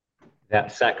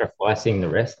 Without sacrificing the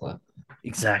wrestler.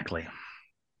 Exactly.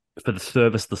 For the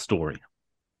service of the story,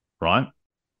 right?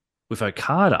 With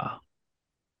Okada,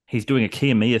 he's doing a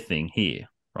Kiyomiya thing here,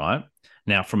 right?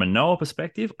 Now, from a Noah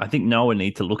perspective, I think Noah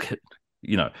need to look at,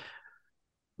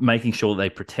 making sure they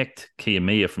protect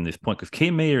Kiyomiya from this point, because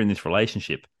Kiyomiya in this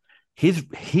relationship,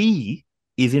 he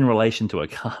is in relation to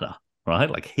Okada, right?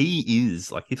 Like he is,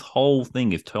 like his whole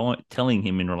thing is telling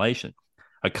him in relation.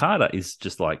 Okada is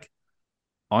just like,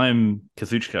 I'm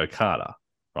Kazuchika Okada,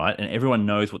 right? And everyone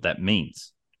knows what that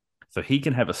means. So he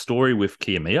can have a story with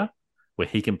Kiyomiya where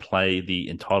he can play the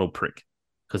entitled prick,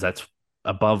 because that's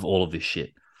above all of this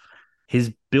shit.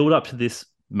 His build up to this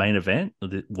main event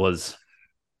was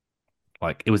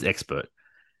like, it was expert.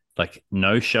 Like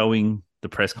no showing the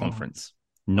press conference,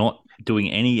 not doing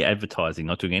any advertising,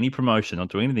 not doing any promotion, not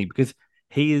doing anything, because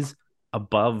he is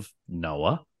above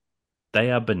Noah. They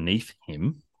are beneath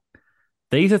him.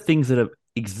 These are things that are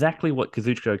exactly what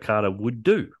Kazuchika Okada would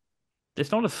do.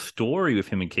 It's not a story with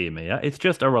him and Kiyomiya. It's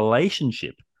just a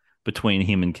relationship between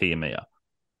him and Kiyomiya.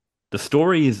 The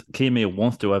story is Kiyomiya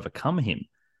wants to overcome him,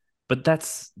 but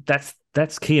that's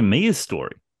Kiyomiya's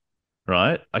story,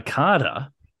 right?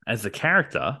 Okada as a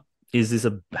character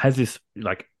has this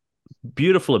like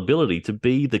beautiful ability to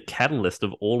be the catalyst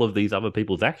of all of these other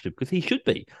people's action, because he should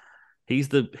be. He's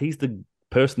the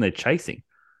person they're chasing.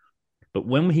 But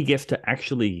when he gets to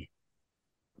actually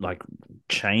like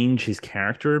change his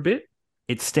character a bit,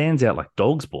 it stands out like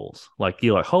dog's balls. Like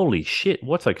you're like, holy shit,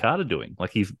 what's Okada doing?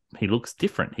 Like he looks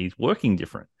different. He's working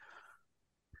different.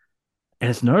 And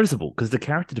it's noticeable because the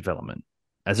character development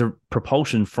as a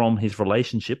propulsion from his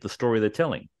relationship, the story they're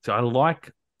telling. So I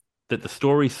like that the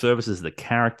story services the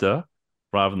character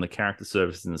rather than the character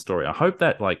services in the story. I hope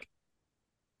that like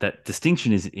that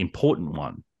distinction is an important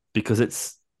one, because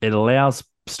it allows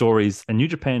stories, and New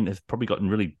Japan has probably gotten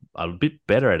really a bit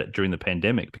better at it during the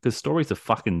pandemic, because stories have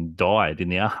fucking died in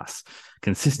the ass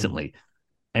consistently. Mm-hmm.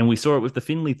 And we saw it with the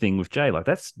Finlay thing with Jay. Like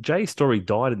that's Jay's story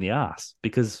died in the ass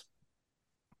because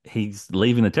he's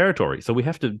leaving the territory. So we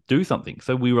have to do something.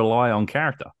 So we rely on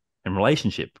character and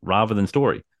relationship rather than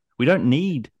story. We don't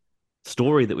need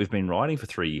story that we've been writing for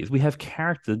 3 years. We have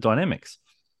character dynamics.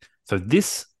 So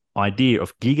this idea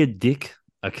of Giga Dick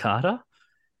Okada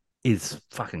is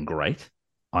fucking great.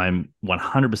 I'm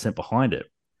 100% behind it.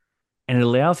 And it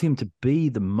allows him to be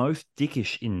the most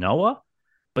dickish in Noah,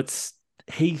 but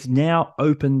he's now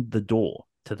opened the door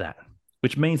to that,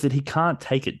 which means that he can't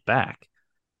take it back.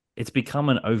 It's become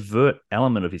an overt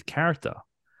element of his character.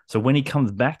 So when he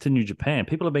comes back to New Japan,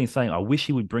 people have been saying, I wish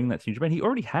he would bring that to New Japan. He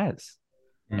already has.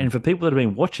 And for people that have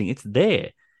been watching, it's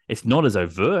there. It's not as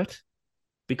overt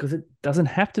because it doesn't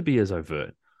have to be as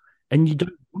overt. And you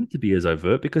don't want it to be as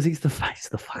overt because he's the face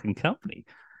of the fucking company.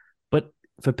 But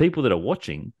for people that are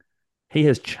watching, he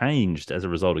has changed as a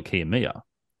result of Kiyomiya.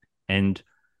 And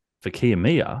for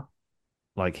Kiyomiya,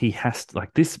 like he has to,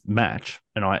 like this match,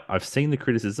 and I've seen the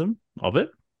criticism of it.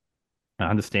 I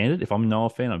understand it. If I'm a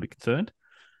Noah fan, I'd be concerned.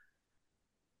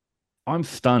 I'm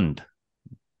stunned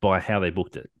by how they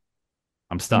booked it.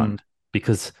 I'm stunned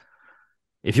because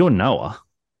if you're Noah,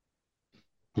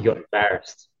 you got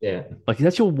embarrassed. Yeah. Like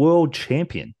that's your world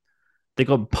champion. They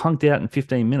got punked out in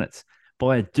 15 minutes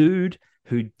by a dude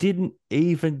who didn't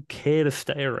even care to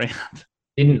stay around.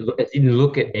 Didn't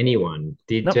look at anyone.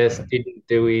 Didn't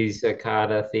do his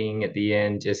Okada thing at the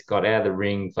end. Just got out of the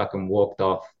ring, fucking walked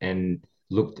off, and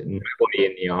looked at nobody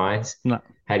in the eyes. No.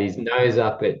 Had his nose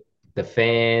up at the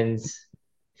fans,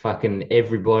 fucking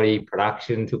everybody.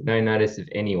 Production took no notice of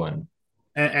anyone.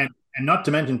 And not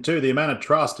to mention too the amount of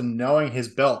trust and knowing his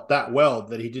belt that well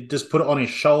that he did just put it on his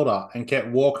shoulder and kept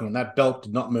walking, and that belt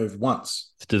did not move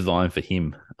once. It's designed for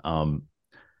him.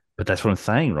 But that's what I'm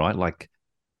saying, right? Like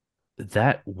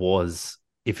that was,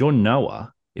 if you're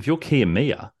Noah, if you're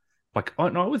Kiyomiya, Like I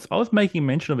was making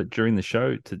mention of it during the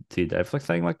show to you, Dave, like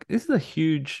saying like this is a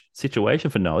huge situation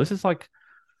for Noah.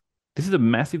 This is a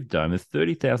massive dome. There's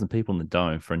 30,000 people in the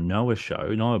dome for a Noah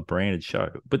show, Noah branded show.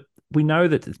 But we know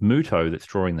that it's Muto that's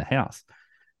drawing the house.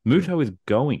 Muto is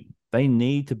going. They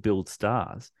need to build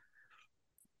stars.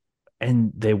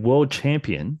 And their world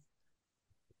champion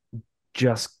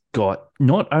just got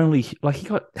not only like he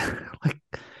got like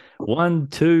 1,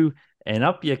 2, and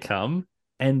up you come.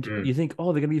 And you think,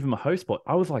 oh, they're going to give him a host spot.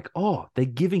 I was like, oh, they're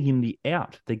giving him the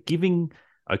out. They're giving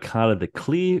Okada the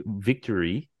clear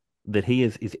victory that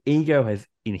his ego has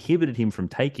inhibited him from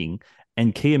taking,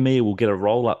 and Kiyomiya will get a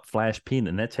roll-up flash pin,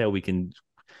 and that's how we can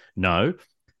know.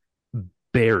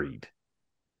 Buried.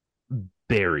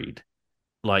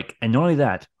 Like, and not only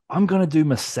that, I'm going to do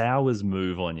Masawa's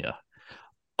move on you.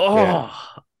 Oh,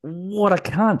 what a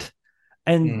cunt.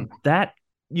 And that,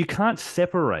 you can't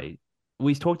separate.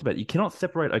 We talked about it. You cannot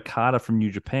separate Okada from New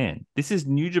Japan. This is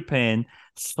New Japan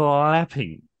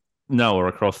slapping Noah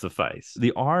across the face.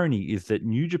 The irony is that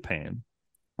New Japan,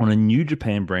 on a New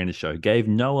Japan branded show, gave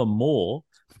Noah more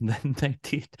than they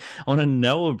did on a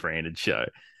Noah branded show.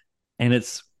 And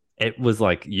it was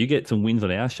like, you get some wins on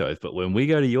our shows, but when we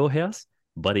go to your house,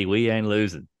 buddy, we ain't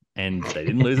losing. And they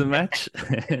didn't lose a match.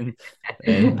 and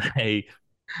they...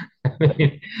 I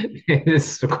mean,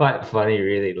 it's quite funny,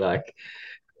 really. Like,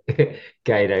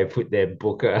 Gato put their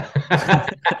booker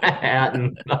out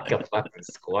in like a fucking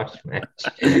squash match.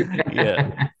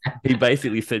 Yeah. He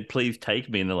basically said, please take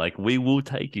me. And they're like, we will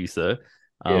take you, sir.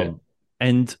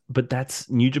 But that's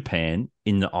New Japan,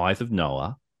 in the eyes of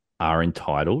Noah, are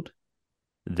entitled.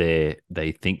 They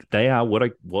think they are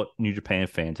what New Japan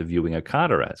fans are viewing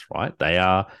Okada as, right? They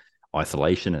are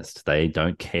isolationists. They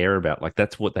don't care about, like,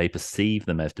 that's what they perceive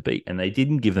them as to be. And they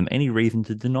didn't give them any reason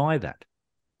to deny that.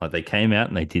 Like, they came out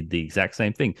and they did the exact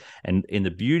same thing. And in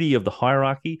the beauty of the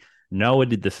hierarchy, Noah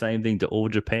did the same thing to All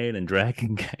Japan and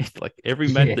Dragon Gate. Like, every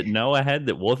match that Noah had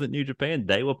that wasn't New Japan,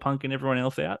 they were punking everyone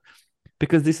else out,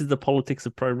 because this is the politics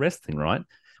of pro wrestling, right?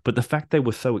 But the fact they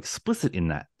were so explicit in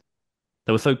that,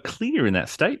 they were so clear in that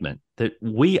statement that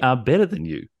we are better than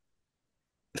you,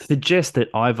 suggests that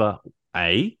either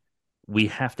A, we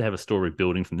have to have a story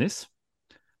building from this,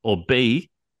 or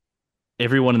B,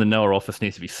 everyone in the Noah office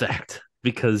needs to be sacked.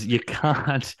 Because you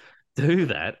can't do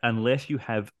that unless you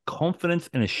have confidence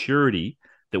and a surety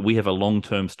that we have a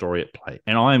long-term story at play.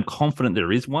 And I am confident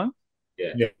there is one.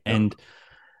 Yeah. And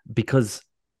because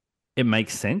it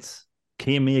makes sense,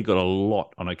 Kiyomiya got a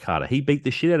lot on Okada. He beat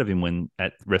the shit out of him when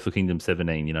at Wrestle Kingdom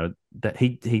 17, you know, that he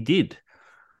did.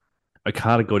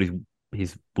 Okada got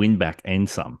his win back and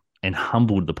some, and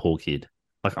humbled the poor kid.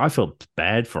 Like, I felt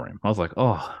bad for him. I was like,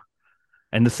 oh.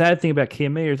 And the sad thing about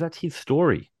Kiyomiya is that's his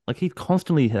story. Like, he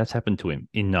constantly has happened to him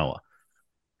in Noah.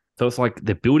 So it's like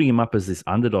they're building him up as this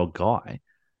underdog guy.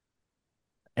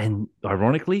 And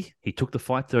ironically, he took the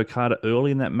fight to Okada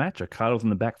early in that match. Okada was on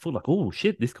the back foot, like, oh,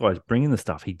 shit, this guy's bringing the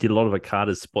stuff. He did a lot of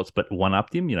Okada's spots, but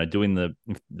one-upped him, you know, doing the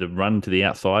run to the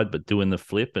outside, but doing the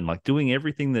flip and, like, doing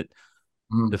everything that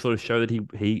to sort of show that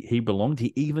he belonged.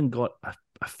 He even got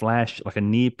a flash, like a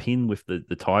near pin with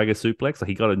the Tiger suplex. Like,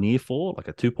 he got a near 4, like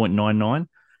a 2.99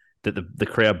 that the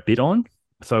crowd bid on.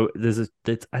 So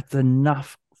that's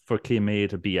enough for Kiyomiya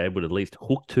to be able to at least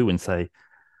hook to and say,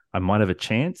 I might have a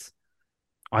chance.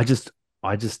 I just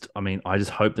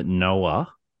hope that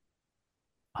Noah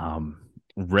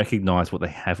recognize what they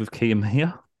have with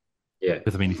Kiyomiya. Yeah.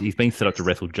 Because, I mean, he's been set up to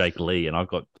wrestle Jake Lee, and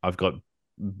I've got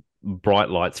bright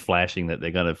lights flashing that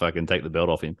they're going to fucking take the belt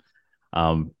off him.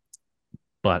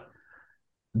 But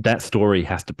that story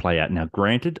has to play out. Now,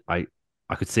 granted, I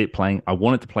could see it playing. I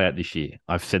want it to play out this year.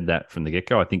 I've said that from the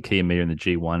get-go. I think Kiyomiya in the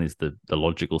G1 is the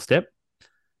logical step.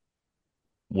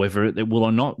 Whether it will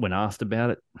or not, when asked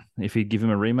about it, if he'd give him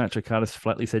a rematch, Okada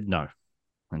flatly said no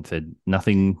and said,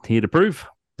 nothing here to prove.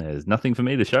 There's nothing for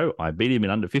me to show. I beat him in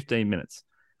under 15 minutes,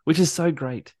 which is so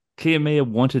great. Kiyomiya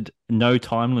wanted no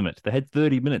time limit. They had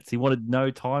 30 minutes. He wanted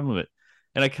no time limit.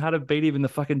 And Okada beat him in the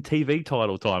fucking TV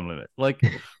title time limit. Like,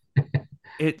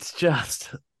 it's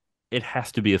just, it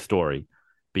has to be a story.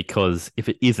 Because if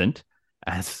it isn't,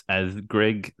 as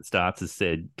Greg Starks has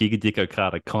said, Giga Dick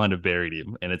Okada kind of buried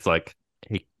him. And it's like,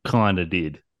 he kind of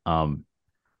did.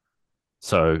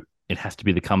 So it has to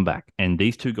be the comeback. And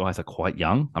these two guys are quite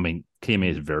young. I mean,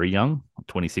 Kiyomiya is very young,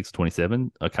 26,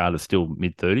 27. Okada's still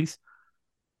mid-30s.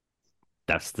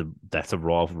 That's a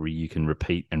rivalry you can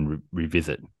repeat and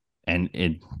revisit. And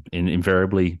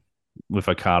invariably, with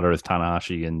Okada as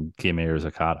Tanahashi and Kiyomiya as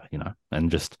Okada, you know, and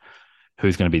just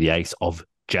who's going to be the ace of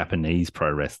Japanese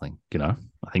pro wrestling, you know.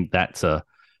 I think that's a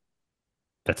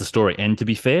story. And to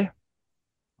be fair,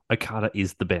 Okada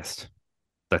is the best.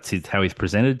 That's how he's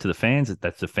presented to the fans.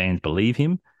 That's the fans believe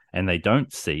him, and they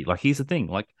don't see. Like, here's the thing.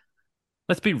 Like,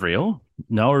 let's be real.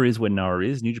 Noah is where Noah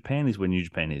is. New Japan is where New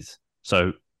Japan is.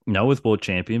 So Noah's world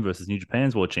champion versus New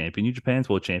Japan's world champion. New Japan's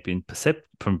world champion, percept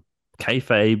from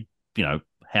kayfabe,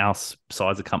 house,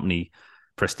 size of company,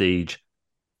 prestige.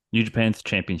 New Japan's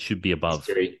champion should be above.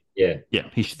 History. Yeah. Yeah,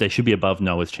 they should be above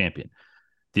Noah's champion.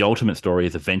 The ultimate story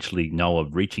is eventually Noah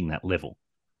reaching that level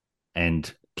and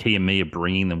Kiyomiya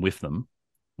bringing them with them,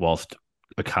 whilst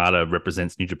Okada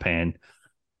represents New Japan.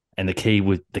 And the key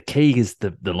is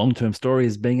the long-term story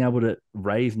is being able to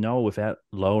raise Noah without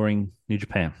lowering New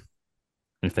Japan.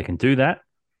 And if they can do that,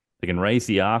 they can raise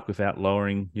the arc without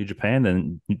lowering New Japan,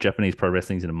 then Japanese pro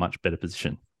wrestling is in a much better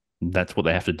position. And that's what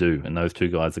they have to do. And those two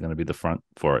guys are going to be the front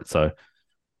for it. So,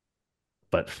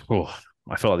 but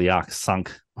I felt like the arc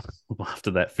sunk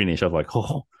after that finish. I was like,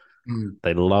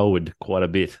 they lowered quite a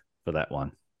bit for that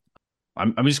one.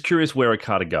 I'm just curious where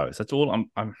Okada goes. That's all.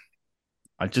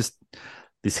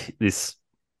 This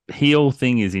heel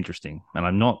thing is interesting,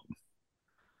 and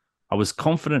I was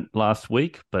confident last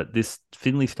week, but this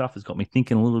Finley stuff has got me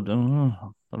thinking a little.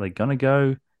 Are they going to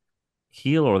go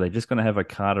heel, or are they just going to have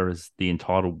Okada as the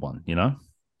entitled one?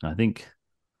 I think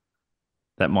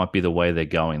that might be the way they're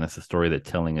going. That's the story they're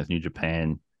telling, as New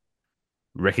Japan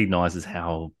recognizes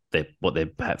what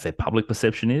perhaps their public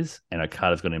perception is, and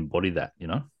Okada's going to embody that.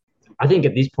 I think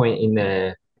at this point in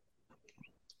the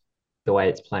way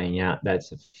it's playing out,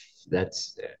 that's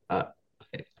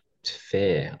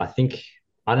fair. I think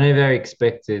I never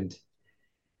expected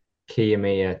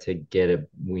Kiyomiya to get a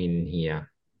win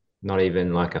here. Not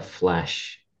even like a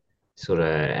flash, sort of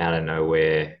out of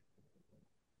nowhere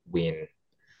win.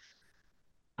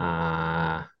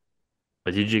 But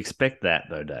did you expect that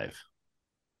though, Dave?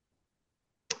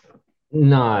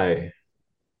 No,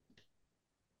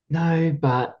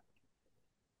 but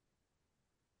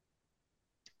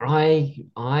I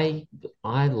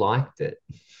liked it.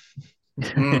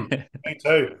 Me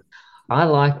too. I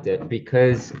liked it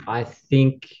because I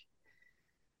think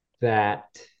that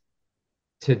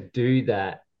to do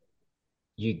that,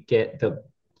 you get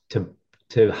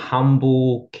to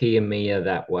humble Kiyomiya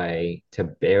that way, to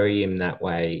bury him that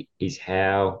way, is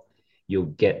how you'll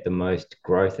get the most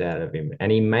growth out of him.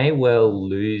 And he may well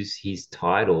lose his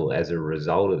title as a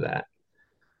result of that,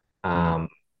 and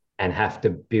have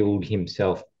to build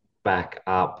himself back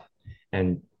up.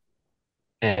 And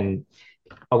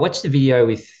I watched the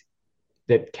video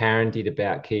that Karen did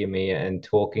about Kiyomiya and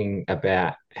talking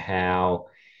about how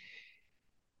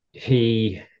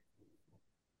he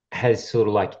has sort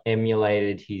of like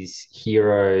emulated his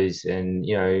heroes and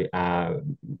Muta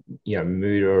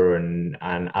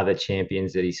and other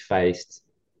champions that he's faced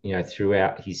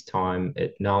throughout his time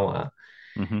at Noah.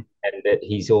 Mm-hmm. And that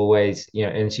he's always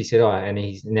and she said, and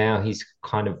he's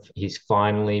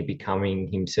finally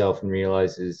becoming himself and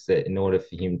realizes that in order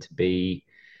for him to be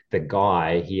the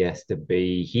guy, he has to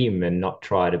be him and not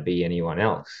try to be anyone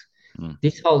else.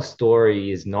 This whole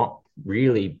story is not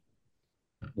really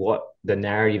what the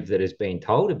narrative that has been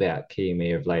told about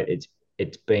Kiyomiya of late.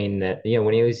 It's been that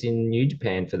when he was in New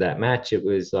Japan for that match, it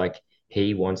was like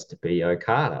he wants to be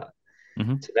Okada.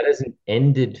 Mm-hmm. So that hasn't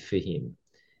ended for him,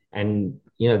 and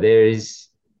there is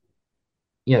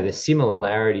the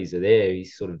similarities are there.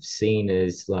 He's sort of seen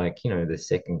as like the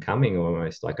second coming,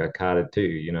 almost like Okada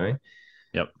too.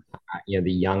 Yep.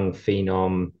 The young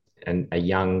phenom and a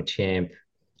young champ.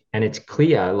 And it's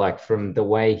clear, like from the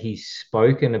way he's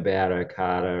spoken about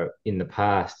Okada in the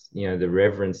past, the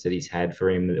reverence that he's had for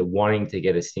him, the wanting to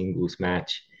get a singles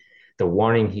match, the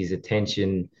wanting his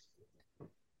attention.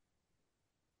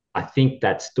 I think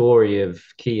that story of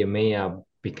Kiyomiya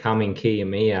becoming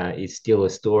Kiyomiya is still a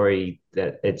story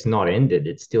that it's not ended.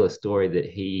 It's still a story that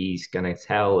he's going to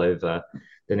tell over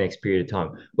the next period of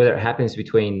time. Whether it happens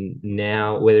between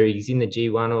now, whether he's in the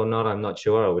G1 or not, I'm not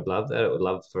sure. I would love that. I would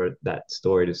love for that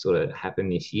story to sort of happen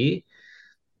this year.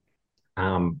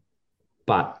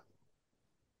 But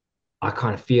I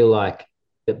kind of feel like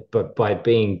but by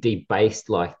being debased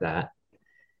like that,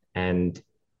 and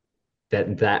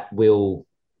that will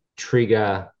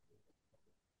trigger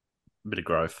a bit of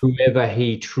growth, whoever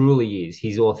he truly is,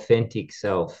 his authentic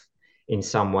self, in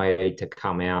some way to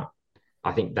come out.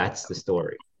 I think that's the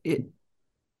story.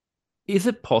 Is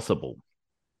it possible?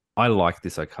 I like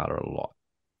this Okada a lot,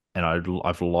 and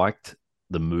I've liked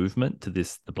the movement to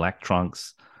this, the black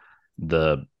trunks,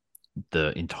 the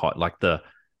entire, like the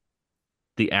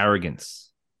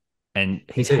arrogance, and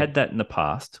he's had that in the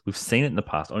past. We've seen it in the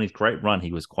past. On his great run,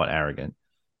 he was quite arrogant,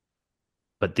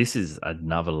 but this is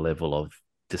another level of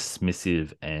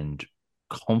dismissive and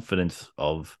confidence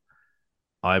of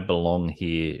I belong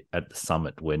here at the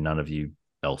summit where none of you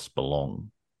else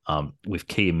belong. With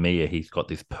Kiyomiya, he's got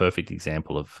this perfect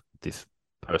example of this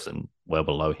person well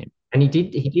below him. And he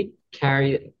did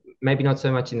carry, maybe not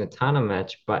so much in the Tana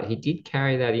match, but he did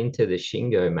carry that into the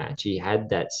Shingo match. He had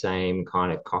that same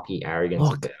kind of cocky arrogance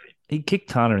Look, about him. he kicked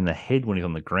Tana in the head when he's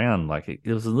on the ground. Like it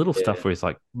was a little Yeah. stuff where he's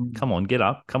like, "Come on, get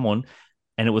up, come on,"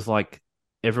 and it was like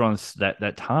everyone's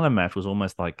that Tana match was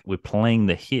almost like we're playing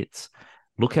the hits.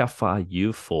 Look how far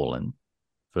you've fallen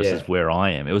versus Yeah. where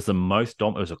I am. It was the most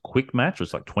It was a quick match. It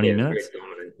was like 20 Yeah, very minutes,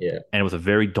 dominant. Yeah. and it was a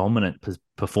very dominant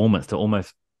performance to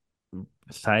almost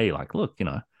say like, look,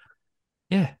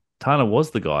 yeah, Tana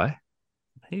was the guy.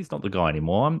 He's not the guy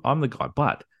anymore. I'm the guy.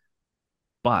 But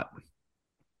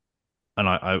and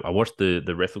I watched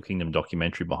the Wrestle Kingdom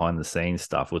documentary behind the scenes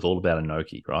stuff. It was all about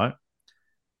Inoki, right?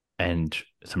 And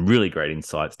some really great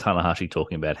insights. Tanahashi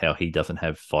talking about how he doesn't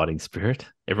have fighting spirit.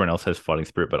 Everyone else has fighting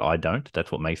spirit, but I don't.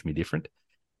 That's what makes me different.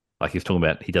 Like he's talking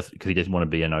about he doesn't want to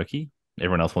be Inoki.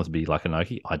 Everyone else wants to be like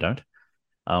Inoki. I don't.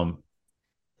 100%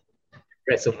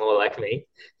 like me.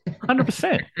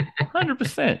 100%.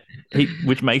 100%.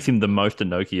 Which makes him the most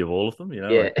Inoki of all of them,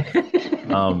 Yeah.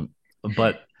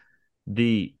 But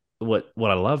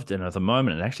what I loved, and at the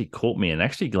moment it actually caught me and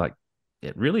actually like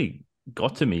it really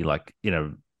got to me like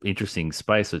interesting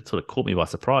space. It sort of caught me by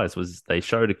surprise. Was they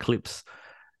showed a clips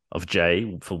of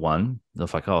Jay for one. I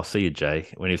was like, "Oh, see you, Jay,"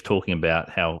 when he was talking about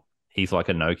how he's like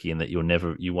Inoki and that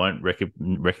you won't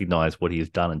recognize what he has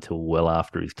done until well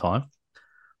after his time.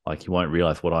 Like you won't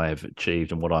realize what I have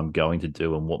achieved and what I'm going to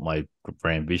do and what my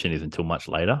brand vision is until much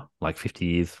later, like 50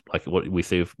 years, like what we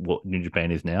see of what New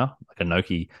Japan is now. Like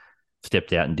Inoki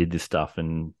stepped out and did this stuff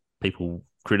and people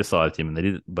criticized him and they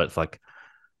did it, but it's like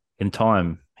in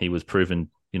time he was proven,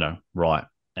 right.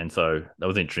 And so that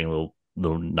was an interesting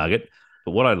little nugget.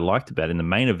 But what I liked about it, in the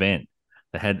main event,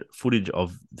 they had footage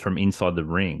from inside the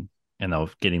ring and they were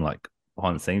getting like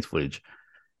behind the scenes footage.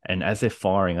 And as they're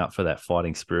firing up for that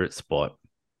fighting spirit spot,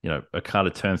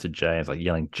 Okada turns to Jay and is like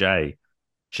yelling, Jay,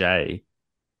 Jay,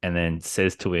 and then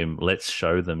says to him, let's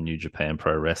show them New Japan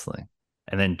Pro Wrestling.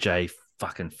 And then Jay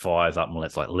fucking fires up and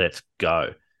let's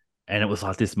go. And it was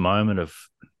like this moment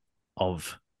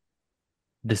of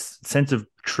this sense of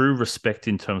true respect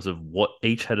in terms of what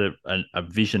each had a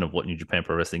vision of what New Japan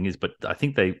Pro Wrestling is. But I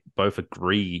think they both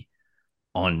agree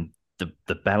on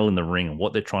the battle in the ring and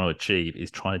what they're trying to achieve is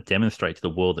trying to demonstrate to the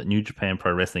world that New Japan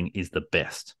Pro Wrestling is the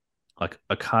best. Like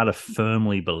Okada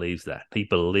firmly believes that. He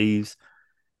believes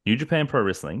New Japan Pro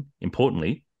Wrestling,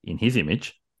 importantly, in his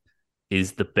image,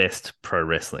 is the best pro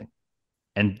wrestling.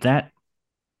 And that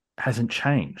hasn't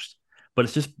changed. But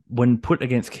it's just when put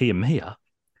against Kiyomiya,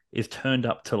 is turned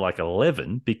up to like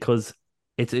 11 because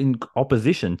it's in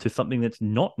opposition to something that's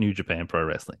not New Japan Pro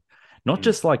Wrestling. Not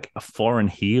just like a foreign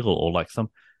heel or like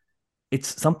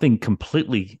it's something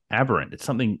completely aberrant. It's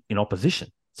something in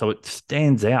opposition. So it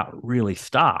stands out really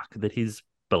stark that his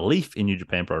belief in New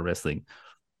Japan Pro Wrestling,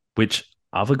 which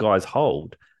other guys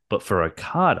hold, but for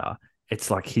Okada,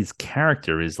 it's like his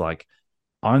character is like,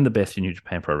 I'm the best in New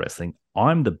Japan Pro Wrestling.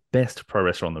 I'm the best pro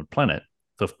wrestler on the planet.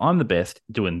 So if I'm the best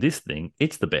doing this thing,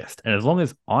 it's the best. And as long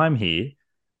as I'm here,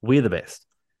 we're the best.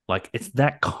 Like it's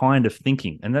that kind of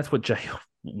thinking. And that's what Jay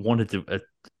wanted to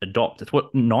adopt. It's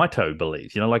what Naito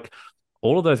believes. Like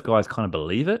all of those guys kind of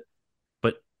believe it.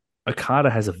 But Okada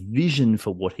has a vision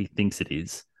for what he thinks it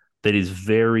is that is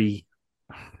very,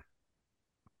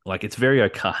 like it's very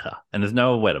Okada. And there's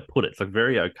no way to put it. It's like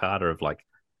very Okada of like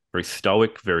very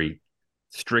stoic, very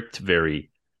strict, very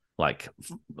like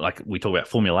we talk about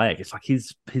formulaic. It's like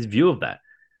his view of that.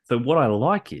 So what I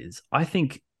like is I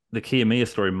think the Kiyomiya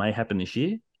story may happen this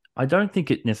year. I don't think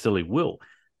it necessarily will,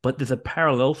 but there's a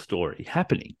parallel story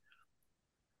happening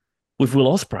with Will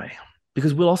Ospreay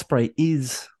because Will Ospreay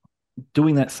is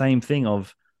doing that same thing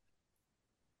of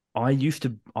I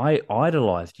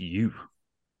idolized you.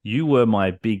 You were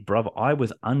my big brother. I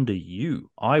was under you.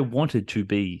 I wanted to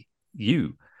be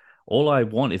you. All I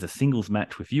want is a singles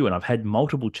match with you, and I've had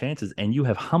multiple chances, and you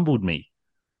have humbled me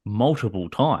multiple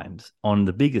times on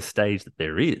the biggest stage that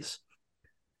there is.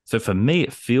 So for me,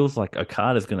 it feels like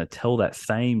Okada's going to tell that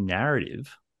same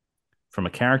narrative from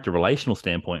a character relational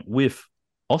standpoint with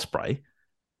Ospreay,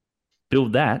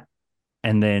 build that,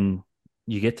 and then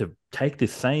you get to take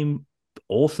this same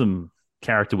awesome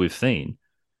character we've seen,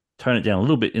 turn it down a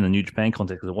little bit in the New Japan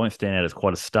context because it won't stand out as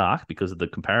quite as stark because of the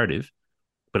comparative,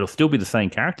 but it'll still be the same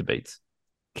character beats.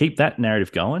 Keep that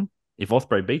narrative going. If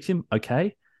Ospreay beats him,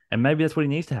 okay. And maybe that's what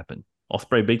needs to happen.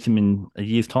 Ospreay beats him in a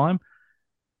year's time.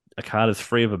 Okada's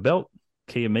free of a belt.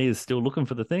 Kiyomiya is still looking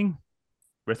for the thing.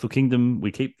 Wrestle Kingdom,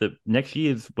 we keep the next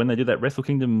year's when they do that Wrestle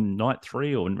Kingdom Night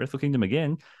 3 or Wrestle Kingdom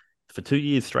again, for 2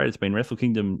 years straight, it's been Wrestle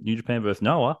Kingdom New Japan versus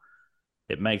Noah.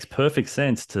 It makes perfect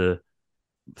sense to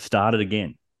start it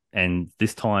again. And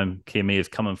this time, Kiyomiya is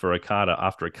coming for Okada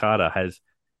after Okada has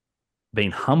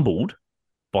been humbled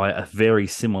by a very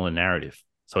similar narrative.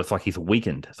 So it's like he's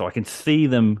weakened. So I can see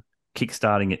them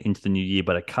kickstarting it into the new year,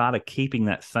 but Okada keeping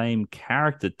that same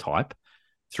character type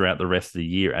throughout the rest of the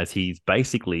year as he's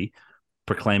basically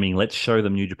proclaiming, let's show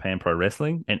them New Japan Pro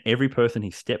Wrestling. And every person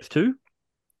he steps to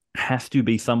has to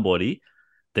be somebody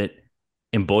that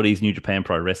embodies New Japan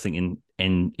Pro Wrestling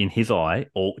in his eye,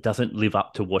 or doesn't live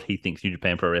up to what he thinks New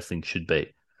Japan Pro Wrestling should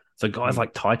be. So guys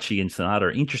like Taichi and Sonata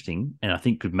are interesting, and I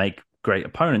think could make great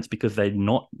opponents because they're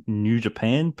not New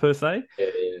Japan per se,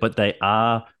 but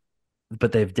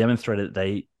they've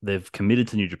demonstrated they've committed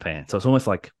to New Japan. So it's almost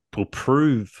like, we'll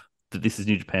prove that this is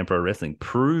New Japan Pro Wrestling.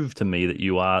 Prove to me that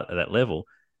you are at that level.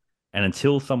 And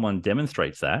until someone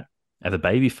demonstrates that as a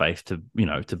babyface to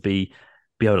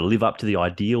be able to live up to the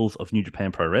ideals of New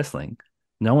Japan Pro Wrestling,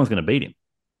 no one's going to beat him.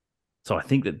 So I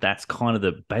think that's kind of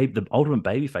the ultimate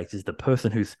babyface is the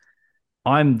person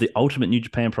I'm the ultimate New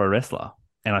Japan Pro wrestler.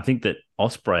 And I think that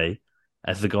Ospreay,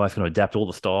 as the guy who's going to adapt all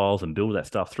the styles and build that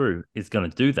stuff through, is going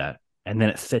to do that. And then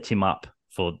it sets him up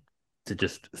to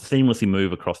just seamlessly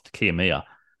move across to Kiyomiya.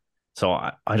 So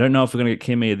I don't know if we're going to get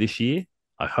Kiyomiya this year.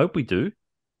 I hope we do.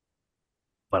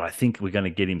 But I think we're going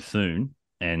to get him soon.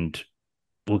 And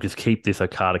we'll just keep this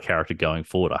Okada character going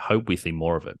forward. I hope we see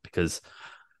more of it because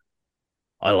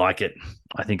I like it.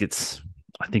 I think it's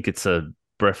a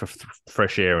breath of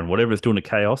fresh air, and whatever it's doing to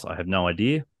Chaos, I have no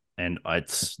idea. And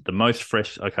it's the most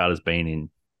fresh Okada's been in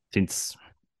since,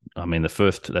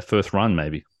 the first run,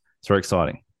 maybe. It's very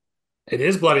exciting. It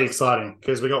is bloody exciting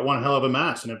because we got one hell of a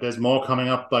match, and if there's more coming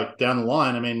up like down the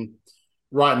line,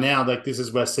 right now, like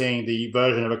we're seeing the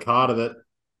version of Okada that,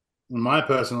 in my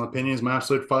personal opinion, is my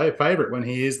absolute favorite when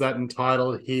he is that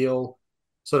entitled heel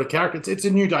sort of character. It's a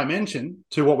new dimension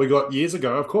to what we got years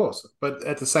ago, of course, but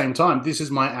at the same time, this is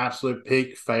my absolute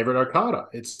peak favorite Okada.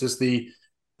 It's just the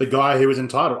guy who is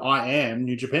entitled, I am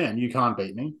New Japan. You can't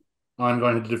beat me. I'm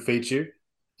going to defeat you.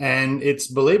 And it's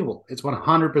believable. It's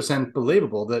 100%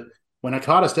 believable that when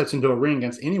Okada steps into a ring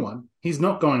against anyone, he's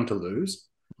not going to lose.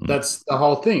 Mm-hmm. That's the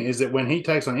whole thing, is that when he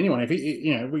takes on anyone, if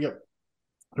we got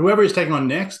whoever he's taking on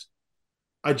next,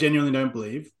 I genuinely don't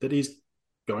believe that he's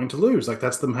going to lose. Like,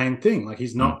 that's the main thing. Like,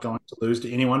 he's not going to lose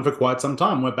to anyone for quite some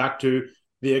time. We're back to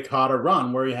the Okada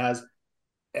run where he has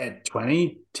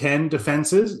 10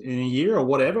 defenses in a year or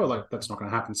whatever. Like, that's not going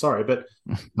to happen. Sorry. But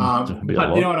but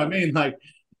you know what I mean? Like,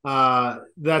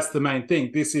 that's the main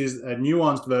thing. This is a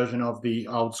nuanced version of the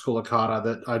old school Okada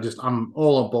that I'm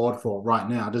all aboard for right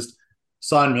now. Just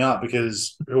sign me up,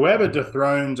 because whoever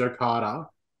dethrones Okada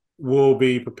will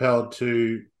be propelled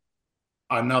to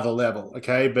another level,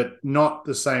 okay? But not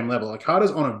the same level.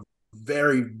 Okada's on a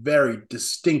very, very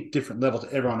distinct different level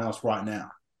to everyone else right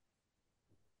now.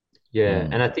 Yeah,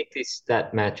 and I think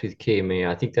that match with Kiyomiya,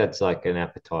 I think that's like an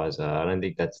appetizer. I don't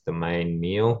think that's the main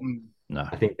meal. No,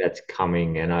 I think that's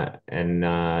coming,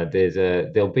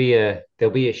 there'll be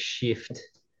a shift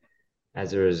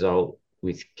as a result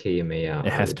with Kiyomiya.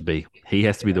 it has to be. He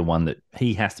has to be the one that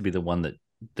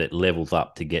levels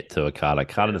up to get to Okada.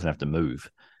 Okada doesn't have to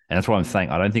move, and that's what I'm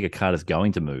saying. I don't think Okada's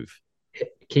going to move.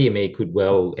 Kiyomiya could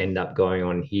well end up going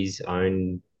on his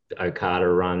own Okada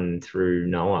run through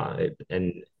Noah,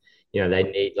 and they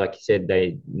need, like you said,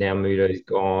 now Muto's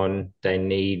gone. They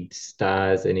need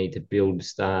stars. They need to build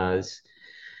stars.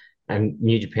 And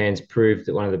New Japan's proved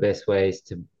that one of the best ways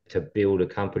to build a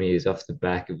company is off the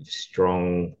back of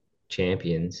strong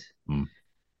champions.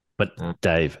 But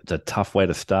Dave, it's a tough way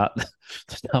to start.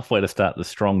 It's a tough way to start the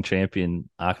strong champion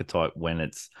archetype when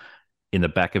it's in the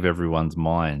back of everyone's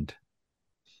mind.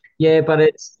 Yeah, but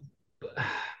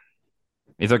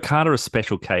is Okada a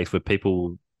special case where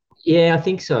people? Yeah, I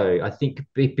think so. I think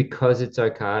because it's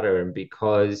Okada and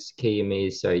because Kiyomiya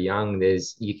is so young,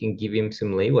 you can give him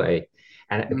some leeway,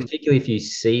 and particularly if you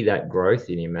see that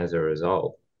growth in him as a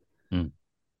result.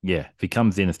 Yeah, if he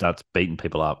comes in and starts beating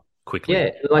people up quickly. Yeah,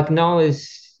 like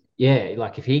Noah's. Yeah,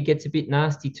 like if he gets a bit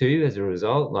nasty too as a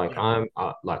result, I'm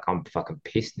fucking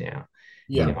pissed now.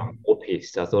 Yeah, I'm more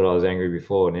pissed. I thought I was angry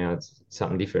before. Now it's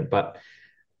something different, but.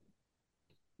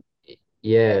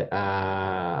 Yeah,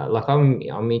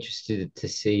 I'm interested to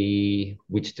see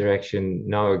which direction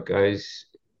Noah goes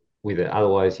with it.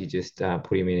 Otherwise, you just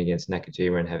put him in against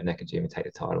Nakajima and have Nakajima take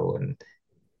the title and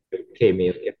keep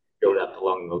me build up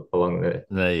along the.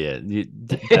 No, yeah,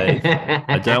 Dave,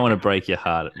 I don't want to break your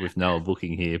heart with Noah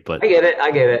booking here, but I get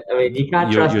it. I mean, you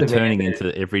can't trust you're the turning man,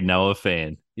 into every Noah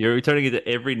fan You're returning it to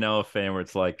every Noah fan where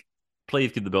it's like,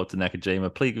 please give the belt to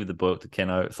Nakajima, please give the belt to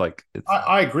Keno. It's like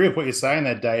I agree with what you're saying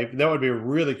there, Dave. That would be a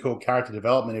really cool character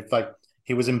development if like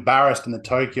he was embarrassed in the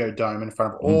Tokyo Dome in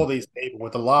front of all these people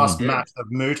with the last Mm. match of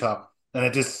Muta, and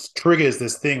it just triggers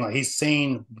this thing. Like he's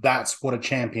seen that's what a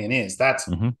champion is. That's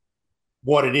Mhm.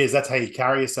 what it is. That's how you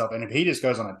carry yourself. And if he just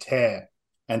goes on a tear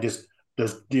and just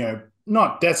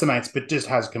not decimates, but just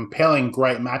has compelling,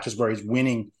 great matches where he's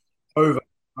winning over,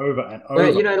 over and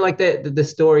over. But like the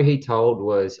story he told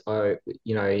was,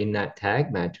 in that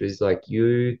tag match was like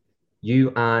you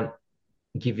aren't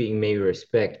giving me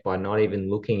respect by not even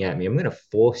looking at me. I'm going to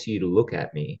force you to look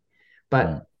at me,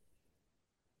 but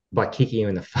by kicking you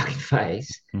in the fucking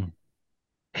face, Mm.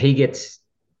 he gets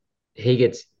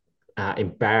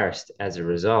embarrassed as a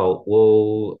result.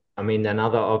 Well, I mean,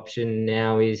 another option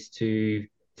now is to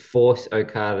force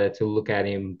Okada to look at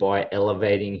him by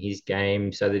elevating his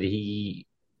game so that he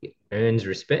earns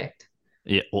respect.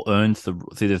 Yeah, or earns the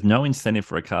see. There's no incentive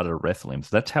for Okada to wrestle him, so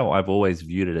that's how I've always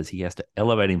viewed it. As he has to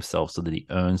elevate himself so that he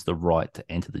earns the right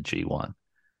to enter the G1.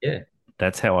 Yeah,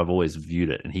 That's how I've always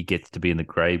viewed it, and he gets to be in the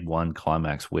Grade 1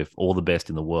 climax with all the best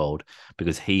in the world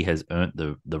because he has earned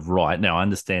the right. Now I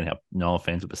understand how Noah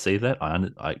fans would perceive that.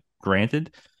 I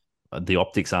granted the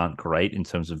optics aren't great in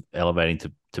terms of elevating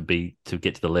to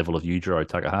get to the level of Yujiro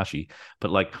Takahashi, but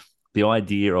like the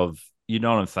idea of you know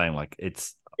what I'm saying, like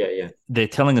it's yeah. they're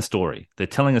telling a story. They're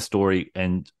telling a story,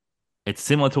 and it's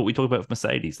similar to what we talk about with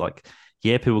Mercedes. Like,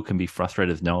 yeah, people can be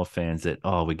frustrated as Noah fans that,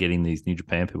 oh, we're getting these New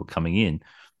Japan people coming in.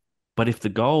 But if the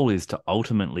goal is to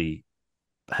ultimately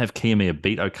have Kiyomiya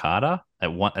beat Okada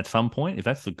at some point, if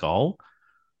that's the goal,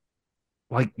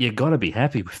 like you got to be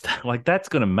happy with that. Like that's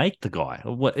going to make the guy.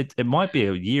 What it might be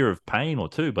a year of pain or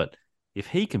two, but if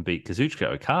he can beat Kazuchika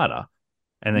Okada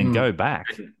and then go back,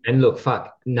 And look,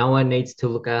 fuck, no one needs to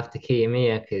look after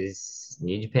Kiyomiya because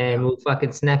New Japan will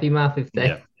fucking snap him up if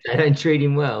they don't treat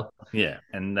him well. yeah,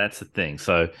 and that's the thing.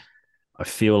 So I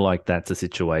feel like that's a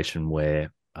situation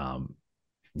where,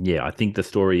 I think the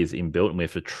story is inbuilt, and we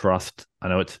have to trust. I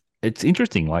know it's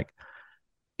interesting. Like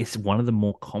it's one of the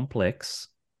more complex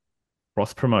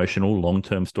cross promotional long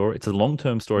term story. It's a long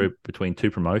term story between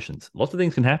two promotions. Lots of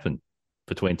things can happen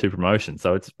between two promotions,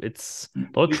 so it's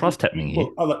a lot of trust happening here.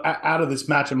 Look, out of this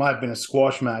match, it might have been a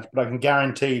squash match, but I can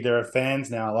guarantee there are fans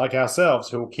now like ourselves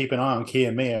who will keep an eye on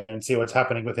Kiyomiya and see what's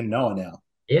happening within Noah now.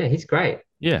 Yeah, he's great.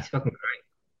 Yeah, he's fucking great.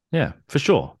 Yeah, for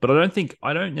sure. But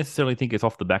I don't necessarily think it's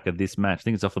off the back of this match. I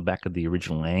think it's off the back of the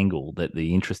original angle that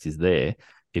the interest is there.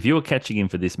 If you were catching him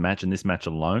for this match and this match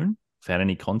alone, without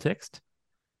any context,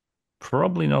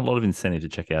 probably not a lot of incentive to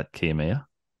check out Kiyomiya.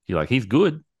 You're like, he's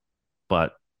good,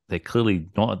 but they're clearly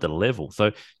not at the level.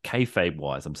 So kayfabe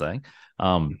wise, I'm saying.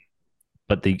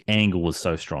 But the angle was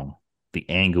so strong. The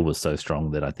angle was so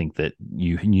strong that I think that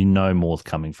you know more's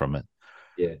coming from it.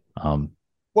 Yeah.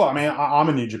 Well, I mean, I'm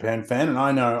a New Japan fan, and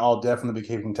I know I'll definitely be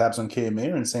keeping tabs on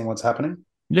Kiyomiya and seeing what's happening.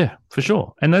 Yeah, for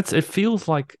sure. And it feels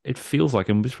like, and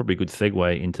this is probably a good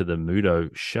segue into the Muto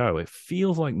show. It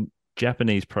feels like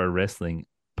Japanese pro wrestling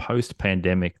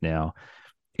post-pandemic now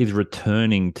is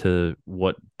returning to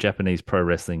what Japanese pro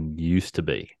wrestling used to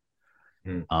be.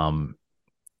 And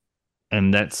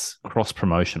that's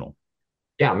cross-promotional.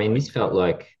 Yeah, I mean, this felt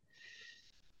like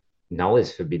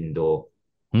Noah's Forbidden Door.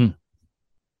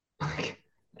 Like,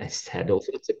 it's had all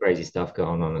sorts of crazy stuff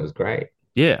going on. It was great.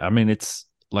 Yeah, I mean, it's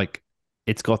like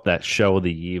it's got that show of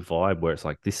the year vibe where it's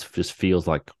like this just feels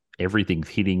like everything's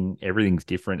hitting, everything's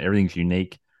different, everything's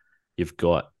unique. You've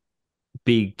got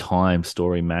big time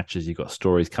story matches. You've got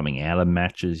stories coming out of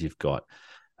matches. You've got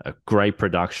a great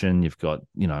production. You've got,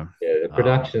 the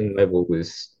production level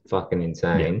was fucking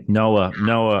insane. Yeah,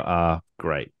 Noah are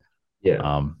great.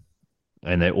 Yeah.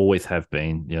 And they always have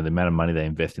been. The amount of money they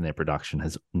invest in their production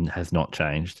has not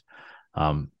changed.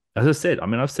 As I said, I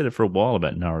mean, I've said it for a while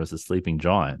about Noah as a sleeping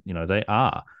giant. They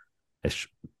are. It's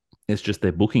just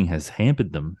their booking has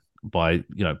hampered them by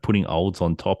putting olds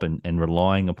on top and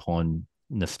relying upon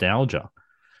nostalgia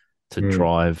to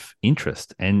drive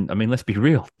interest. And I mean, let's be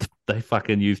real, they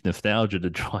fucking use nostalgia to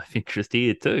drive interest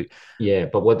here too. Yeah,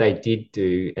 but what they did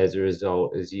do as a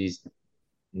result is use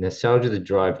nostalgia to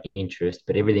drive interest,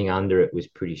 but everything under it was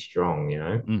pretty strong,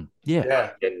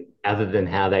 Yeah. And other than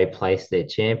how they placed their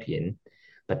champion,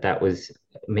 but that was,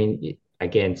 I mean,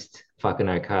 against fucking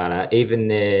Okada, even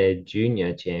their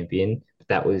junior champion,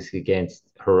 that was against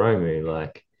Hiromu,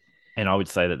 like. And I would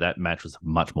say that match was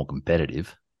much more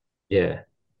competitive. Yeah.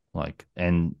 Like,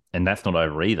 and that's not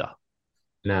over either.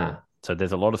 Nah. So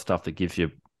there's a lot of stuff that gives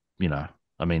you,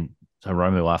 I mean,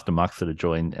 Hiromu after Muxer to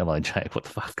join LIJ. What the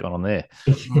fuck's going on there?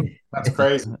 That's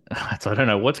crazy. So I don't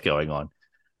know what's going on.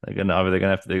 they're gonna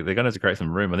have to create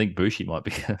some room. I think Bushi might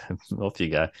be off you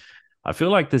go. I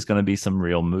feel like there's going to be some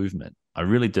real movement. I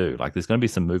really do. Like there's going to be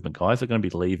some movement. Guys are going to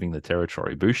be leaving the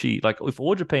territory. Bushi, like if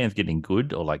All Japan's getting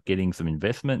good or like getting some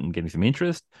investment and getting some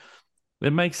interest,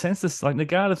 it makes sense. This like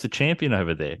Nagata's the champion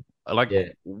over there. Like Yeah.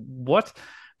 what?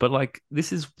 But like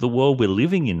this is the world we're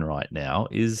living in right now.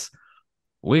 Is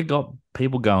we've got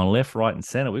people going left, right, and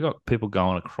center. We've got people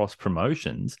going across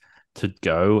promotions to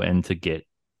go and to get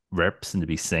reps and to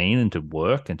be seen and to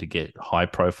work and to get high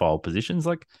profile positions.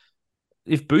 Like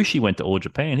if Bushi went to All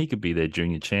Japan, he could be their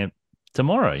junior champ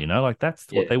tomorrow. Like that's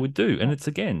Yeah. what they would do. And it's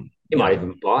again, He might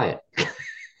even buy it.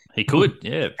 he could,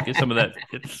 yeah, get some of that,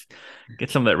 get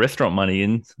some of that restaurant money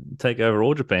and take over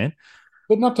All Japan.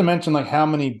 But not to mention like how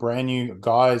many brand new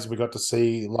guys we got to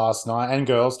see last night, and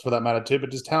girls for that matter too, but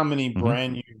just how many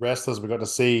brand new wrestlers we got to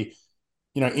see,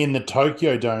 in the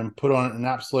Tokyo Dome put on an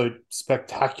absolute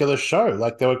spectacular show.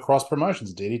 Like there were cross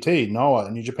promotions, DDT,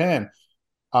 Noah, New Japan,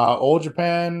 All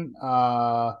Japan,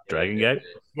 Dragon Gate.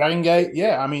 Dragon Gate.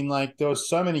 Yeah, I mean, like there were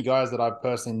so many guys that I've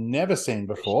personally never seen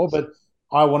before, but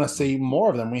I want to see more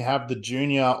of them. We have the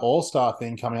Junior All-Star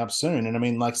thing coming up soon, and I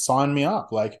mean, like, sign me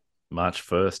up. Like March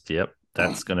 1st. Yep.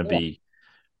 That's going to be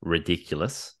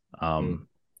ridiculous.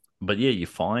 But yeah, you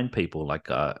find people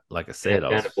like I said,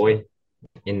 Found a boy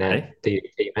in that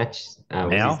DDT match. Mao?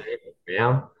 What's his name?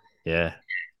 Mao. Yeah.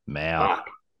 Mao. Fuck.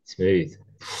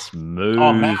 Smooth.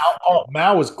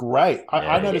 Mao was great. I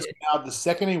Yeah. noticed Mao the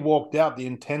second he walked out, the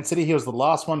intensity. He was the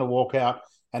last one to walk out,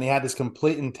 and he had this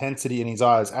complete intensity in his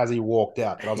eyes as he walked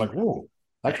out. And I was like, "Whoa,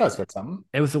 that guy's got something."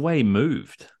 It was the way he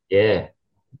moved. Yeah.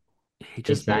 He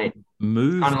just Insane.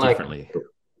 moves Kind of differently. like,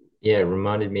 yeah,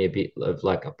 reminded me a bit of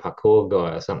like a parkour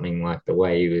guy or something, like the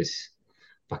way he was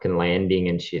fucking landing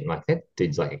and shit. Like that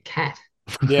dude's like a cat.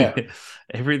 Yeah.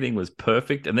 Everything was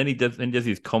perfect. And then he does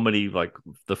his comedy, like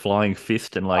the flying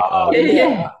fist and like,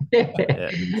 Yeah.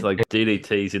 it's like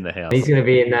DDT's in the house. He's gonna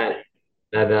be in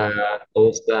that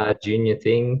All-Star Junior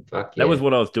thing. Fuck yeah. That was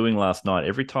what I was doing last night.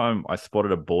 Every time I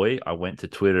spotted a boy, I went to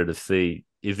Twitter to see,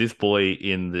 is this boy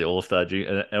in the All-Star Junior?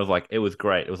 And it was like, it was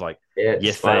great. It was like,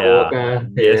 yes, they are. Skywalker.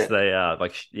 Yes, they are.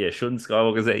 Like, yeah, shouldn't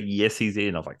Skywalker's there? Yes, he's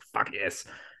in. I was like, fuck yes.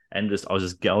 And I was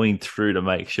just going through to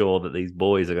make sure that these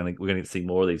boys we're going to see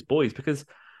more of these boys, because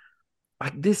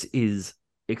like this is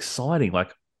exciting.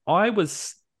 Like I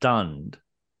was stunned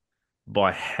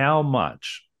by how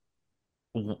much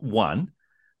one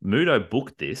Muto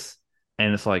booked this,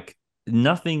 and it's like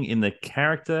nothing in the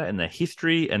character and the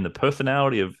history and the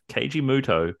personality of Keiji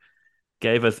Muto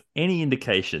gave us any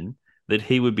indication that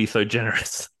he would be so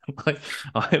generous. Like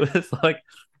I was like,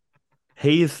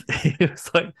 he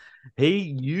was like, he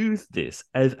used this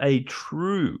as a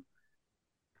true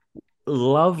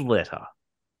love letter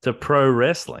to pro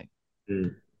wrestling.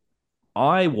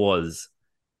 I was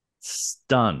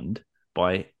stunned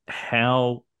by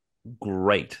how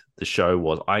great the show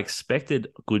was. I expected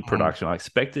good production. I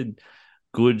expected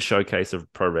good showcase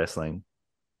of pro wrestling.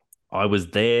 I was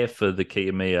there for the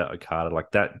Kiyomiya Okada.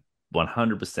 Like that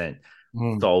 100%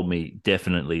 sold me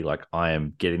definitely. Like I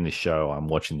am getting this show. I'm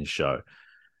watching this show.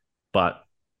 But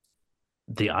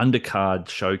the undercard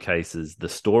showcases, the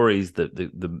stories,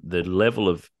 the level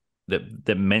of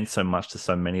that meant so much to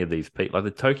so many of these people, like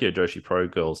the Tokyo Joshi Pro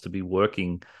girls, to be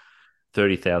working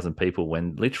 30,000 people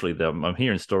when literally I'm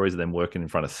hearing stories of them working in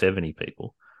front of 70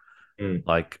 people.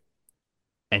 Like,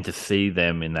 and to see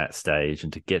them in that stage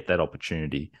and to get that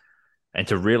opportunity and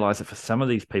to realize that for some of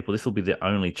these people, this will be their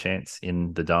only chance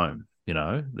in the dome,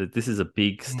 that this is a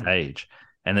big stage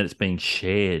and that it's being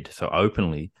shared so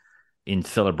openly in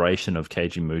celebration of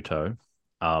Keiji Muto.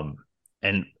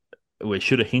 And we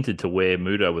should have hinted to where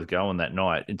Muto was going that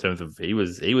night in terms of he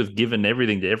was giving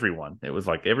everything to everyone. It was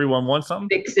like everyone wants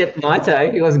something. Except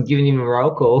Naito. He wasn't giving him a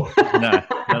roll call. No, none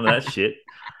of that shit.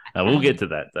 Now, we'll get to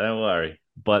that. Don't worry.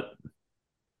 But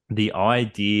the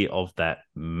idea of that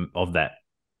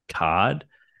card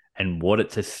and what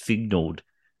it has signaled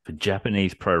for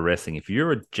Japanese pro wrestling. If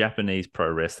you're a Japanese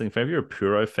pro wrestling fan, if you're a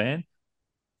Puro fan,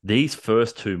 these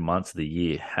first 2 months of the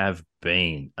year have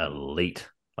been elite.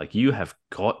 Like you have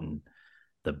gotten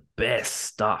the best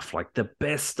stuff. Like the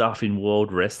best stuff in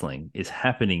world wrestling is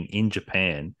happening in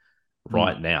Japan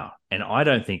right now. And I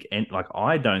don't think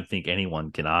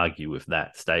anyone can argue with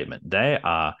that statement. They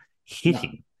are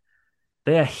hitting.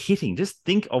 They are hitting. Just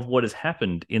think of what has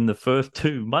happened in the first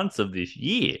 2 months of this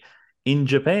year in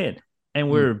Japan. And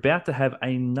we're about to have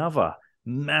another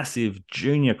massive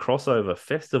junior crossover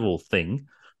festival thing.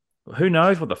 Who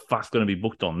knows what the fuck's going to be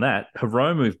booked on that?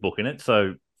 Hiromu's booking it,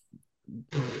 so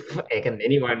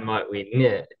Anyone might win.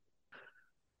 Yeah.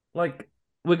 like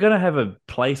we're gonna have a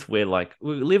place where like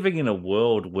we're living in a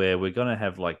world where we're gonna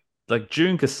have like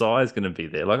June Kasai is gonna be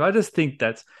there. Like I just think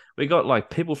we got like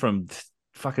people from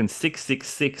fucking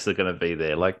 666 are gonna be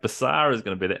there. Like Basara is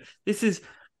gonna be there. This is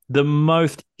the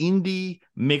most indie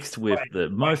mixed with the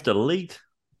most elite.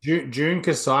 June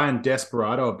Kasai and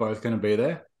Desperado are both going to be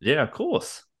there. Yeah, of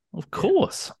course. Of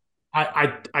course.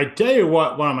 I tell you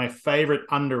what, one of my favorite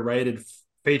underrated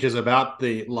features about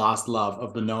the Last Love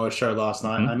of the Noah show last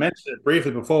night, I mentioned it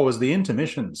briefly before, was the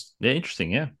intermissions. Yeah,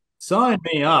 interesting, yeah. Sign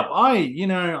me up. I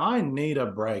need a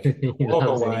break.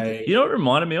 Walk away. You know what it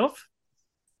reminded me of?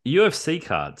 UFC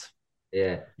cards.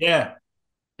 Yeah. Yeah.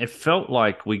 It felt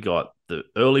like we got the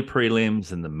early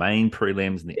prelims and the main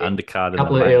prelims and the undercard. A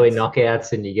couple of early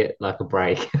knockouts and you get like a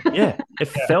break. Yeah. It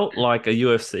felt like a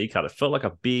UFC card. It felt like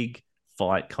a big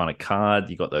fight kind of card.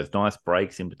 You got those nice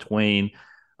breaks in between.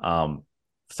 Some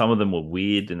of them were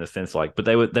weird in the sense but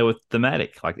they were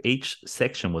thematic. Like each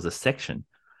section was a section.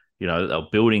 You know, they were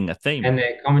building a theme. And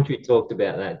the commentary talked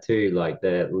about that too, like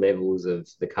the levels of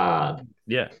the card.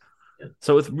 Yeah.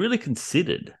 So it's really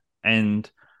considered.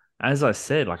 And as I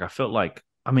said, like I felt like,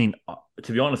 I mean,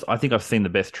 to be honest, I think I've seen the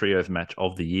best trios match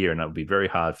of the year, and it would be very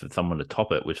hard for someone to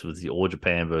top it, which was the All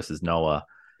Japan versus Noah,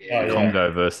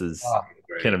 Congo versus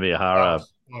Kenta Miyahara.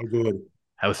 Oh, good.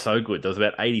 That was so good. There was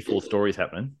about 84 stories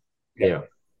happening. Yeah.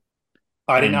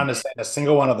 I didn't understand a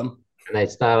single one of them. And they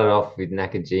started off with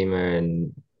Nakajima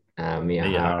and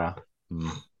Miyahara.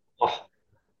 Oh.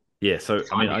 Yeah, so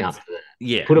I mean,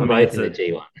 put them both in the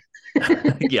G1.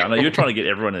 Yeah, I know you're trying to get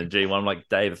everyone in the G1. I'm like,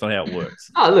 Dave, that's not how it works.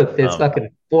 Oh, look, there's fucking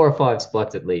 4 or 5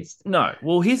 spots at least. No,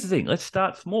 well, here's the thing. Let's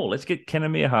start small. Let's get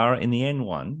Kenta Miyahara in the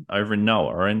N1 over in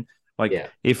Noah, and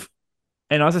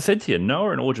and as I said to you,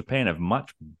 Noah and All Japan have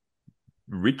much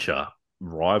richer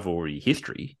rivalry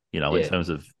history. You know, in terms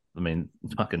of, I mean,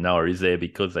 fucking Noah is there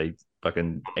because they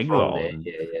fucking exiled and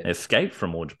escaped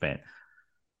from All Japan,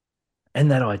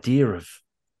 and that idea of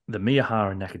the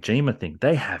Miyahara and Nakajima thing,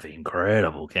 they have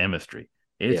incredible chemistry.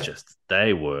 It's just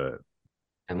they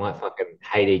might fucking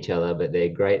hate each other, but they're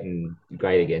great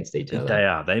against each other. They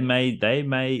are. They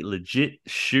may legit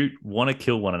want to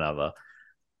kill one another,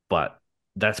 but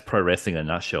that's pro wrestling in a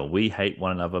nutshell. We hate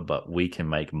one another, but we can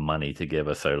make money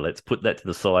together. So let's put that to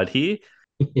the side here.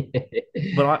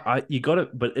 But you got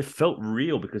it. But it felt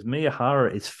real because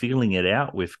Miyahara is feeling it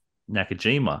out with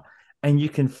Nakajima. And you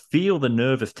can feel the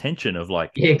nervous tension of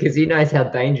like... Yeah, because he knows how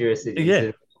dangerous it is. Yeah.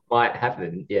 It might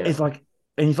happen. Yeah. It's like...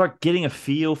 And he's like getting a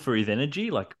feel for his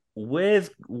energy. Like, where's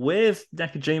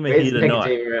Nakajima here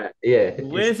tonight? Yeah.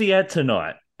 Where's he at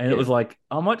tonight? And it was like,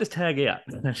 I might just tag out.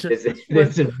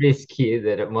 There's a risk here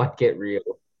that it might get real.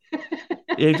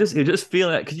 You just feel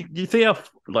that. Because you see how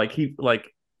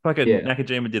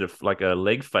Nakajima did a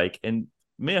leg fake, and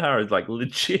Miyahara is like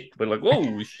legit. We're like,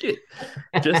 whoa, shit.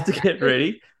 Just to get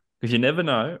ready. Because you never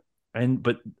know. And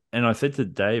I said to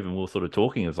Dave, and we were sort of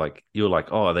talking, it was like, you were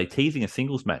like, oh, are they teasing a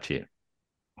singles match here?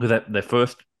 Because their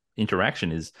first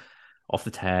interaction is off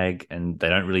the tag, and they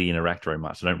don't really interact very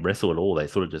much. They don't wrestle at all. They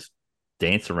sort of just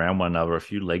dance around one another, a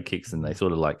few leg kicks, and they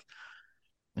sort of like,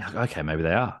 okay, maybe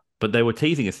they are. But they were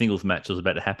teasing a singles match that was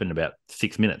about to happen in about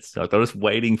 6 minutes. Like they were just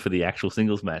waiting for the actual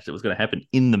singles match that was going to happen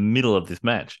in the middle of this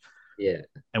match. Yeah.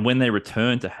 And when they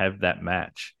return to have that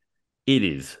match, it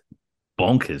is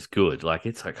bonkers good. Like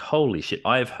it's like, holy shit.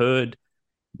 I have heard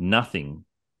nothing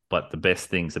but the best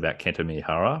things about Kenta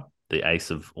Miyahara, the ace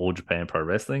of All Japan Pro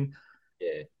Wrestling.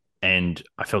 Yeah. And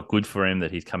I felt good for him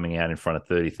that he's coming out in front of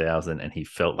 30,000 and he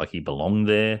felt like he belonged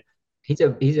there. He's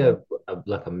a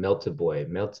like a Meltzer boy.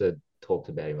 Meltzer talked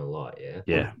about him a lot. Yeah.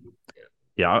 Yeah.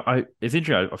 It's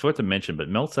interesting. I forgot to mention, but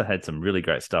Meltzer had some really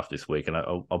great stuff this week, and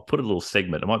I'll put a little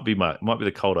segment. It might be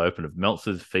the cold open of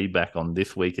Meltzer's feedback on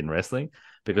this week in wrestling,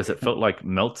 because it felt like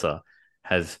Meltzer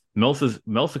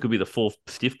could be the fourth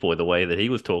stiff boy the way that he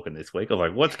was talking this week. I was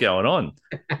like, what's going on?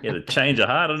 He had a change of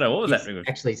heart. I don't know what was happening with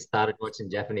him. Actually started watching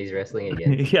Japanese wrestling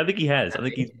again. Yeah, I think he has. I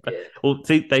think he's well.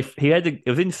 See, it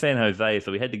was in San Jose,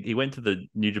 so he went to the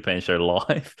New Japan show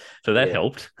live, so that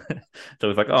helped. So it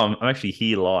was like, oh, I'm actually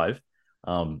here live.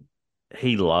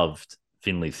 He loved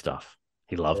Finley's stuff.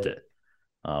 He loved it.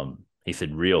 He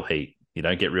said real heat. You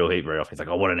don't get real heat very often. He's like,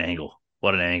 oh, what an angle.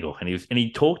 And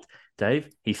he talked, Dave,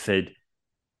 he said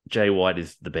Jay White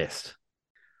is the best.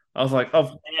 I was like,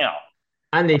 oh, now.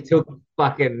 And it took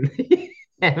fucking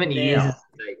how many years it's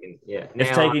taken? Yeah.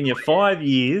 It's taken you 5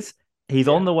 years. He's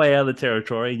on the way out of the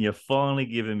territory, and you finally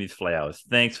give him his flowers.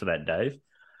 Thanks for that, Dave.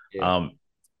 Yeah.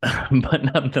 But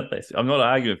nonetheless, I'm not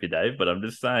arguing with you, Dave, but I'm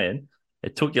just saying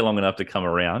it took you long enough to come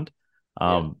around.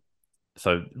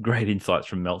 So great insights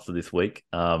from Meltzer this week.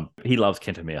 He loves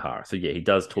Kenta Miyahara. So, yeah, he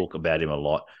does talk about him a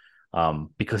lot.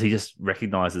 because he just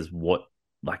recognizes what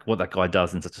that guy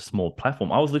does in such a small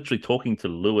platform. I was literally talking to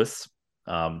Lewis,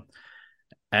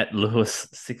 at Lewis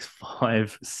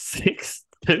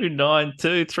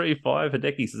 656292235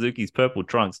 Hideki Suzuki's Purple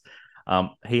Trunks.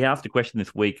 He asked a question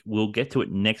this week. We'll get to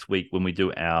it next week when we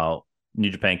do our New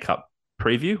Japan Cup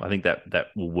preview. I think that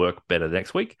will work better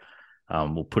next week.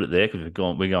 We'll put it there because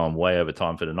we're going way over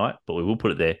time for tonight, but we will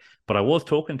put it there. But I was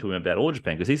talking to him about All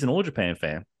Japan because he's an All Japan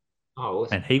fan. Oh,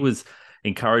 awesome. And he was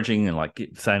encouraging and like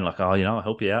saying like, oh, I'll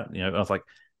help you out. I was like,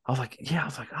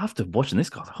 after watching this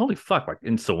guy, I was like, holy fuck! Like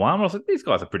in Sawama, I was like, these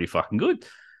guys are pretty fucking good.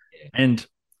 Yeah. And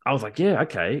I was like, yeah,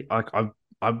 okay.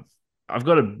 I've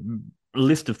got a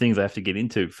list of things I have to get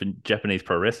into for Japanese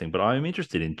pro wrestling, but I'm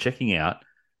interested in checking out,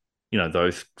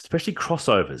 those especially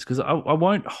crossovers, because I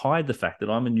won't hide the fact that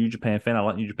I'm a New Japan fan. I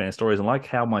like New Japan stories and like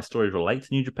how my stories relate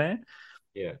to New Japan.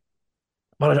 Yeah.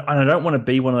 But I don't want to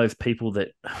be one of those people that,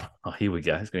 oh, here we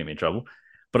go. It's going to get me in trouble.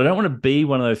 But I don't want to be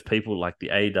one of those people like the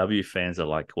AEW fans are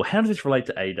like, well, how does this relate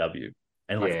to AEW?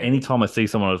 And like anytime I see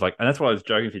someone, I was like, and that's why I was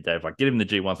joking with you, Dave, like get him the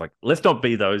G1s, like, let's not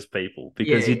be those people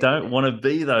because you don't want to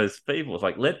be those people. It's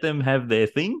like, let them have their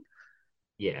thing.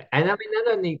 Yeah. And I mean,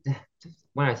 not only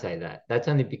when I say that, that's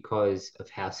only because of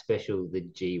how special the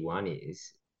G1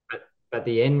 is. But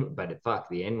the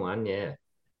N1, yeah.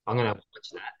 I'm going to watch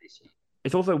that this year.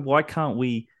 It's also, why can't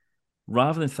we,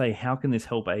 rather than say, how can this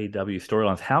help AEW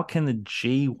storylines, how can the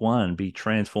G1 be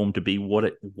transformed to be what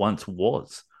it once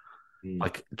was?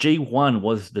 Like G1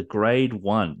 was the grade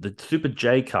 1, the Super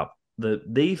J Cup.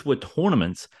 These were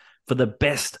tournaments for the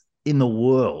best in the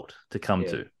world to come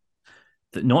to.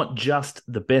 Not just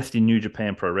the best in New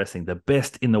Japan Pro Wrestling, the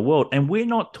best in the world. And we're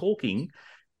not talking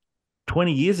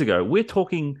 20 years ago. We're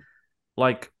talking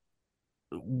like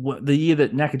the year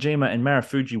that Nakajima and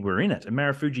Marufuji were in it. And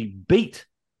Marufuji beat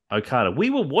Okada. We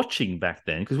were watching back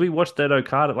then because we watched that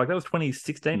Okada. Like that was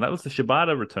 2016. That was the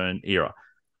Shibata return era.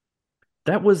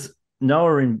 That was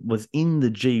Noah was in the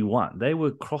G1. They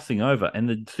were crossing over, and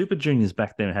the Super Juniors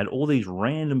back then had all these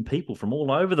random people from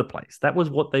all over the place. That was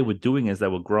what they were doing as they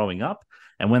were growing up.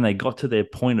 And when they got to their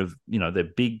point of, their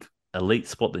big elite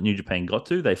spot that New Japan got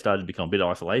to, they started to become a bit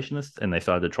isolationist, and they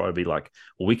started to try to be like,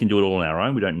 well, we can do it all on our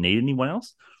own. We don't need anyone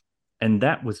else. And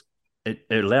that was, it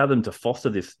allowed them to foster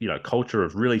this, culture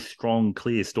of really strong,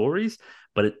 clear stories,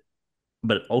 but it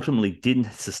ultimately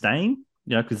didn't sustain,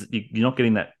 because you're not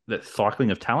getting that cycling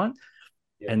of talent.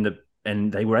 Yeah.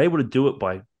 And they were able to do it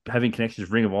by having connections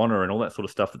with Ring of Honor and all that sort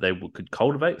of stuff that they could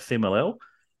cultivate, CMLL.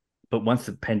 But once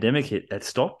the pandemic hit, that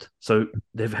stopped. So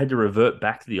they've had to revert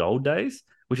back to the old days,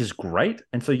 which is great.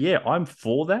 And so, yeah, I'm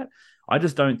for that. I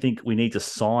just don't think we need to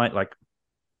sign,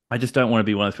 I just don't want to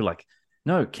be one of those people like,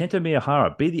 no, Kento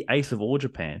Miyahara, be the ace of All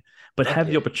Japan, but have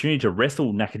the opportunity to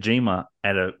wrestle Nakajima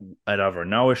at either a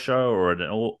Noah show or at an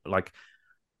all,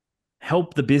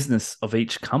 help the business of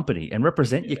each company and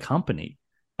represent your company.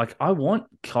 Like, I want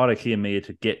Kaito Kiyomiya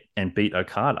to get and beat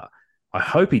Okada. I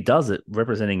hope he does it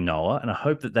representing Noah, and I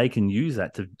hope that they can use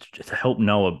that to help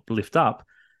Noah lift up,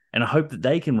 and I hope that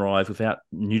they can rise without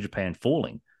New Japan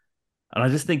falling. And I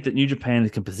just think that New Japan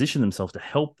can position themselves to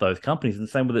help those companies in the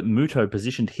same way that Muto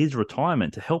positioned his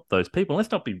retirement to help those people.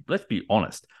 Let's be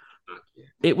honest.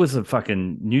 It was a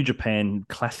fucking New Japan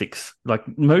classics. Like,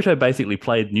 Muto basically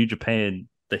played New Japan,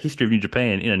 the history of New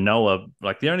Japan in a Noah.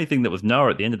 Like, the only thing that was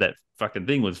Noah at the end of that fucking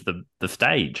thing was the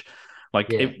stage.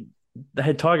 They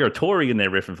had Tiger Tori in there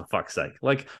riffing, for fuck's sake.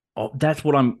 Like, that's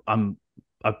what I'm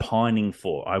pining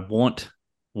for. I want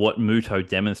what Muto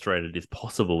demonstrated is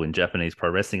possible in Japanese pro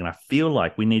wrestling, and I feel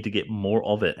like we need to get more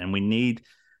of it. And we need,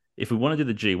 if we want to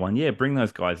do the G1, bring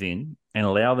those guys in and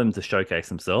allow them to showcase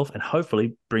themselves, and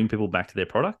hopefully bring people back to their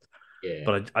product. Yeah.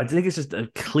 But I think it's just a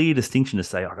clear distinction to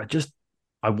say,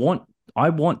 I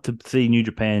want to see New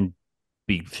Japan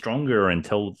be stronger and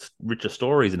tell richer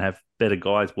stories and have better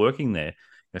guys working there,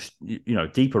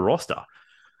 deeper roster,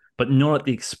 but not at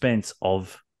the expense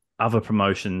of other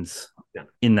promotions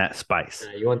in that space.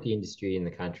 You want the industry in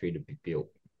the country to be built.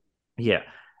 Yeah.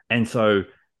 And so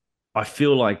I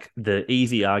feel like the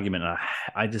easy argument,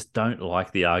 I just don't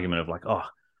like the argument of like, oh,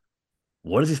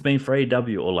 what does this mean for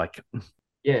AEW? Or like,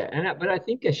 yeah, but I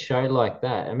think a show like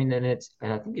that, I mean, and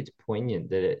I think it's poignant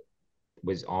that it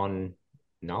was on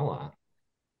Noah.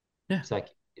 Yeah, it's like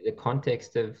the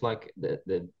context of like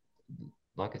the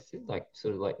like I said, like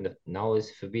sort of like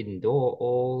Noah's Forbidden Door,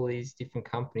 all these different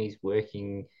companies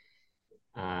working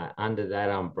under that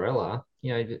umbrella.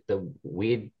 The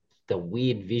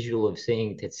weird visual of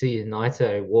seeing Tetsuya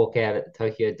Naito walk out at the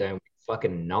Tokyo Dome with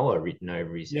fucking Noah written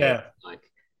over his head.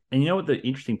 And you know what the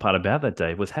interesting part about that,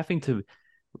 Dave, was having to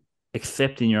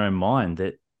accept in your own mind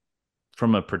that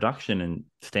from a production and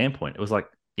standpoint, it was like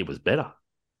it was better.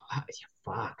 Oh,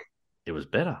 fuck. It was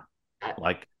better. That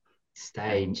Like,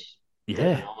 stage.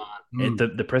 yeah,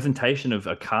 the presentation of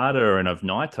Okada and of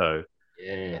Naito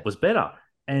Yeah. was better,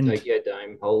 and Tokyo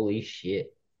Dome. Holy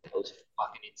shit. That was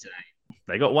fucking insane.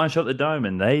 they got one shot at the dome,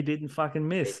 and they didn't fucking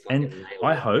miss. fucking And nailed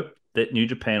I it. hope that New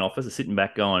Japan office is sitting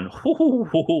back going,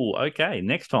 "Hoo, okay,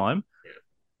 next time,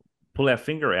 pull our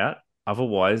finger out.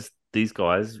 Otherwise, these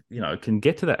guys, can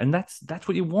get to that, and that's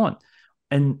what you want."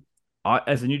 And I,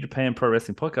 as a New Japan Pro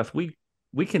Wrestling podcast,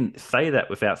 we can say that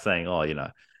without saying, "Oh, you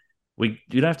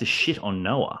don't have to shit on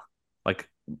Noah." Like,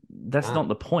 that's not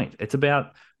the point. It's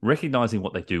about recognizing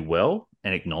what they do well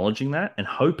and acknowledging that, and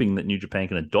hoping that New Japan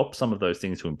can adopt some of those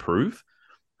things to improve,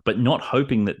 but not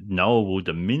hoping that Noah will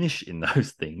diminish in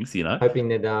those things. Hoping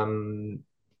that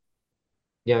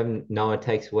Noah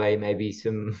takes away maybe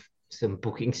some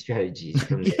booking strategies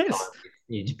from their Yes. time with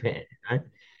New Japan,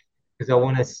 because I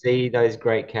want to see those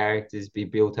great characters be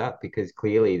built up, because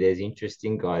clearly there's interest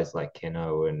in guys like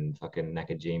Keno and fucking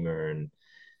Nakajima and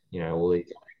all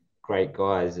these great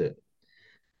guys that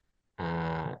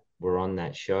were on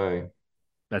that show.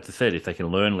 That's I said, if they can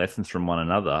learn lessons from one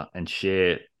another and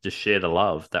share the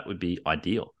love, that would be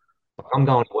ideal. I'm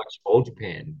going to watch All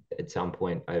Japan at some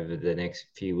point over the next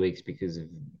few weeks because of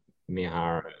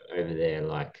Miyahara over there.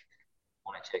 Like, I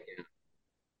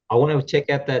want to check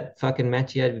out that fucking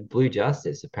match he had with Blue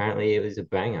Justice. Apparently, it was a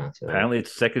banger. So Apparently,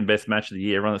 it's second best match of the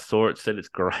year. Everyone that saw it said it's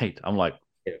great. I'm like,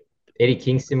 Eddie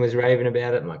Kingston was raving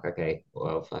about it. I'm like, okay,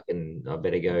 well, fucking, I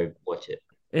better go watch it.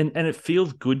 and it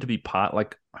feels good to be part.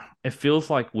 Like, it feels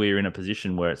like we're in a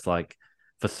position where it's like,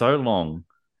 for so long,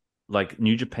 like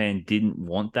New Japan didn't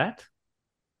want that,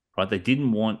 right? They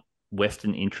didn't want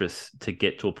Western interests to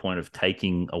get to a point of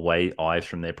taking away eyes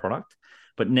from their product.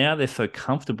 But now they're so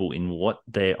comfortable in what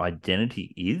their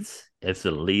identity is as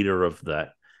the leader of the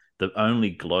only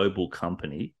global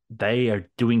company. They are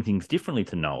doing things differently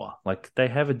to Noah. Like, they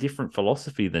have a different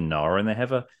philosophy than Noah, and they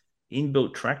have a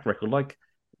inbuilt track record. Like,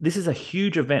 this is a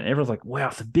huge event. Everyone's like, wow,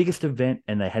 it's the biggest event.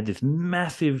 And they had this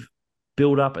massive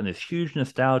build up and this huge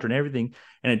nostalgia and everything.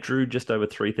 And it drew just over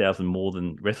 3,000 more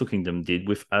than Wrestle Kingdom did,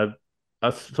 with a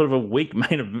sort of a weak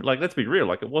main event. Like, let's be real,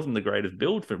 like, it wasn't the greatest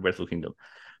build for Wrestle Kingdom.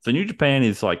 So New Japan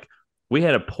is like, we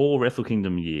had a poor Wrestle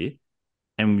Kingdom year,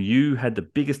 and you had the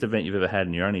biggest event you've ever had,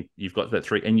 and you've got that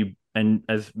three, and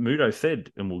as Muto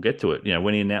said, and we'll get to it,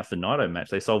 when he announced the Naito match,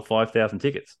 they sold 5,000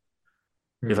 tickets.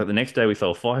 It's like the next day we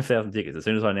sold 5,000 tickets as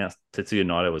soon as I announced Tetsuya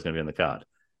Naito was going to be on the card.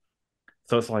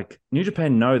 So it's like New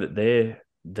Japan know that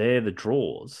they're the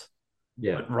draws,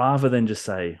 but rather than just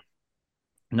say,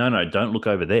 no, don't look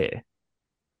over there,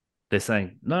 they're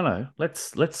saying, no,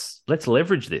 let's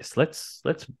leverage this. Let's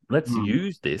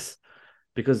use this,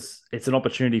 because it's an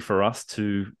opportunity for us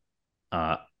to,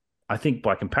 I think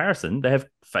by comparison, they have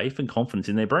faith and confidence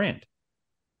in their brand.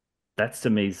 That's, to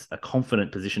me, is a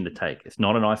confident position to take. It's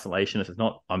not an isolationist. It's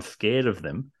not, I'm scared of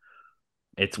them.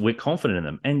 It's, we're confident in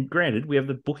them. And granted, we have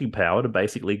the booking power to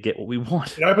basically get what we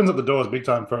want. It opens up the doors big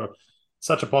time for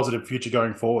such a positive future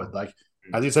going forward. Like,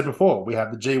 as you said before, we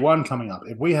have the G1 coming up.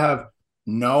 If we have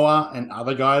Noah and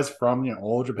other guys from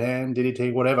All Japan,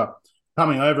 DDT, whatever,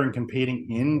 coming over and competing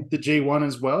in the G1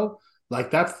 as well, like,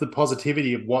 that's the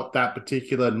positivity of what that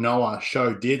particular Noah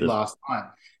show did last night,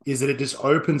 is that it just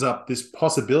opens up this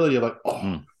possibility of like,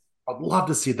 I'd love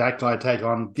to see that guy take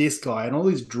on this guy, and all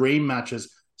these dream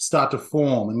matches start to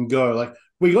form and go. Like,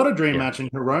 we got a dream match in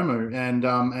Hiromu and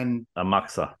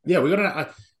Amakusa. Yeah, we got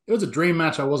it was a dream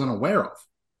match I wasn't aware of.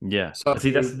 Yeah. So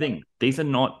see, that's the thing. These are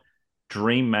not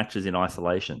dream matches in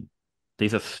isolation.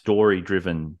 These are story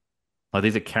driven. Like,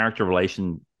 these are character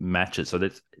relation matches. So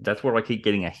that's where I keep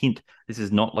getting a hint. This is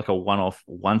not like a one-off,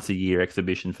 once-a-year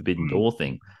exhibition Forbidden Door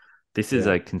thing. This is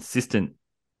a consistent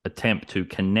attempt to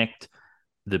connect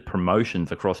the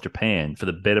promotions across Japan for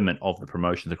the betterment of the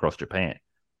promotions across Japan.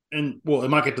 And, well, it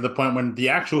might get to the point when the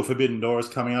actual Forbidden Door is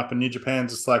coming up and New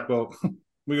Japan's just like, well,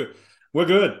 we're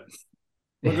good.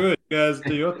 We're good. You guys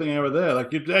do your thing over there.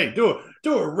 Like, hey, do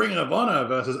a Ring of Honor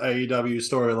versus AEW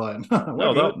storyline.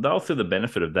 No, they'll see the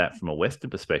benefit of that from a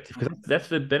Western perspective, because that's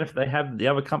the benefit they have the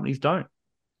other companies don't.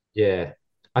 Yeah.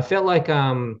 I felt like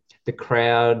the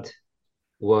crowd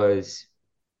was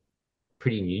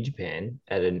pretty New Japan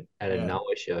at a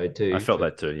Noah show too. I felt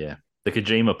that too, yeah. The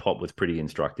Kojima pop was pretty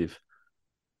instructive.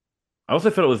 I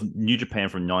also felt it was New Japan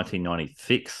from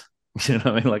 1996. You know what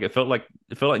I mean? Like, it felt like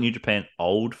New Japan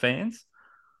old fans.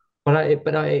 But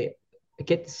I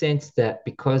get the sense that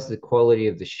because the quality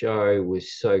of the show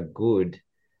was so good,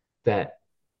 that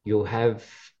you'll have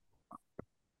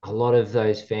a lot of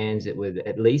those fans that were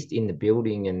at least in the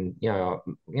building, and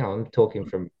I'm talking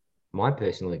from my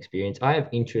personal experience, I have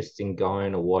interest in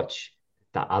going to watch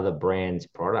the other brand's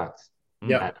products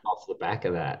Yeah, off the back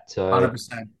of that. So 100%.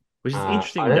 Which is I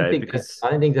interesting, don't Dave, think because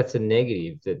I don't think that's a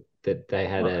negative that they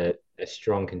had Right. a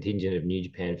strong contingent of New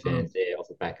Japan fans there off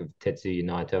the back of Tetsuya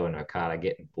Naito and Okada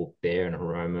getting booked there and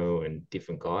Hiromu and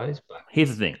different guys. But here's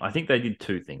the thing. I think they did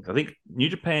two things. I think New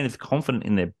Japan is confident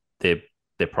in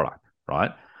their product,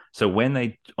 right? So when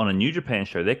they on a New Japan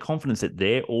show, they're confident that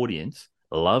their audience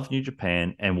love New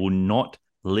Japan and will not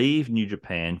leave New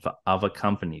Japan for other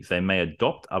companies. They may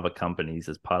adopt other companies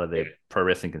as part of their pro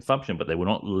wrestling consumption, but they will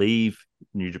not leave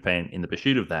New Japan in the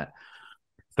pursuit of that.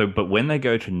 So, but when they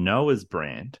go to Noah's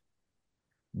brand,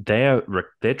 they're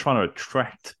trying to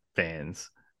attract fans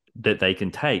that they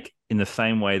can take in the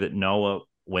same way that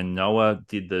when Noah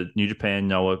did the New Japan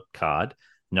Noah card,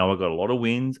 Noah got a lot of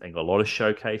wins and got a lot of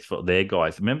showcase for their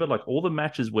guys. Remember, like all the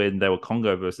matches when they were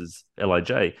Congo versus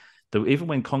LIJ, even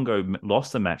when Congo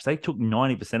lost the match, they took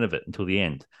 90% of it until the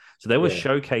end. So they were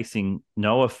showcasing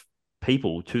Noah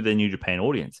people to their New Japan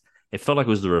audience. It felt like it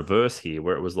was the reverse here,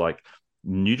 where it was like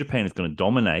New Japan is going to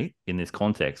dominate in this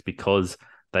context because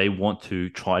they want to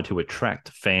try to attract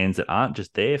fans that aren't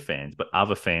just their fans, but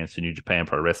other fans to New Japan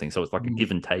Pro Wrestling. So it's like a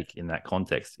give and take in that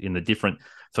context.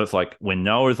 So it's like when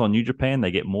Noah is on New Japan,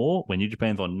 they get more. When New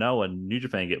Japan's on Noah, New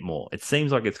Japan get more. It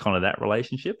seems like it's kind of that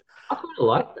relationship. I kind of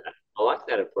like that. I like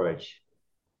that approach.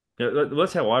 Yeah,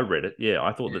 that's how I read it. Yeah,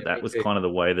 I thought that Me was too. kind of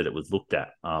the way that it was looked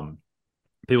at.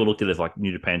 People looked at it as like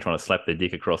New Japan trying to slap their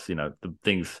dick across, the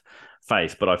thing's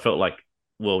face. But I felt like,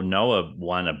 well, Noah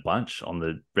won a bunch on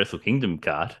the Wrestle Kingdom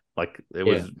card. Like it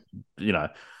was,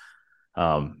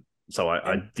 so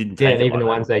I didn't Yeah, take and it even like the that.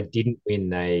 ones they didn't win,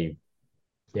 they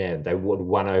would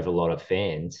won over a lot of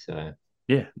fans. So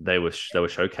Yeah, they were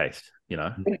showcased.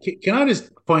 Can I just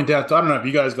point out, I don't know if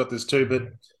you guys got this too, but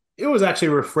it was actually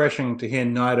refreshing to hear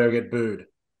Naito get booed.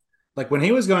 Like when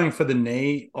he was going for the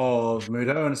knee of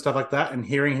Muto and stuff like that, and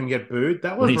hearing him get booed,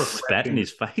 that When was he spat in refreshing.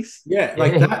 his face. Yeah,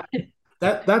 like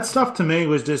that stuff to me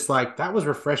was just like that was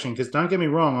refreshing. Because don't get me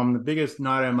wrong, I'm the biggest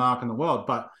Naito mark in the world,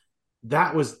 but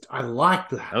I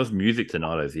liked That that. was music to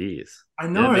Naito's ears. I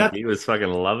You don't know think that. he was fucking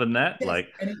loving that? Yes, Like,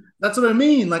 that's what I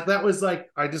mean. Like that was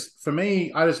like for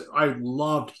me, I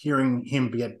loved hearing him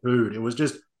get booed. It was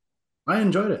just I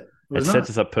enjoyed it. It it was sets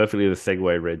nice. us up perfectly the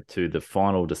segue, Red, to the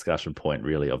final discussion point,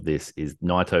 really, of this is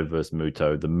Naito versus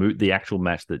Muto, the actual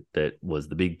match that was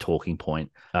the big talking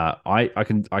point. I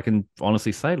can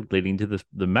honestly say, leading to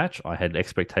the match, I had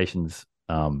expectations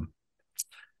that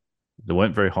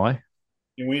weren't very high.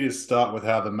 Can we just start with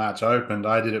how the match opened?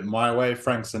 I did it my way,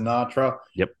 Frank Sinatra.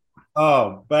 Yep.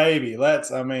 Oh, baby,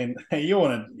 I mean, you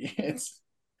want to, it's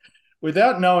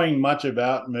without knowing much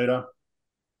about Muta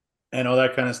and all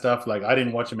that kind of stuff. Like, I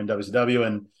didn't watch him in WCW,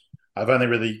 and I've only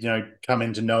really, come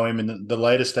in to know him in the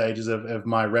later stages of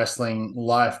my wrestling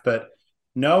life. But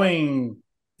knowing,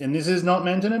 and this is not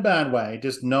meant in a bad way,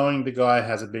 just knowing the guy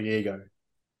has a big ego.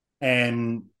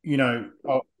 And, and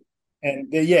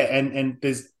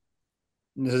this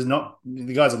is not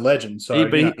the guy's a legend, so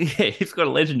He's got a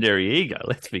legendary ego.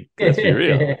 Let's be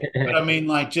real. But I mean,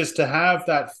 like just to have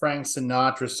that Frank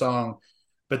Sinatra song,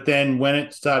 but then when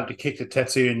it started to kick to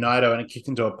Tetsuya Naito and it kicked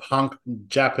into a punk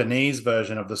Japanese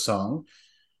version of the song,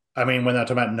 I mean, when they're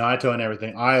talking about Naito and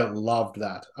everything, I loved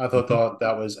that. I thought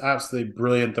that was absolutely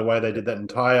brilliant the way they did that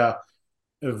entire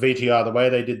VTR, the way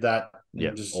they did that. Yeah,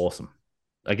 Just awesome.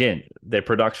 Again, their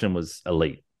production was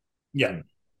elite. yeah.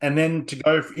 And then to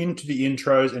go into the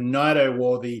intros, and Naito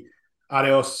wore the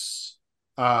Adios,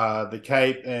 the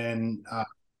cape, and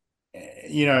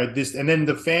this, and then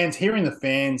the fans hearing the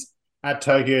fans at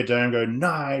Tokyo Dome go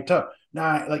Naito,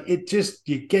 Naito, like it just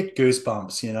you get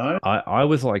goosebumps. I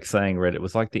was like saying, Red, it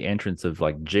was like the entrance of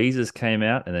like Jesus came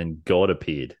out and then God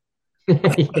appeared. It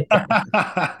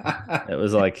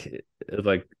was like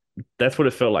that's what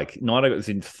it felt like. Naito got this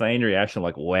insane reaction,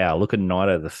 like, wow, look at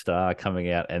Naito the star coming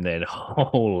out, and then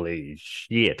holy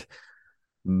shit.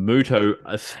 Muto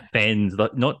ascends,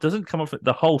 doesn't come off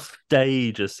the whole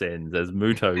stage ascends as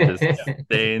Muto just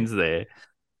stands there.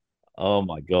 Oh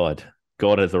my god.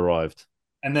 God has arrived.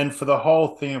 And then for the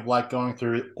whole thing of like going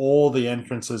through all the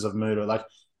entrances of Muto, like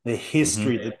the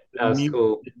history, that was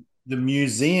cool. the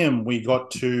museum we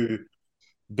got to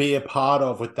be a part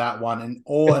of with that one, and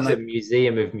It's a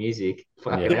museum of music.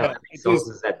 Fucking hell, how many songs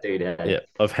does that dude have? Yeah.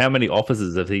 Of how many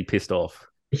officers have he pissed off?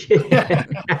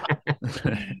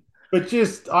 But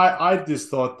I just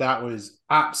thought that was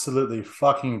absolutely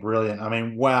fucking brilliant. I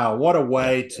mean, wow, what a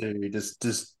way to just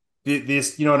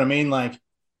this, you know what I mean? Like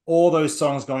all those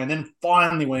songs going, and then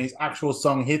finally when his actual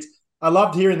song hits, I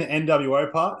loved hearing the NWO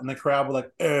part, and the crowd were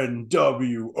like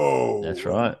NWO. That's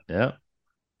right. Yeah.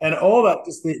 and all that,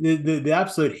 just the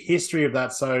absolute history of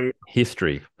that. So,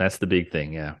 History. That's the big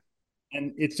thing. Yeah.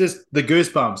 and it's just the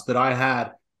goosebumps that I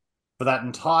had for that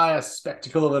entire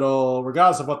spectacle of it all,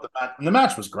 regardless of what the match. And the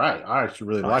match was great. I actually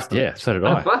really liked it. Yeah, so did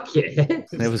Oh, I. fuck yeah.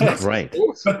 It was Yes. great.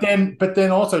 Awesome. But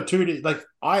then also too, like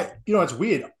it's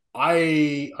weird.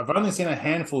 I've only seen a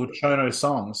handful of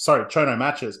Chono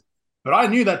matches, but I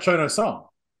knew that Chono song.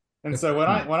 And so when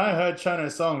I heard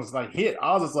Chono songs like hit,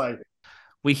 I was just like,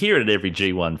 We hear it at every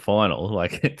G1 final.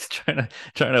 Like it's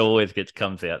Chono always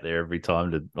comes out there every time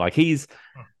to like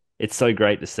it's so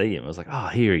great to see him. I was like, oh,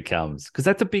 here he comes. Because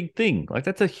that's a big thing. Like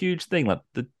that's a huge thing. Like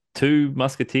the two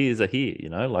musketeers are here,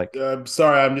 like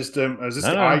sorry, I was just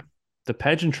no. The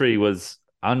pageantry was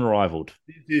unrivaled.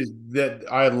 that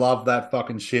I love that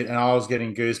fucking shit, and I was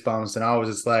getting goosebumps, and I was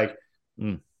just like,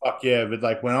 fuck yeah. But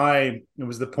like it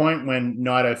was the point when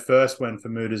Naito first went for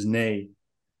Muta's knee,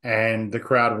 and the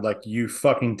crowd were like, you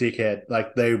fucking dickhead.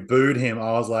 Like they booed him.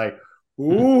 I was like,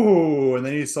 ooh. And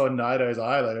then you saw Naito's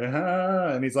eye, like,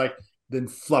 and he's like, then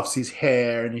fluffs his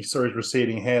hair, and you saw his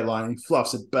receding hairline, and he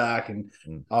fluffs it back. And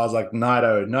I was like,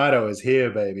 Naito is here,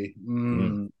 baby.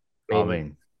 I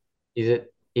mean,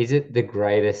 is it the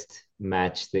greatest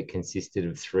match that consisted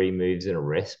of 3 moves and a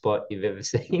rest spot you've ever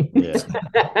seen? Yeah.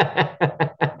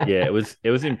 Yeah, it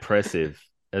was impressive.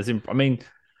 I mean,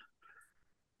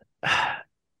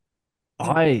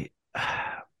 how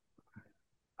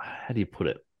do you put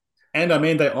it? And I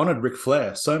mean, they honored Ric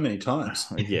Flair so many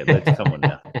times. Yeah, but come on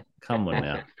now. Come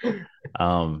on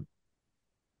now.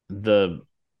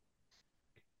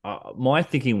 My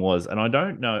thinking was, and I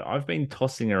don't know, I've been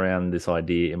tossing around this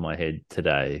idea in my head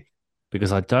today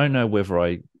because I don't know whether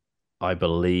I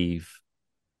believe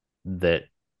that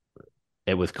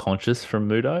it was conscious from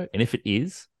Muto. And if it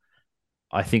is,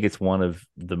 I think it's one of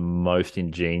the most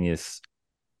ingenious,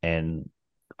 and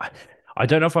I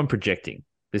don't know if I'm projecting.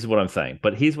 This is what I'm saying.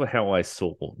 But here's how I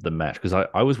saw the match, because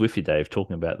I was with you, Dave,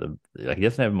 talking about he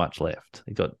doesn't have much left.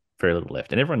 He's got very little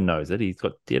left. And everyone knows it. He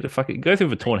had to fucking go through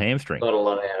with a torn hamstring. They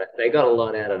got a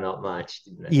lot out of not much,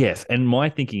 didn't they? Yes. And my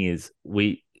thinking is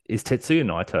Tetsuya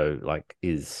Naito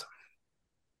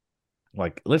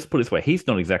let's put it this way, he's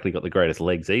not exactly got the greatest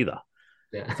legs either.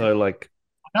 Yeah. So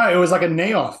no, it was like a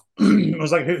knee off. It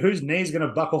was like whose knee's going to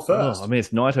buckle first? I mean,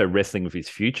 it's Naito wrestling with his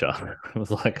future. I was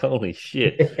like, holy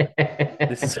shit,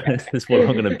 this is what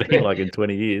I'm going to be like in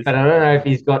 20 years. But I don't know if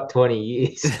he's got 20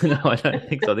 years. No, I don't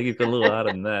think so. I think he's got a little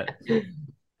harder than that.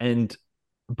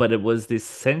 But it was this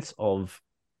sense of,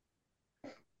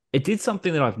 it did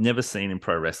something that I've never seen in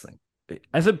pro wrestling.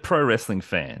 As a pro wrestling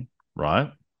fan, right?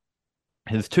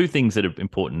 There's 2 things that are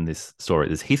important in this story.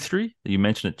 There's history. You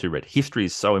mentioned it too, Red. History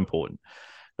is so important.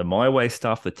 The My Way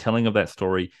stuff, the telling of that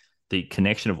story, the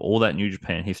connection of all that New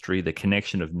Japan history, the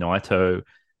connection of Naito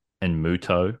and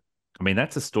Muto. I mean,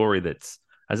 that's a story that's,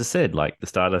 as I said, like the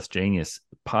Stardust Genius,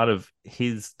 part of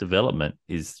his development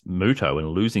is Muto and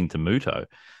losing to Muto,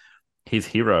 his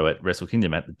hero at Wrestle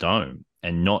Kingdom at the Dome,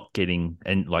 and not getting,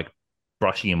 and like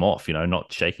brushing him off,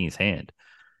 not shaking his hand.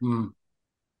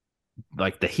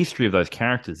 Like the history of those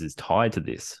characters is tied to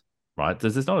this. Right?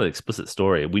 There's not an explicit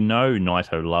story. We know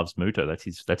Naito loves Muto.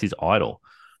 That's his idol.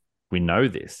 We know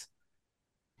this.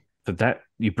 So that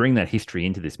you bring that history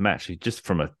into this match, just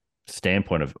from a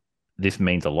standpoint of this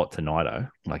means a lot to Naito.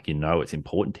 Like, it's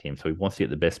important to him. So he wants to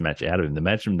get the best match out of him.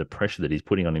 Imagine the pressure that he's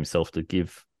putting on himself to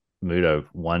give Muto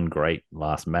one great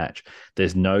last match.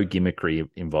 There's no gimmickry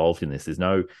involved in this. It's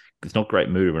not great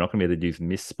Muto. We're not going to be able to do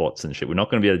miss spots and shit. We're not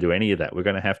going to be able to do any of that. We're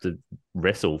going to have to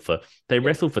wrestle for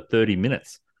 30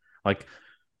 minutes. Like,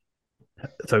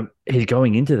 so he's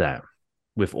going into that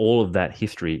with all of that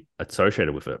history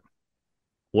associated with it.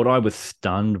 What I was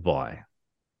stunned by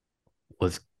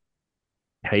was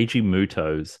Keiji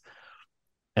Muto's,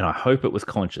 and I hope it was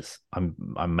conscious.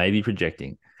 I may be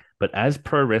projecting, but as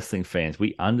pro wrestling fans,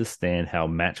 we understand how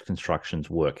match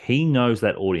constructions work. He knows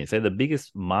that audience. They're the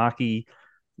biggest marquee,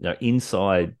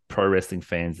 inside pro wrestling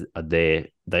fans are there.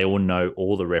 They all know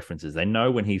all the references. They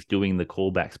know when he's doing the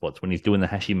callback spots, when he's doing the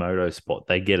Hashimoto spot,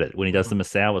 they get it. When he does the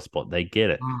Misawa spot, they get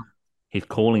it. He's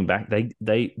calling back.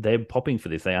 They're popping for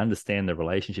this. They understand the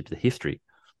relationship to history.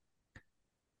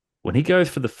 When he goes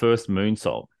for the first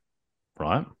moonsault,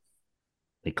 right?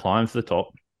 He climbs to the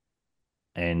top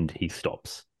and he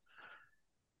stops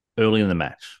early in the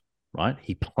match, right?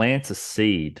 He plants a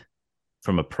seed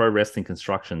from a pro wrestling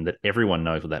construction that everyone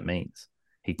knows what that means.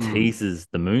 He teases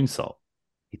the moonsault.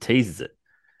 He teases it.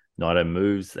 Naito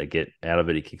moves. They get out of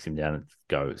it. He kicks him down and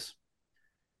goes.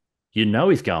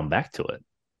 He's going back to it,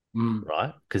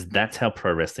 right? Because that's how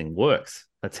pro wrestling works.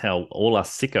 That's how all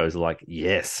us sickos are like,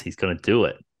 yes, he's going to do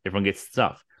it. Everyone gets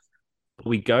stuff. But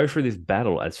we go through this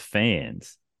battle as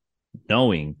fans,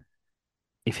 knowing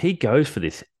if he goes for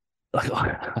this, like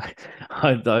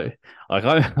I don't,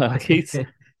 like he's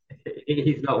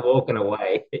He's not walking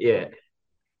away. Yeah.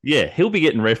 yeah, he'll be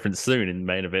getting referenced soon in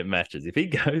main event matches. If he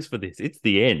goes for this, it's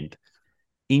the end.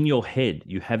 In your head,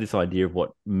 you have this idea of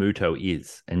what Muto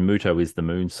is, and Muto is the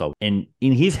Moonsault. And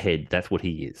in his head, that's what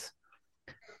he is.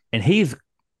 And he's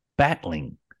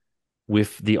battling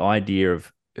with the idea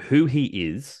of who he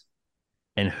is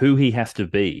and who he has to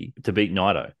be to beat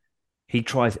Naito. He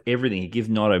tries everything. He gives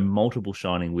Naito multiple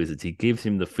Shining Wizards. He gives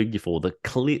him the figure four.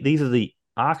 These are the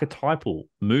archetypal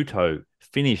Muto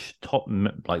finish top,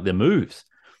 like the moves.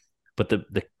 But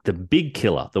the big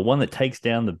killer, the one that takes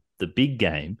down the big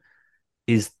game,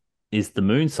 is the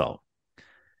Moonsault.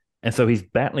 And so he's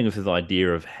battling with his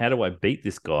idea of how do I beat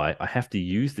this guy? I have to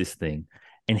use this thing.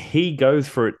 And he goes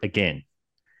for it again.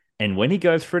 And when he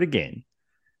goes for it again,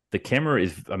 the camera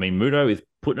is, Muto is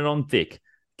putting it on thick.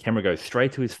 Camera goes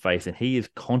straight to his face and he is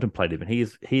contemplative and he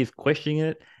is questioning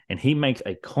it. And he makes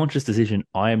a conscious decision.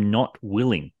 I am not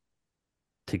willing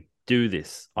to do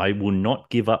this. I will not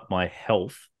give up my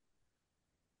health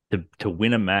to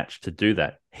win a match to do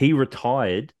that. He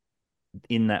retired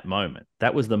in that moment.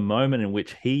 That was the moment in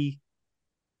which he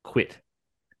quit.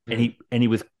 And he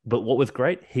was, but what was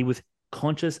great, he was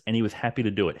conscious and he was happy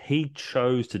to do it. He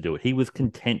chose to do it. He was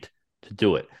content to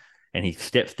do it. And he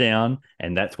steps down,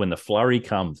 and that's when the flurry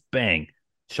comes. Bang,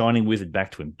 Shining Wizard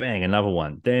back to him. Bang, another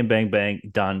one. Bang, bang, bang,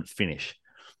 done, finish.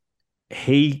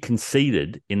 He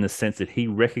conceded in the sense that he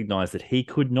recognized that he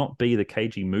could not be the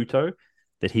Keiji Muto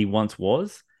that he once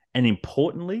was. And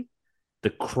importantly, the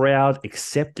crowd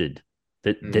accepted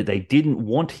that they didn't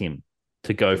want him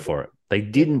to go for it. They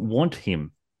didn't want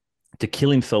him to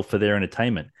kill himself for their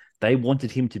entertainment. They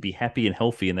wanted him to be happy and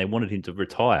healthy, and they wanted him to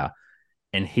retire.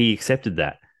 And he accepted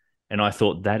that. And I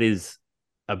thought that is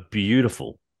a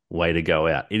beautiful way to go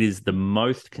out. It is the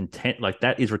most content, like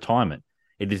that is retirement.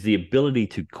 It is the ability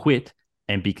to quit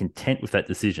and be content with that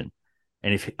decision.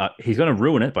 And if he's going to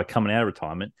ruin it by coming out of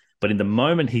retirement, but in the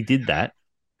moment he did that,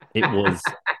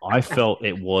 I felt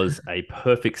it was a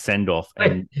perfect send off.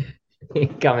 And he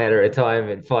come out of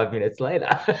retirement 5 minutes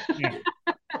later.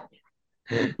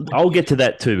 I'll get to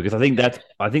that too, because I think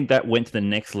that went to the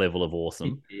next level of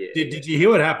awesome. Yeah. Did you hear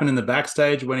what happened in the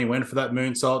backstage when he went for that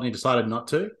moonsault and he decided not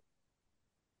to?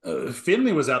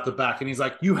 Finley was out the back and he's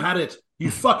like, "You had it,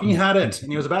 you fucking had it,"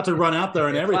 and he was about to run out there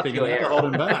and everything, and they had to hold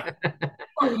him back.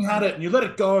 Fucking had it, and you let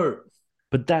it go.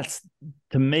 But that's,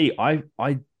 to me, I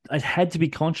had to be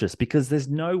conscious, because there's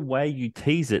no way you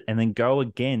tease it and then go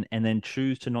again and then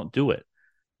choose to not do it.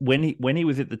 When he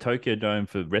was at the Tokyo Dome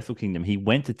for Wrestle Kingdom, he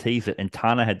went to tease it and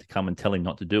Tana had to come and tell him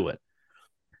not to do it.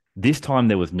 This time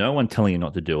there was no one telling him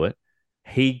not to do it.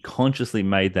 He consciously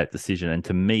made that decision. And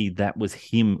to me, that was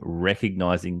him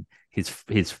recognizing his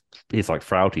like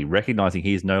frailty, recognizing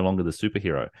he is no longer the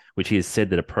superhero, which he has said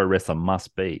that a pro wrestler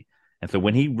must be. And so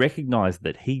when he recognized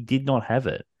that he did not have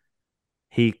it,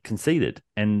 he conceded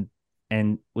and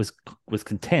was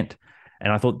content.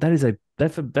 And I thought that's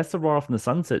the ride off in the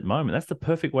sunset moment. That's the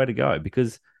perfect way to go,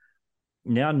 because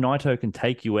now Naito can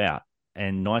take you out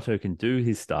and Naito can do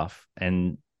his stuff,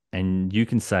 and you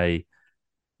can say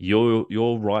you're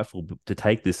rightful to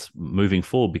take this moving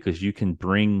forward, because you can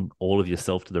bring all of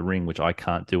yourself to the ring, which I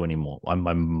can't do anymore.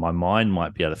 My mind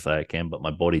might be able to say I can, but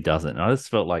my body doesn't. And I just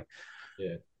felt like,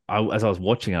 as I was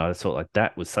watching it, I just felt like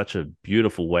that was such a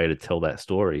beautiful way to tell that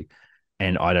story.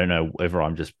 And I don't know whether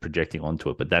I'm just projecting onto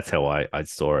it, but that's how I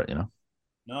saw it,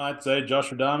 No, I'd say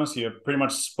Josh Radamas, you're pretty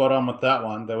much spot on with that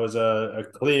one. There was a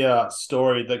clear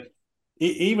story that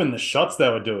even the shots they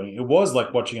were doing, it was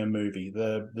like watching a movie.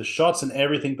 The shots and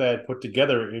everything they had put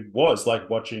together, it was like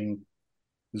watching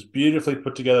this beautifully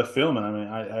put together film. And I mean,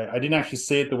 I didn't actually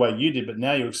see it the way you did, but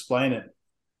now you explain it.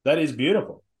 That is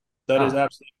beautiful. That is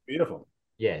absolutely beautiful.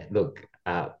 Yeah, look,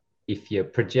 if you're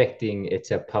projecting,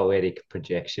 it's a poetic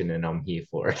projection, and I'm here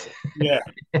for it. Yeah.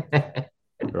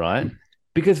 Right?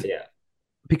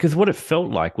 Because what it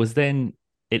felt like was then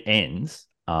it ends,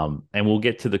 and we'll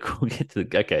get to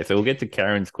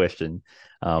Karen's question,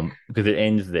 because it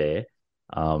ends there,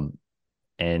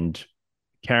 and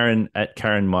Karen at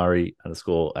Karen Murray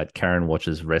 _ at Karen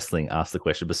Watches Wrestling asked the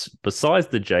question. Besides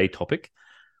the Jay topic,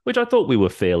 which I thought we were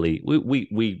fairly,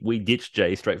 we ditched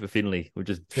Jay straight for Finley. We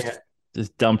just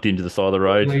dumped into the side of the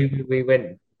road. We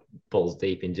went balls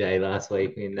deep in Jay last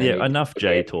week. Enough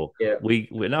Jay talk. Yeah,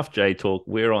 enough Jay talk.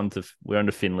 We're on to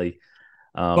Finley.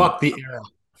 Fuck the era.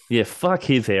 Yeah, fuck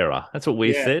his era. That's what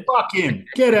we said. Fuck him.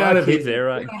 Get out of his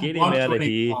era. Get him out of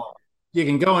here. You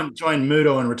can go and join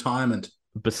Muto in retirement.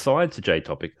 besides the J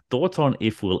topic, thoughts on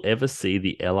if we'll ever see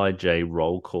the LIJ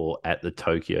roll call at the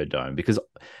Tokyo Dome? Because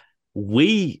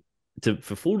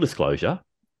for full disclosure,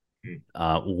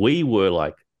 we were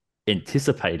like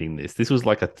anticipating this. This was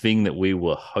like a thing that we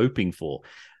were hoping for.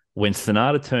 When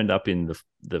Sonata turned up in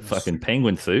the fucking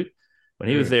penguin suit, when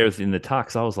he was there in the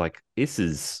tux, I was like, this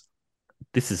is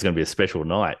going to be a special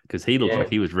night because he looked like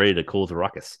he was ready to cause a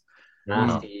ruckus.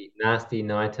 Nasty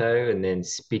Naito, and then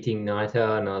spitting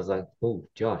Naito, and I was like, "Oh,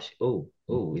 Josh,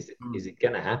 is it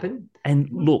gonna happen?" And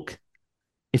look,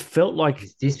 it felt like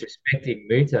he's disrespecting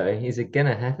Muto. Is it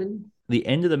gonna happen? The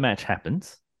end of the match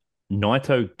happens.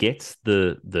 Naito gets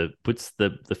puts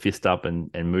the fist up,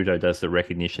 and Muto does the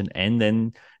recognition, and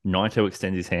then Naito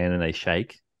extends his hand and they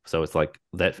shake. So it's like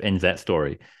that ends that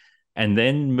story. And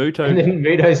then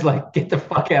Muto's like, "Get the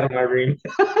fuck out of my ring."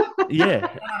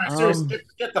 Yeah. Seriously,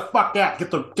 get the fuck out.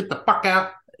 Get the fuck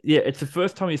out. Yeah, it's the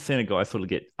first time you've seen a guy sort of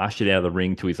get ushered out of the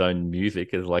ring to his own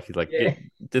music. It's like he's like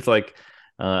it's like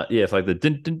it's like the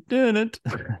dun dun dun dun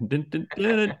dun dun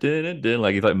dun dun dun,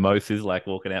 like he's like Moses like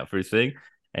walking out for his thing,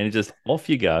 and it just off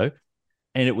you go.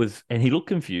 And he looked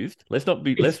confused. Let's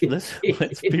be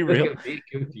real.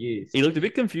 He looked a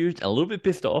bit confused, and a little bit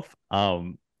pissed off.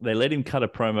 They let him cut a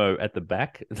promo at the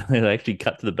back. They actually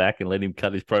cut to the back and let him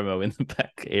cut his promo in the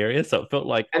back area. So it felt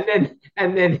like. And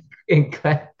then in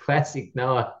classic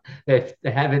Noah, they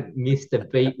haven't missed a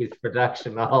beat with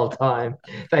production the whole time.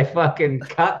 They fucking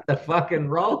cut the fucking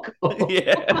roll call.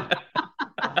 Yeah.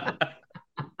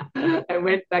 And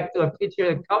went back to a picture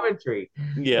of commentary.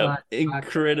 Yeah,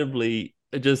 incredibly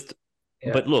just.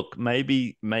 Yeah. But look,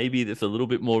 maybe there's a little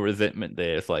bit more resentment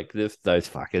there. It's like those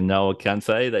fucking Noah can't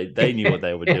say they knew what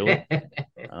they were doing.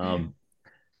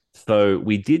 So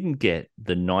we didn't get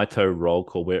the Naito roll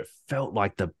call where it felt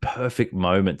like the perfect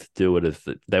moment to do it.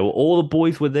 All the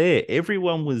boys were there,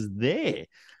 everyone was there.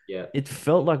 Yeah, it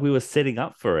felt like we were setting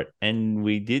up for it, and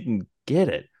we didn't get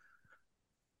it.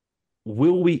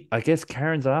 Will we? I guess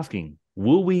Karen's asking.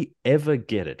 Will we ever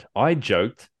get it? I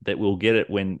joked that we'll get it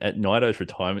at Naito's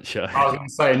retirement show. I was going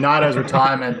to say Naito's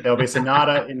retirement. There'll be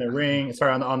Sonata in the ring.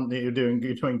 Sorry, you're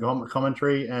doing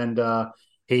commentary, and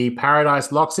he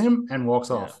Paradise locks him and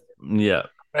walks off. Yeah,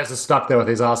 he's just stuck there with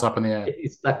his ass up in the air.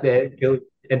 He's stuck there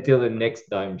until the next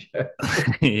Dome show.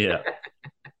 Yeah.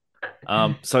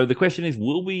 So the question is,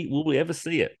 will we ever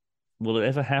see it? Will it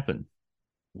ever happen?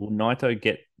 Will Naito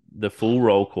get the full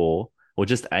roll call or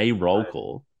just a roll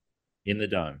call in the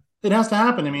Dome? It has to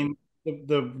happen. I mean,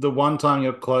 the one time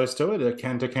you're close to it,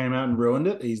 Kenta came out and ruined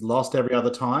it. He's lost every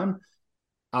other time.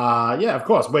 Yeah, of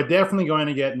course, we're definitely going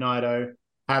to get Naito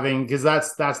having, because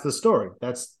that's the story.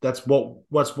 That's what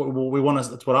we want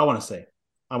to. That's what I want to see.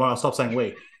 I'll stop saying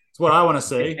we. It's what I want to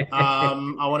see.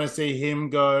 I want to see him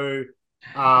go.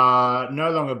 No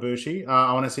longer Bushi.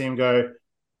 I want to see him go.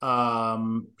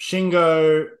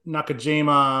 Shingo,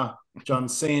 Nakajima, John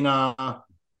Cena.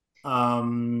 Just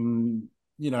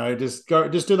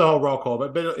do the whole roll call,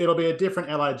 but it'll be a different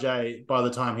LIJ by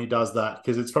the time he does that,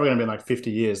 because it's probably going to be like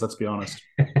 50 years. Let's be honest.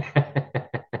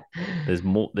 There's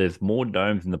more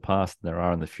domes in the past than there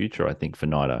are in the future, I think, for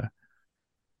Naito.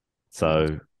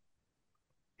 So,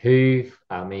 who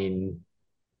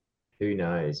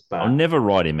knows? But I'll never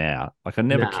write him out. Like I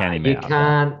never can him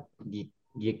out.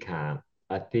 You can't.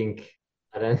 I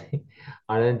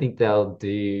don't think they'll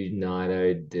do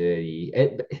Naito dirty.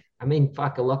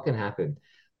 Fuck, a lot can happen.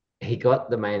 He got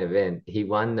the main event. He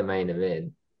won the main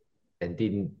event, and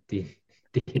didn't. Did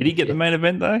he get the main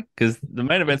event though? Because the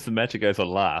main event's the match that goes on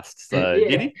last. So yeah.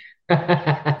 Did he?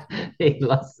 He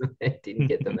lost the match. Didn't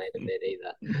get the main event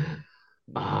either.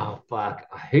 Oh fuck!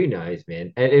 Who knows,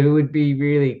 man? It would be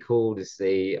really cool to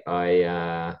see.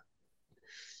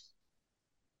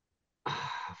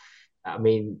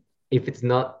 If it's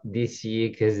not this year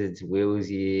because it's Will's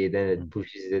year, then it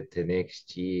pushes it to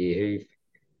next year.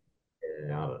 I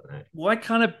don't know. Why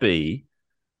can't it be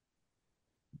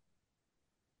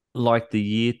like the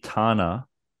year Tana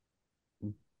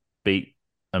beat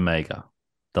Omega?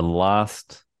 The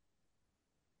last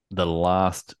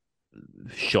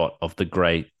shot of the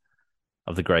great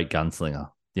gunslinger.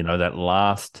 You know, that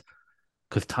last,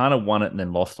 because Tana won it and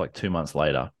then lost like 2 months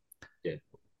later. Yeah.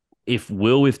 If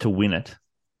Will is to win it,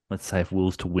 let's say if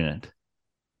Will's to win it,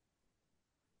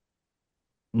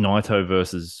 Naito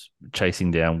versus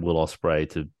chasing down Will Ospreay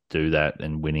to do that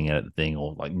and winning it at the thing,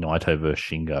 or like Naito versus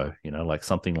Shingo, like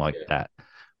something like that,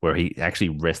 where he actually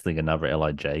wrestling another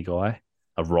LIJ guy,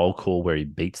 a roll call where he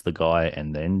beats the guy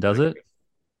and then does it.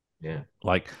 Yeah.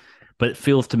 But it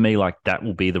feels to me like that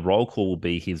will be the roll call will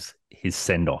be his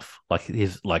send off, like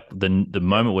the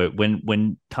moment where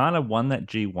when Tana won that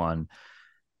G1,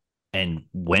 and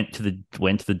went to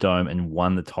the dome and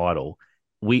won the title,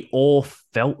 we all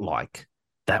felt like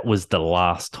that was the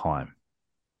last time.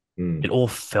 Mm. It all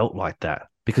felt like that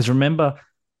because remember,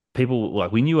 people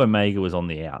like we knew Omega was on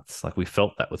the outs, like we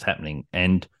felt that was happening,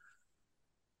 and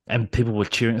people were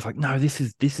cheering. It's like, no, this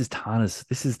is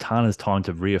Tana's time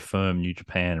to reaffirm New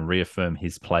Japan and reaffirm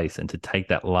his place and to take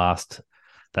that last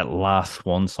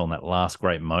swan song, that last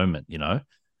great moment, you know.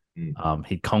 Mm.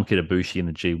 He conquered Ibushi in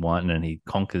the G1 and he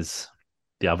conquers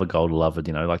the other gold lover,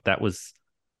 you know, like that was,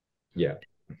 Yeah.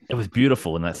 it was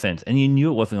beautiful in that sense. And you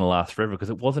knew it wasn't going to last forever because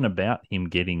it wasn't about him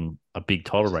getting a big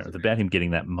title reign. It was about him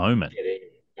getting that moment. Getting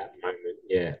that moment.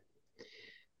 Yeah.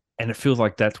 And it feels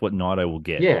like that's what Naito will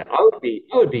get. Yeah, I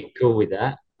would be cool with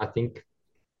that. I think,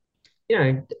 you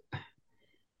know,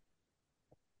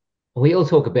 we all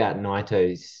talk about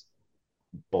Naito's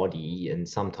body, and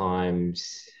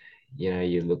sometimes,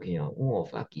 you're looking at, oh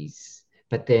fuck,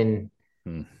 but then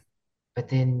Hmm. but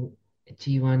then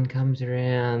G1 comes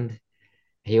around.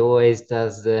 He always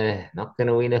does the not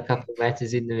gonna win a couple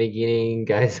matches in the beginning,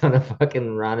 goes on a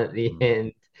fucking run at the Hmm.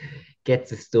 end,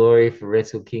 gets a story for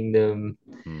Wrestle Kingdom.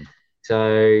 Hmm.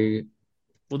 So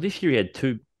Well, this year he had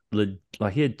two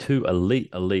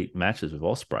elite matches with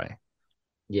Osprey.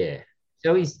 yeah.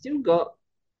 So he's still got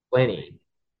plenty.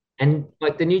 And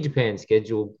like the New Japan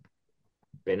schedule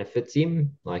benefits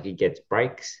him, like he gets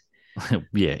breaks.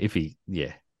 Yeah,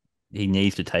 he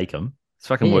needs to take them. It's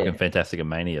fucking Yeah. working fantastic at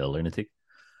Mania, the lunatic.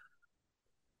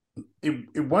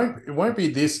 It won't be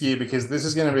this year because this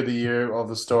is going to be the year of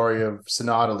the story of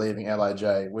Sonata leaving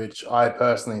Lij, which I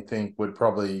personally think would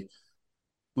probably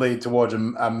lead towards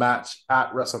a match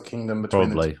at Wrestle Kingdom between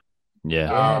the Probably. Yeah.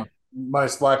 two. Yeah.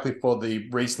 Most likely for the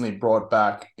recently brought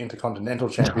back Intercontinental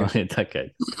Championship. It's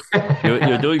okay.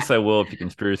 You're doing so well with your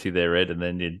conspiracy there, Ed, and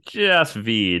then you just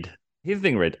veered. Here's the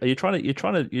thing, Red. You're trying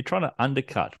to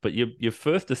undercut, but your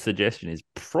first suggestion is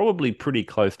probably pretty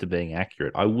close to being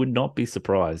accurate. I would not be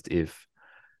surprised if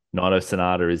Naito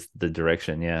Sonata is the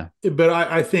direction. Yeah. But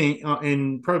I think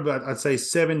in probably, I'd say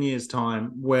 7 years'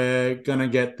 time, we're going to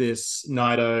get this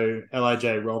Naito Lij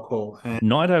roll call. And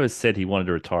Naito has said he wanted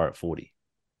to retire at 40.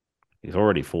 He's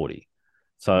already 40.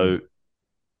 So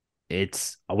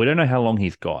we don't know how long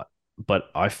he's got, but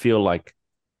I feel like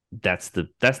that's the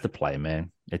play,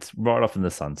 man. It's right off in the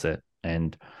sunset.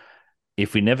 And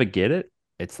if we never get it,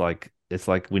 it's like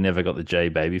we never got the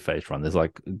J babyface run. There's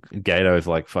like Gato's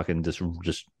like fucking just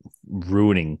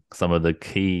ruining some of the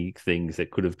key things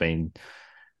that could have been.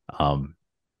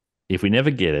 If we never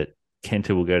get it,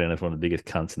 Kenta will go down as one of the biggest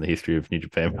cunts in the history of New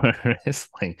Japan Pro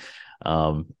Wrestling.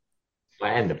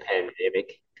 And the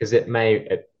pandemic, because and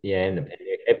the pandemic,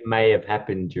 it may have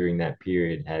happened during that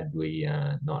period had we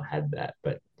not had that,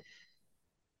 but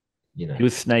he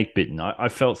was snake bitten. I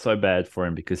felt so bad for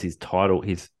him because his title,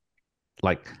 he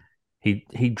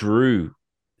drew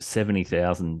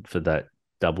 70,000 for that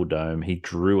double dome. He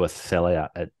drew a sellout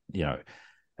at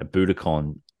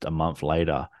Budokan a month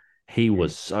later. He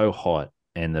was so hot,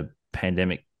 and the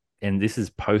pandemic. And this is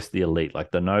post the elite.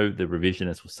 Like, the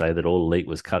revisionists will say that all elite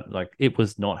was cut. Like, it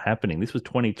was not happening. This was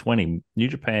 2020. New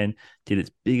Japan did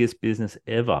its biggest business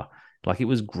ever. Like, it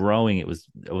was growing. It was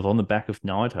on the back of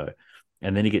Naito.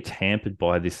 And then he gets hampered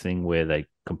by this thing where they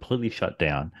completely shut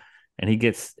down. And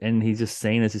he's just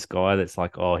seen as this guy that's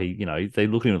like, oh, they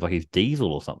look at him like he's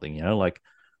Diesel or something, like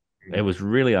it was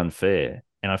really unfair.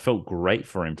 And I felt great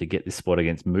for him to get this spot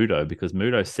against Muto because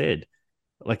Muto said,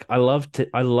 like, I love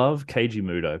Keiji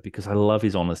Muto because I love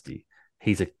his honesty.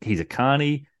 He's a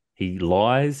carny. He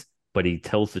lies, but he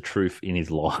tells the truth in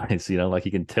his lies. Like,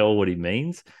 you can tell what he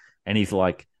means. And he's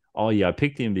like, oh yeah, I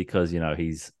picked him because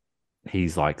he's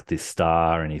like this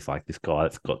star and he's like this guy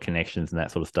that's got connections and that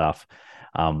sort of stuff.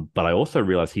 But I also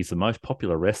realized he's the most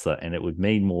popular wrestler, and it would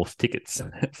mean more tickets.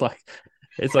 It's like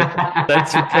that's what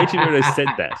Keiji Muto said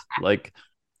that. Like,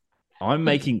 I'm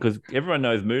making, because everyone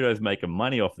knows Muto's making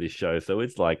money off this show, so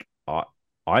it's like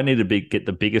I need to get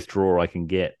the biggest draw I can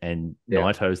get, and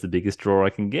Naito's the biggest draw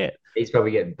I can get. He's probably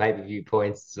getting pay-per-view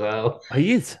points as well.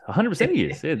 He is 100%. He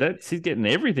is. Yeah, he's getting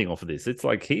everything off of this. It's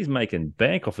like he's making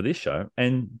bank off of this show,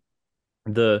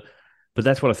 but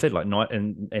that's what I said. Like,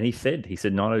 and he said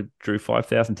Naito drew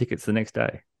 5,000 tickets the next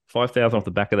day, 5,000 off the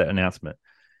back of that announcement,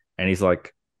 and he's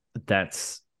like,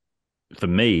 that's, for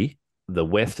me, the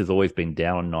West has always been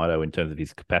down on Naito in terms of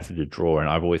his capacity to draw, and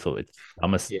I've always thought it's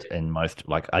dumbest and most,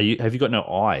 like, have you got no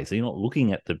eyes? Are you not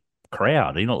looking at the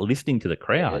crowd? Are you not listening to the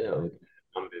crowd?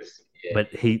 Numbers. But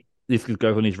this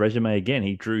goes on his resume again.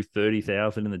 He drew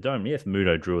 30,000 in the dome. Yes,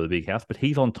 Muto drew the big house, but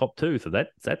he's on top too. So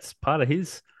that's part of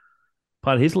his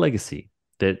legacy.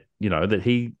 That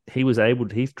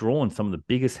that he's drawn some of the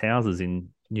biggest houses in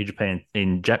New Japan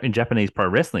in Japanese pro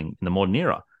wrestling in the modern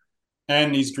era.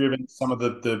 And he's driven some of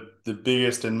the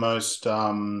biggest and most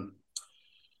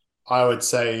I would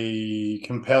say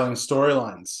compelling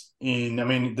storylines I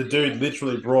mean, the dude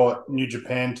literally brought New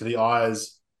Japan to the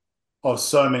eyes of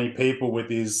so many people with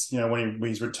his, when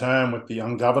his return with the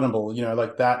Ungovernable,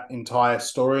 like that entire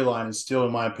storyline is still,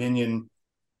 in my opinion,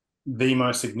 the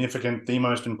most significant, the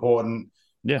most important,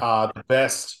 the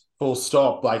best, full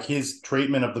stop. Like his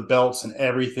treatment of the belts and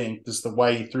everything, just the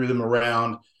way he threw them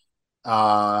around,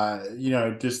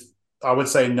 just I would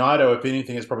say Naito, if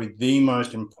anything, is probably the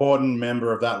most important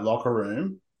member of that locker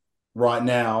room right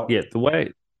now. Yeah, the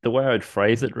way I would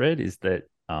phrase it, Red, is that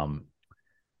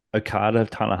Okada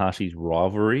Tanahashi's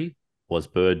rivalry was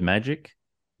Bird Magic,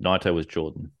 Naito was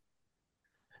Jordan.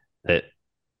 That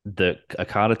the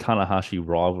Okada Tanahashi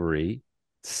rivalry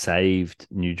saved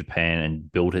New Japan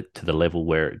and built it to the level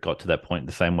where it got to that point,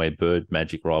 the same way Bird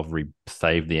Magic rivalry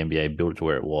saved the NBA, built it to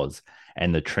where it was.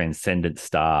 And the transcendent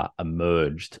star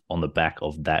emerged on the back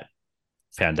of that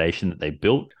foundation that they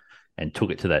built and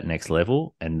took it to that next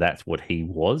level. And that's what he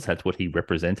was. That's what he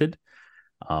represented.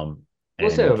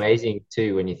 Also amazing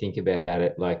too when you think about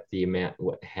it, like the amount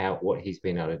what he's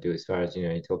been able to do as far as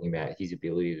you're talking about his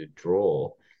ability to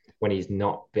draw when he's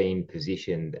not being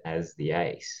positioned as the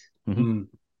ace. Mm-hmm.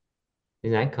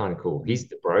 Isn't that kind of cool? He's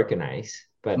the broken ace,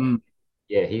 but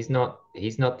yeah, he's not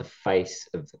the face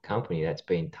of the company. That's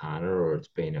been Tana or it's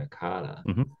been Okada.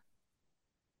 Mm-hmm.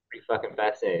 Pretty fucking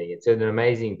fascinating. It's an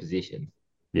amazing position.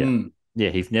 Yeah. Yeah,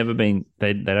 he's never been.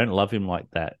 They don't love him like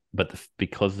that, but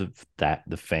because of that,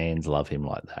 the fans love him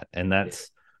like that, and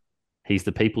he's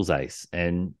the people's ace.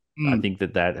 And I think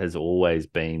that has always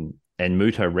been. And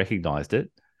Muto recognized it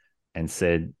and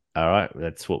said, "All right,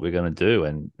 that's what we're going to do."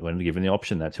 And when given the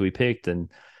option, that's who he picked.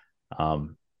 And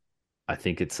I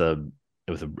think it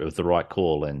was the right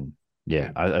call. And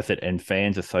yeah, I said, and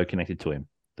fans are so connected to him.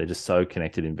 They're just so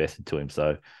connected, invested to him.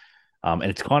 So, and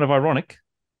it's kind of ironic,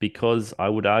 because I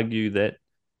would argue that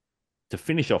to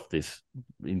finish off this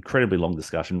incredibly long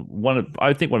discussion,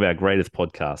 I think one of our greatest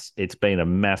podcasts, it's been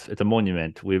it's a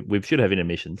monument. We should have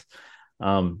intermissions.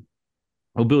 We'll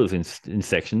build it in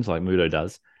sections like Muto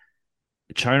does.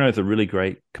 Chono is a really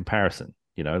great comparison,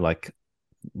 like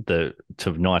to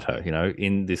Naito,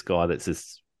 in this guy that's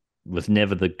just was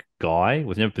never the guy,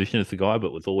 was never positioned as the guy,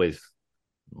 but was always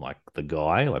like the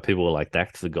guy. Like people were like,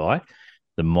 that's the guy.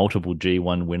 The multiple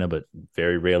G1 winner, but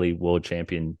very rarely world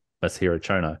champion Masahiro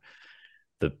Chono,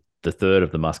 the third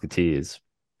of the Musketeers.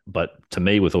 But to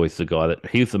me, was always the guy that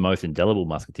he was the most indelible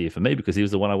Musketeer for me, because he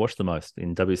was the one I watched the most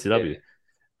in WCW.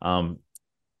 Yeah.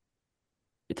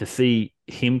 To see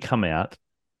him come out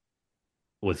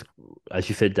was, as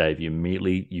you said, Dave, you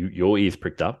immediately your ears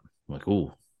pricked up. I'm like,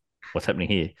 oh, what's happening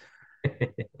here?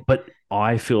 But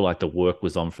I feel like the work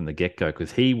was on from the get-go,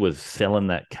 because he was selling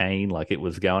that cane like it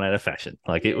was going out of fashion.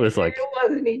 Like it was like,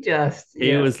 wasn't he just?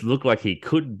 He looked like he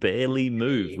could barely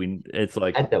move. It's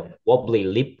like had the wobbly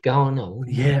lip going on.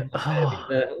 Yeah.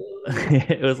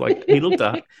 It was like he looked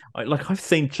up. Like I've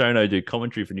seen Chono do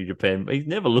commentary for New Japan, but he's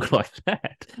never looked like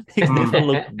that. He's never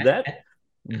looked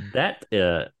that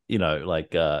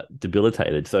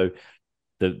debilitated. So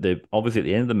the obviously at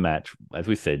the end of the match, as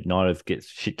we said, Naito gets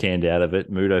shit canned out of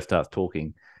it. Muto starts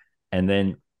talking, and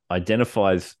then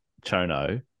identifies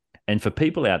Chono. And for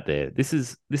people out there, this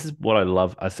is what I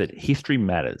love. I said history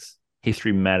matters.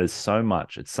 History matters so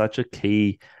much. It's such a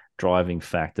key driving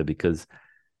factor, because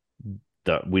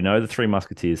we know the Three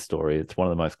Musketeers story. It's one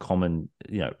of the most common.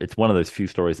 It's one of those few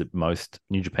stories that most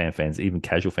New Japan fans, even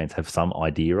casual fans, have some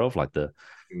idea of, like the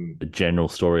general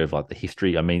story of like the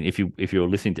history. I mean, if you're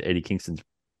listening to Eddie Kingston's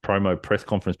promo press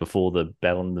conference before the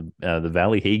battle in the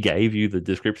Valley, he gave you the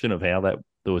description of how that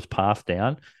was passed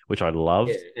down, which I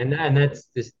loved. Yeah, and that's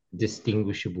this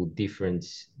distinguishable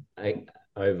difference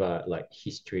over like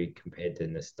history compared to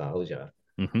nostalgia.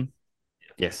 Mm-hmm.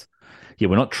 Yes. Yeah,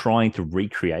 we're not trying to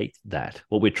recreate that.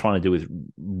 What we're trying to do is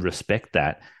respect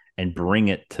that and bring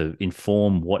it to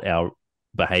inform what our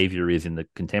behavior is in the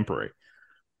contemporary.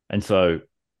 And so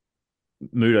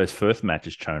Muto's first match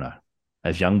is Chono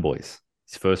as Young Boys.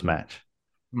 His first match.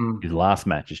 His last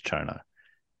match is Chono.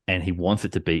 And he wants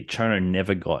it to be. Chono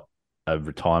never got a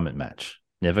retirement match,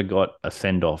 never got a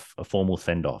send-off, a formal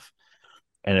send-off.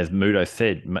 And as Muto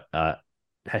said,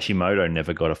 Hashimoto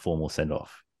never got a formal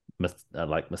send-off.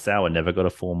 Like Misawa never got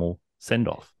a formal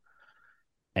send-off.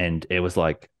 And it was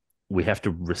like, we have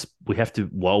to,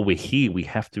 while we're here, we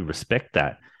have to respect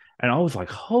that. And I was like,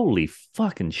 holy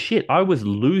fucking shit. I was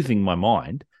losing my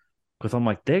mind, because I'm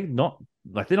like, they're not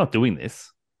doing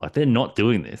this. Like, they're not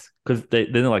doing this, because they're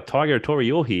like, Tiger Tori,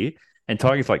 you're here. And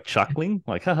Tiger's like chuckling,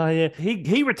 like, haha, yeah.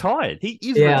 He retired. He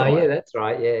is Yeah, retired. yeah, that's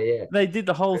right. Yeah, yeah. They did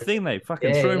the whole thing. They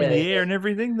fucking Yeah, threw him in the yeah, air and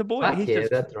everything. The boy, Fuck he's yeah,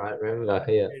 just that's right. Remember,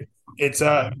 yeah. It's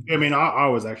I mean, I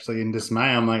was actually in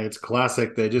dismay. I'm like, it's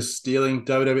classic. They're just stealing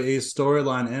WWE's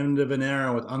storyline, end of an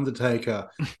era with Undertaker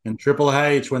and Triple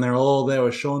H when they're all there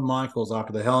with Shawn Michaels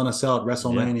after the Hell in a Cell at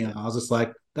WrestleMania. I was just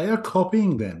like, they are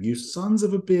copying them, you sons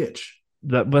of a bitch.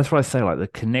 that's what I say. Like the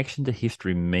connection to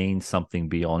history means something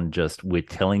beyond just we're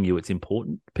telling you it's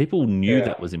important. People knew Yeah.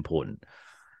 that was important,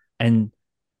 and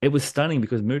it was stunning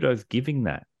because Muto's giving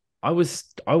that. I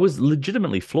was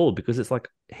legitimately floored because it's like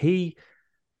he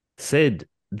said,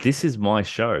 "This is my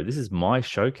show. This is my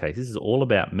showcase. This is all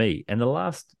about me." And the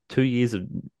last 2 years of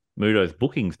Muto's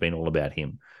booking's been all about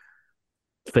him.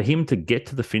 For him to get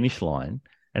to the finish line,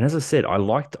 and as I said,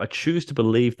 I choose to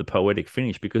believe the poetic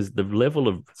finish because the level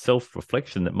of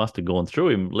self-reflection that must have gone through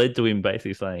him led to him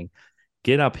basically saying,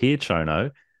 "Get up here,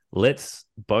 Chono. Let's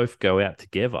both go out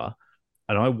together,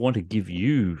 and I want to give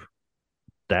you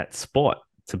that spot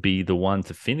to be the one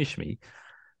to finish me."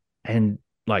 And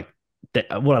like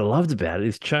that, what I loved about it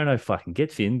is Chono fucking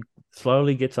gets in,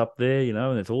 slowly gets up there,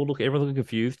 and it's all everyone's looking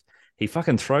confused. He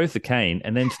fucking throws the cane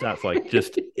and then starts like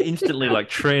just instantly like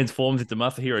transforms into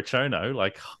Masahiro Chono,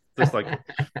 like just like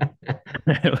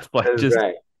it was like That's just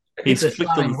right. he's It's a flicked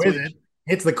on shining the switch. wizard.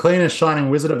 It's the cleanest shining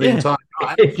wizard of the Yeah. entire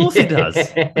night. Of course he does.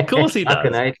 Of course he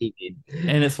Fucking does. oath he did.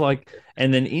 And it's like,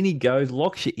 and then in he goes,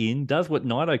 locks you in, does what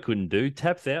Naito couldn't do,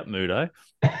 taps out Muto.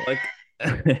 Like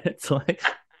it's like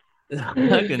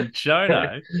fucking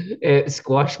Chono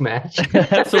Squash match.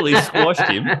 absolutely squashed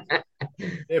him.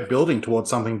 They're building towards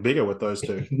something bigger with those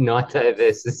two. Naito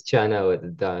versus Chano at the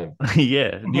Dome.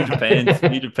 Yeah, New Japan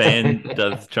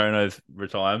does Chono's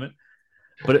retirement,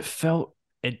 but it felt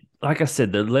it like I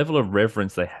said, the level of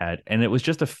reverence they had, and it was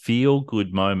just a feel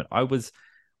good moment. I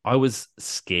was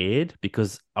scared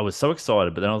because I was so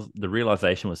excited, but then the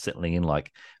realization was settling in.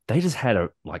 Like they just had a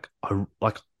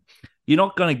you're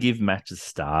not going to give matches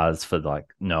stars for like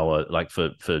Noah, like for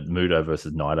Muto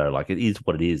versus Naito. Like it is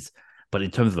what it is. But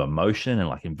in terms of emotion and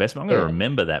like investment, I'm going to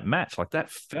remember that match. Like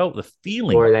that felt the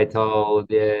feeling. Or they told,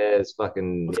 yeah, it's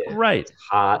fucking great. It's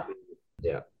heart.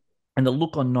 Yeah. And the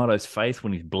look on Naito's face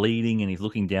when he's bleeding and he's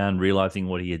looking down, realizing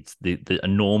what he had, the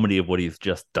enormity of what he's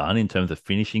just done in terms of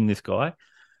finishing this guy.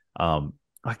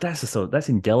 Like that's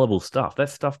indelible stuff.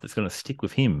 That's stuff that's going to stick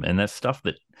with him. And that's stuff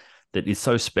that is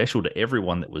so special to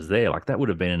everyone that was there. Like that would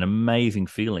have been an amazing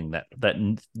feeling that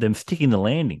them sticking the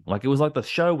landing. Like it was like the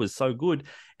show was so good,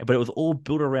 but it was all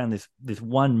built around this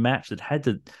one match that had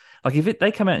to, like if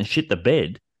they come out and shit the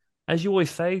bed, as you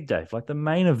always say, Dave, like the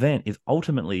main event is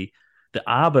ultimately the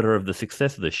arbiter of the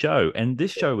success of the show. And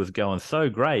this show was going so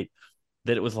great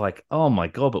that it was like, oh my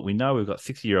God, but we know we've got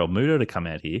 60-year-old Muto to come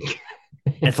out here.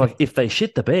 And it's like if they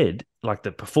shit the bed, like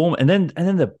the perform, and then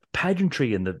the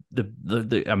pageantry and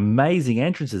the amazing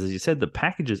entrances, as you said, the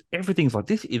packages, everything's like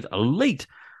this is elite.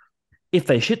 If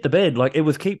they shit the bed, like it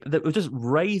was just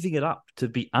raising it up to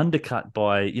be undercut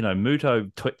by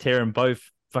Muto tearing both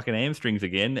fucking hamstrings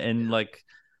again, and like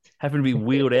having to be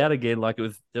wheeled out again, like it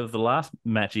was the last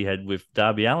match he had with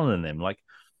Darby Allin and them. Like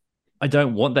I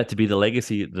don't want that to be the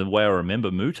legacy the way I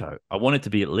remember Muto. I want it to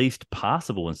be at least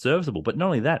passable and serviceable. But not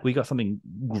only that, we got something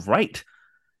great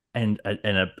and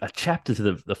a chapter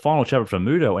to the final chapter for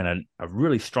Muto and a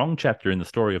really strong chapter in the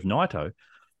story of Naito.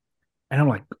 And I'm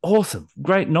like, awesome,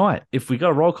 great night. If we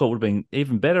got a roll call, it would have been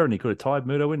even better, and he could have tied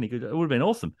Muto in. It would have been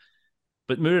awesome.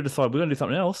 But Muto decided we're going to do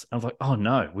something else. And I was like, oh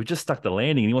no, we just stuck the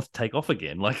landing and he wants to take off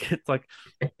again. Like, it's like,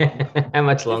 how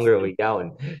much longer are we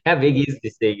going? How big is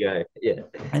this ego? Yeah.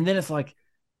 And then it's like,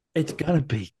 it's going to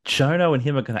be Chono and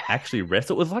him are going to actually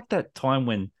wrestle. It was like that time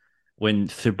when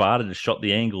Shibata just shot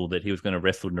the angle that he was going to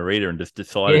wrestle Narita and just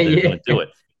decided they were going to do it.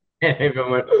 And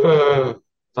everyone went, oh,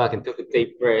 fucking took a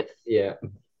deep breath. Yeah.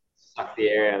 Suck the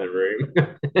air out of the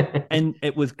room. And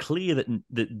it was clear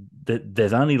that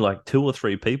there's only like 2 or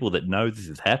 3 people that know this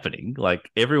is happening. Like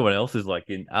everyone else is like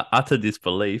in utter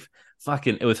disbelief.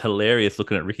 Fucking, it was hilarious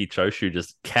looking at Riki Choshu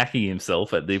just cacking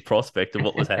himself at the prospect of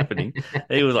what was happening.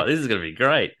 He was like, "This is going to be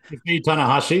great."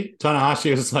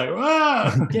 Tanahashi was like,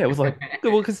 "Wow!" Yeah, it was like,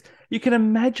 well, because you can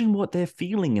imagine what they're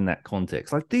feeling in that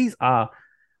context. Like these are,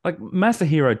 like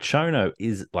Masahiro Chono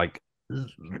is like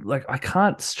I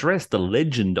can't stress the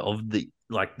legend of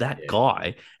that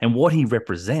guy and what he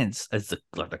represents as the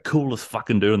coolest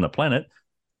fucking dude on the planet,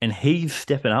 and he's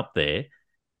stepping up there,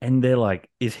 and they're like,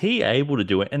 is he able to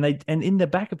do it? And in the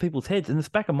back of people's heads, in the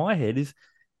back of my head is,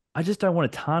 I just don't want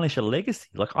to tarnish a legacy.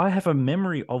 Like I have a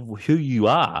memory of who you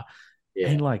are,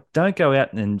 and like don't go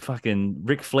out and fucking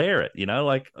Ric Flair it,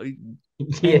 like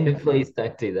yeah, please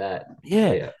don't do that.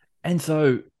 Yeah. And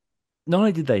so not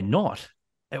only did they not,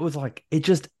 it was like it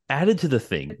just added to the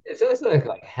thing. It's also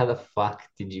like, how the fuck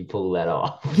did you pull that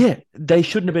off? Yeah, they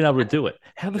shouldn't have been able to do it.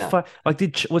 How the No. fuck? Like,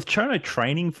 was Chono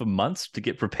training for months to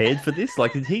get prepared for this?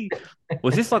 Like,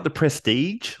 was this like the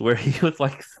Prestige where he was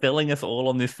like selling us all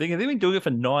on this thing? Have they been doing it for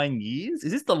 9 years?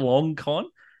 Is this the long con?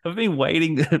 Have we been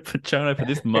waiting for Chono for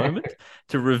this moment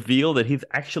to reveal that his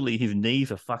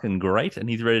knees are fucking great and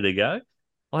he's ready to go?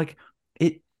 Like,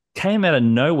 it came out of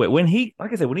nowhere when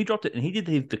like I said, when he dropped it and he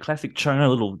did the classic Chono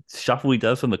little shuffle he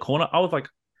does from the corner. I was like,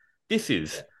 this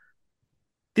is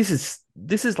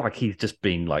this is like he's just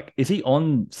been like, is he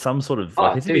on some sort of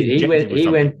like, Oh, has he dude, been injected with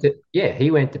something?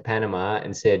 he went to Panama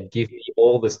and said, "Give me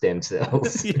all the stem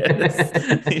cells." Yes,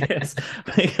 yes.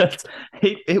 Because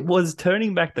it was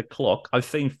turning back the clock. I've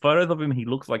seen photos of him. He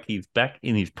looks like he's back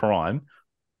in his prime.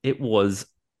 It was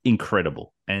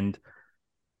incredible. And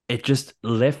it just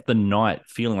left the night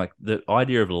feeling like the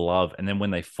idea of love. And then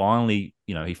when they finally,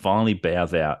 he finally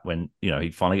bows out when,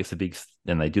 he finally gets the big,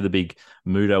 and they do the big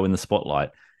Muto in the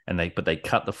spotlight. But they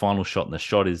cut the final shot, and the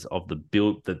shot is of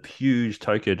the huge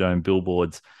Tokyo Dome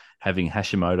billboards having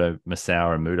Hashimoto,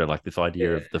 Masawa, and Muto, like this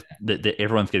idea of that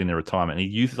everyone's getting their retirement. And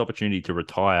he used this opportunity to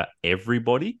retire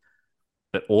everybody,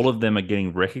 that all of them are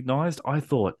getting recognized. I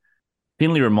thought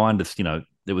Finley reminded us,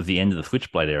 it was the end of the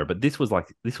Switchblade era, but this was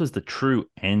the true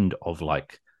end of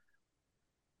like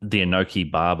the Inoki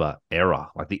Barber era,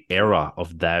 like the era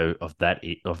of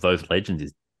those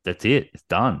legends that's it, it's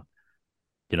done,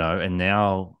 and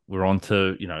now we're on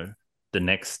to, the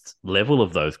next level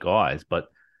of those guys. But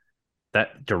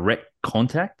that direct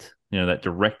contact, that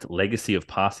direct legacy of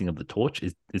passing of the torch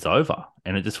is over.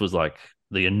 And it just was like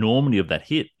the enormity of that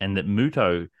hit, and that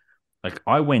Muto, like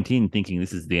I went in thinking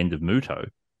this is the end of Muto.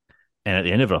 And at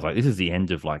the end of it, I was like, this is the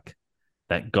end of like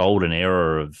that golden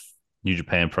era of New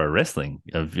Japan Pro Wrestling,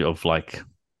 of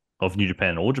New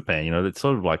Japan, All Japan. It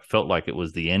sort of like felt like it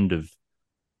was the end of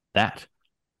that.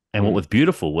 And what was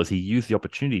beautiful was he used the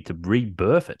opportunity to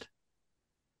rebirth it,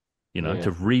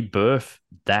 to rebirth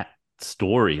that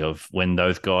story of when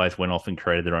those guys went off and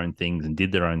created their own things and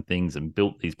did their own things and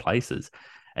built these places,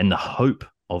 and the hope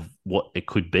of what it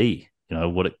could be,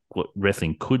 what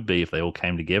wrestling could be if they all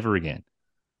came together again.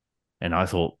 And I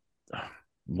thought,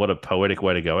 what a poetic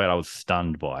way to go out. I was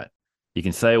stunned by it. You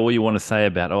can say all you want to say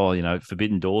about,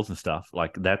 forbidden doors and stuff.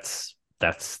 Like that's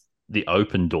the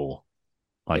open door.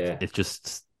 Like it's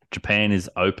just, Japan is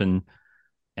open,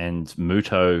 and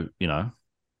Muto,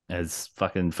 has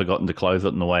fucking forgotten to close it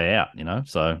on the way out,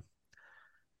 So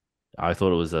I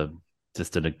thought it was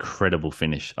just an incredible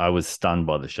finish. I was stunned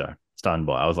by the show.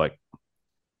 I was like,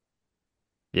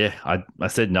 yeah, I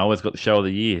said Noah's got the show of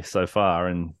the year so far,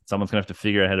 and someone's going to have to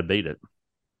figure out how to beat it.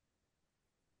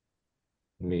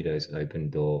 Muto's open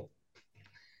door.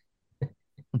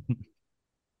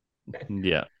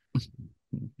 Yeah.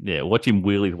 Yeah, watch him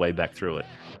wheel his way back through it.